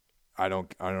 I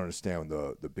don't understand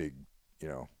the big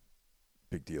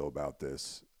deal about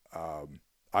this.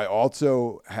 I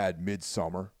also had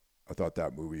Midsommar. I thought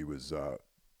that movie was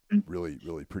really,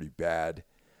 really pretty bad.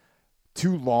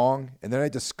 Too long. And then I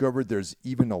discovered there's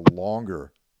even a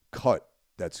longer cut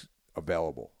that's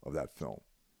available of that film.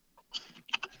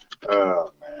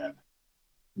 Oh, man.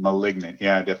 Malignant.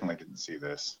 Yeah, I definitely didn't see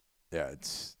this. Yeah,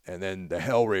 and then the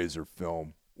Hellraiser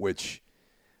film, which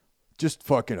just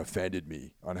fucking offended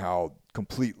me on how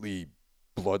completely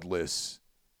bloodless,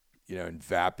 and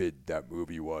vapid that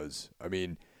movie was. I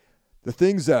mean, the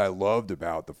things that I loved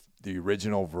about the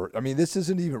original this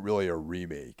isn't even really a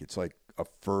remake. It's like a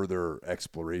further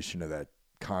exploration of that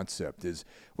concept. Is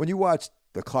when you watch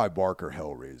the Clive Barker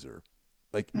Hellraiser,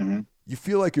 like you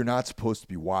feel like you're not supposed to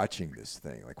be watching this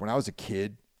thing. Like when I was a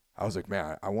kid, I was like,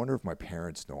 man, I wonder if my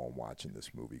parents know I'm watching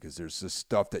this movie, because there's this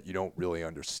stuff that you don't really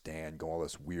understand, going all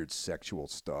this weird sexual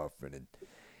stuff, and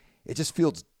it just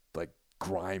feels like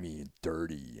grimy and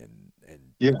dirty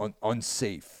and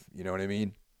unsafe. You know what I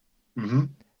mean? Mm-hmm.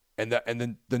 And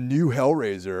then the new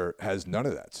Hellraiser has none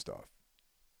of that stuff.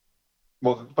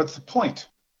 Well, what's the point?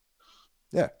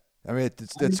 Yeah, I mean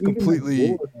it's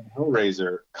completely.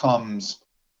 Hellraiser comes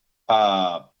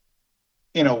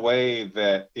in a way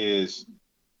that is,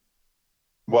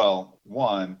 well,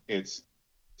 one, it's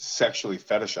sexually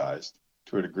fetishized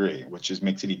to a degree, which just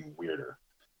makes it even weirder.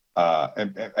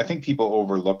 And I think people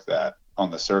overlook that on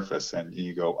the surface, and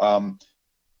you go,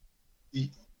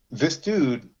 this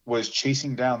dude was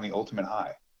chasing down the ultimate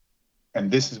high,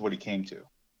 and this is what he came to.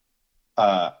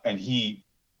 And he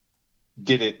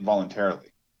did it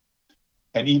voluntarily.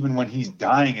 And even when he's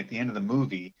dying at the end of the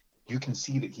movie, you can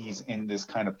see that he's in this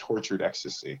kind of tortured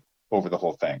ecstasy over the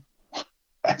whole thing.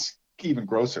 That's even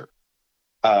grosser.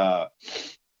 But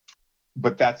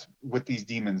that's what these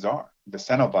demons are. The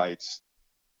Cenobites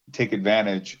take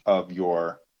advantage of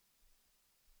your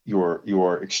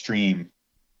extreme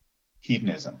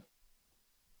hedonism.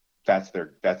 That's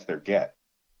their get.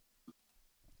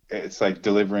 It's like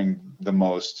delivering the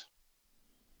most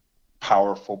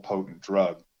powerful, potent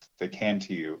drug they can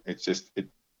to you. It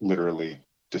literally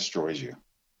destroys you.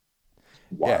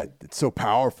 Wow. Yeah, it's so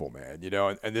powerful, man. You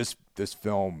know, and this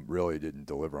film really didn't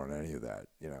deliver on any of that.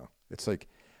 You know, it's like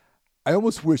I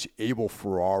almost wish Abel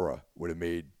Ferrara would have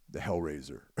made the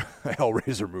Hellraiser, a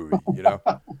Hellraiser movie. You know,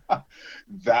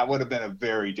 that would have been a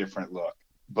very different look.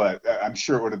 But I'm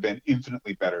sure it would have been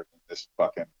infinitely better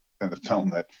than the film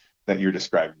that you're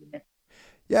describing to me.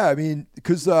 Yeah, I mean,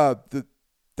 because the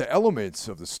elements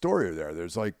of the story are there.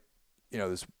 There's like, you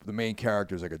know, the main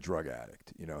character is like a drug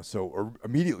addict, you know. So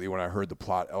immediately when I heard the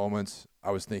plot elements,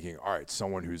 I was thinking, all right,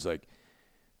 someone who's like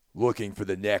looking for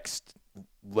the next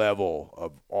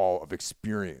level of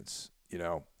experience, you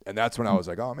know. And that's when I was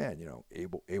like, oh man, you know,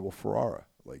 Abel Ferrara,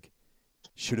 like,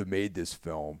 should have made this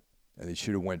film, and they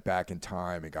should have went back in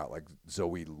time and got like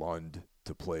Zoe Lund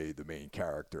to play the main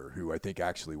character, who I think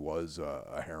actually was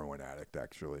a heroin addict,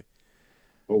 actually.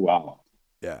 Oh wow.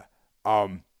 Yeah.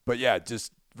 But yeah,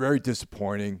 just very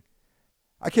disappointing.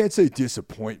 I can't say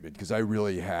disappointment because I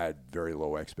really had very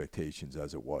low expectations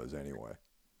as it was anyway.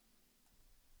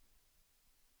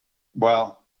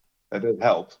 Well, that does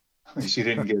help. She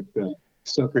didn't get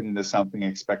suckered into something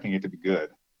expecting it to be good.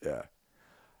 Yeah.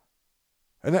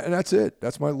 And that's it.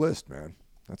 That's my list, man.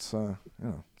 That's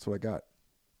that's what I got.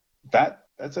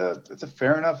 That's a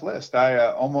fair enough list. I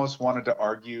almost wanted to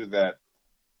argue that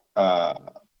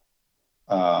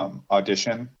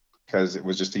Audition, because it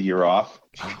was just a year off.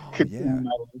 Oh, yeah.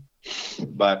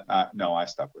 But no, I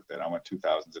stuck with it. I went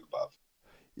 2000s and above.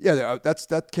 Yeah,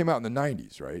 that came out in the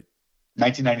 90s, right?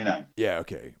 1999. Yeah,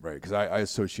 okay, right. Because I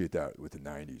associate that with the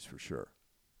 90s for sure.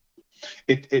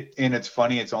 And it's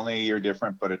funny. It's only a year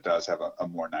different, but it does have a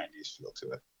more 90s feel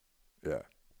to it. Yeah.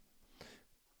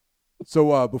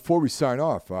 So before we sign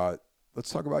off, let's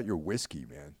talk about your whiskey,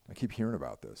 man. I keep hearing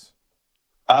about this.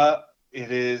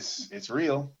 It's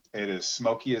real. It is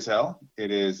smoky as hell.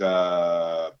 It is,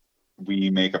 we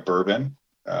make a bourbon,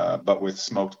 but with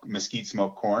mesquite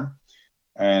smoked corn,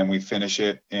 and we finish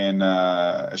it in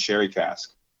a sherry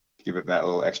cask to give it that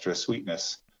little extra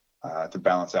sweetness, to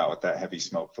balance out with that heavy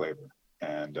smoke flavor.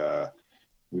 And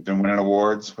we've been winning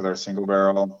awards with our single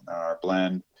barrel, our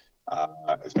blend.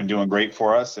 It's been doing great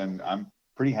for us, and I'm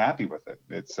pretty happy with it.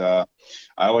 It's I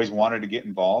always wanted to get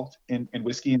involved in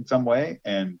whiskey in some way,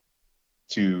 and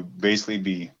to basically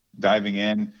be diving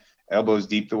in elbows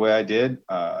deep the way I did,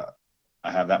 I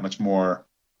have that much more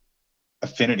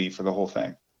affinity for the whole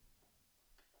thing.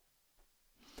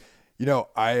 You know,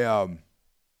 I am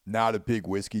not a big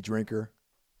whiskey drinker,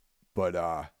 but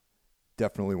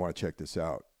definitely want to check this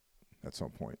out at some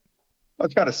point. Well,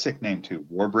 it's got a sick name too,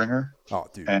 Warbringer. Oh,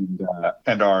 dude.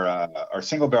 And our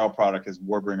single barrel product is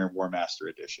Warbringer War Master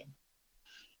Edition.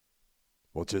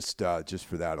 Well, just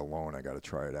for that alone, I got to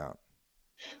try it out.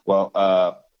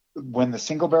 Well, when the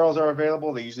single barrels are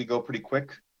available, they usually go pretty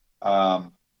quick.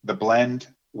 The blend,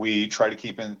 we try to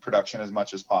keep in production as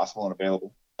much as possible and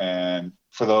available. And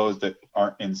for those that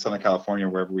aren't in Southern California,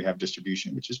 wherever we have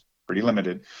distribution, which is pretty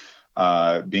limited,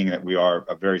 being that we are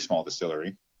a very small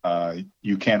distillery,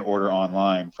 you can order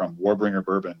online from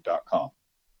warbringerbourbon.com.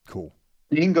 Cool.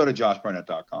 You can go to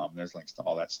joshbarnett.com. There's links to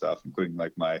all that stuff, including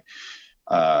like my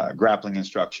grappling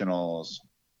instructionals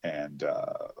and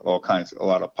a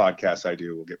lot of podcasts I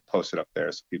do will get posted up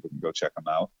there so people can go check them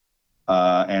out.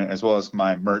 And as well as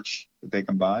my merch that they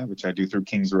can buy, which I do through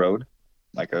Kings Road,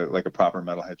 like a proper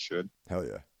metalhead should. Hell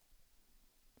yeah.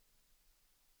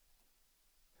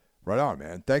 Right on,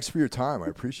 man. Thanks for your time. I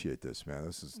appreciate this, man.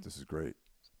 This is great.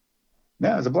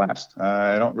 Yeah, it was a blast.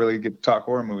 I don't really get to talk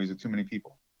horror movies with too many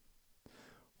people.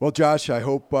 Well, Josh, I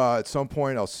hope at some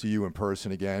point I'll see you in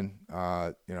person again.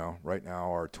 You know, right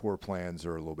now our tour plans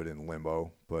are a little bit in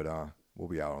limbo, but we'll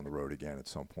be out on the road again at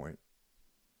some point.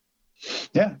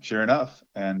 Yeah, sure enough.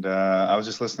 And I was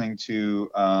just listening to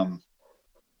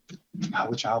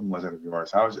which album was it of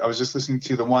yours? I was just listening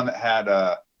to the one that had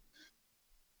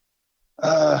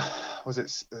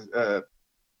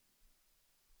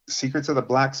Secrets of the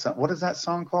Black Sun. What is that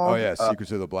song called? Oh yeah,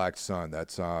 Secrets of the Black Sun.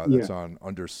 That's on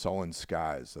Under Sullen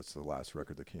Skies. That's the last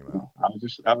record that came out.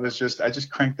 I just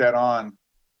cranked that on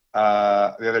the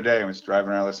other day and was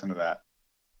driving around listening to that.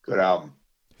 Good album.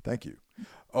 Thank you.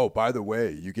 Oh, by the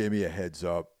way, you gave me a heads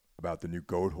up about the new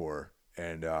Goatwhore,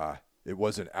 and it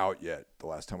wasn't out yet the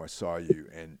last time I saw you.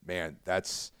 And man,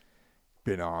 that's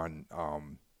been on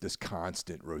this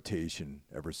constant rotation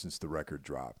ever since the record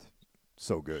dropped.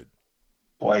 So good.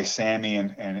 Boy, Sammy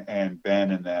and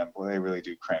Ben and them, boy, they really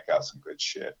do crank out some good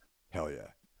shit. Hell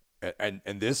yeah.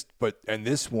 And this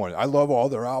one, I love all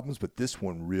their albums, but this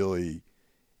one really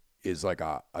is like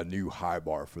a new high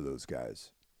bar for those guys.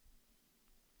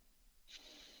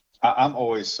 I'm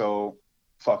always so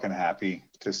fucking happy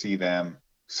to see them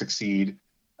succeed.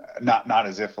 Not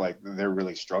as if like they're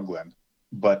really struggling,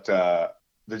 but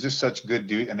they're just such good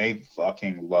dudes, and they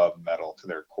fucking love metal to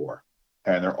their core,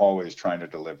 and they're always trying to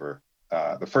deliver.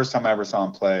 The first time I ever saw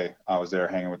them play, I was there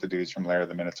hanging with the dudes from Lair of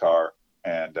the Minotaur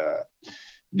and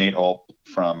Nate Ulp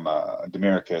from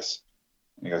Demiricus.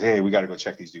 And he goes, "Hey, we got to go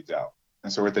check these dudes out."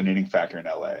 And so we're at the Knitting Factory in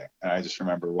LA. And I just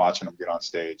remember watching them get on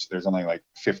stage. There's only like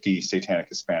 50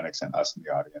 Satanic Hispanics and us in the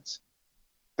audience.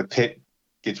 The pit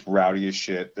gets rowdy as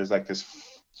shit. There's like this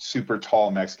super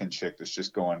tall Mexican chick that's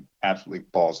just going absolutely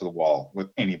balls to the wall with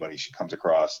anybody she comes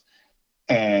across.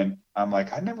 And I'm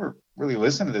like, I never really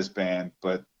listened to this band,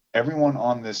 but everyone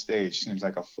on this stage seems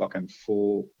like a fucking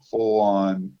full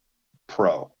on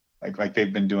pro. Like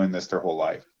they've been doing this their whole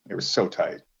life. It was so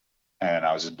tight. And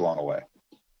I was just blown away.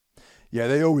 Yeah,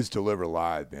 they always deliver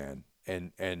live, man.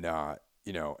 And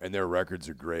you know, and their records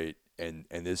are great. And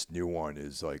this new one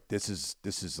is like, this is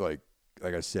like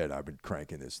I said, I've been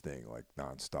cranking this thing like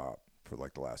nonstop for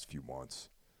like the last few months.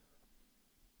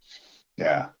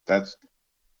 Yeah,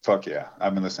 fuck yeah.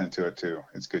 I've been listening to it too.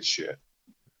 It's good shit.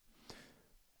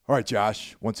 All right,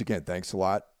 Josh, once again, thanks a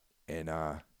lot. And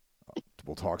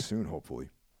we'll talk soon, hopefully.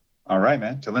 All right,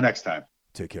 man. Till the next time.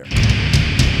 Take care.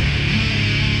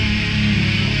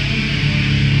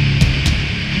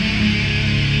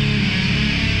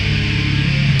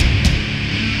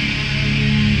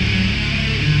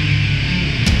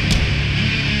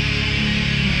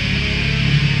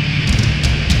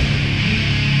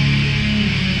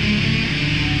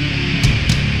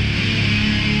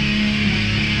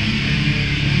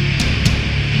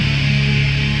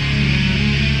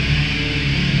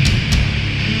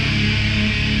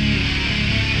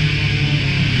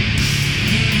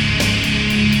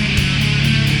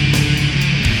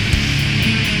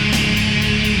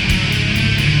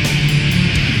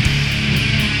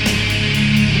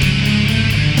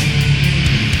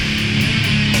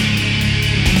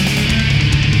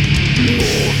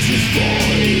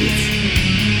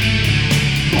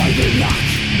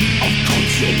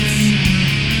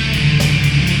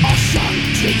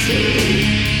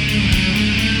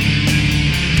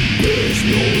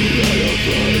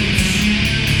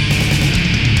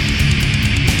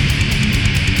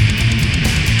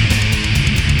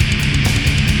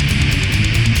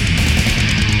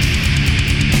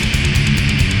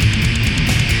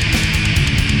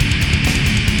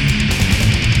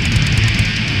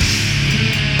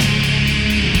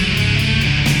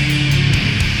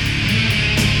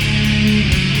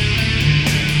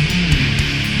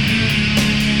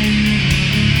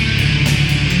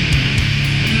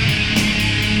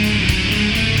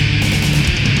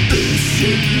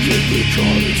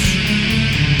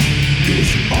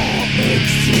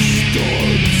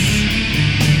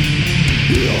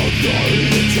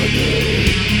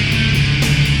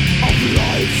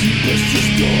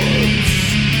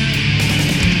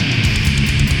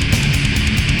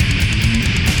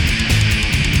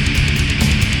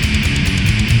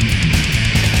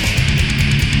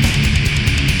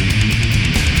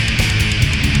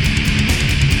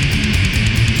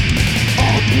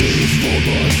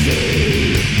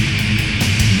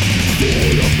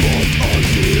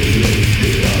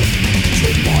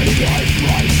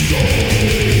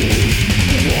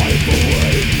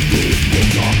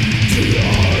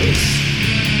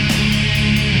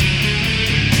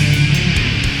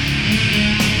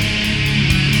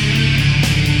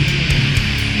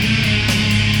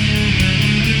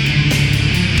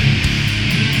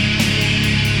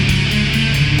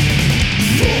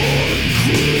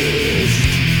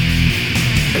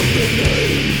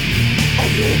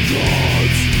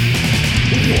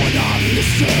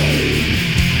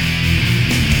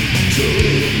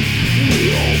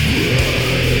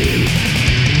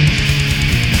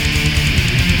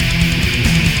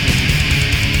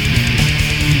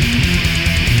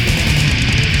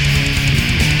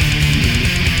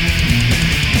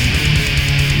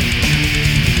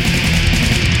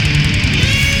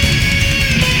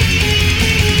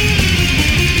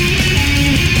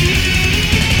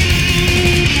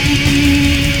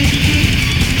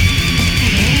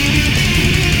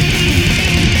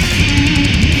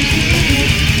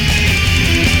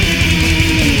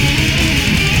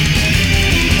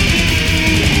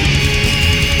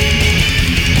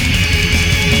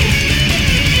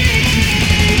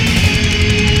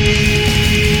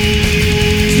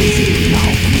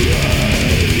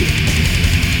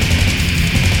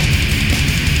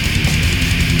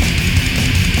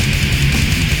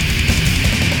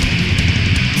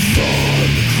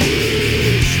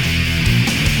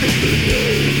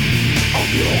 of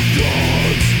your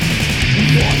gods.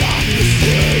 What have you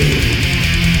seen?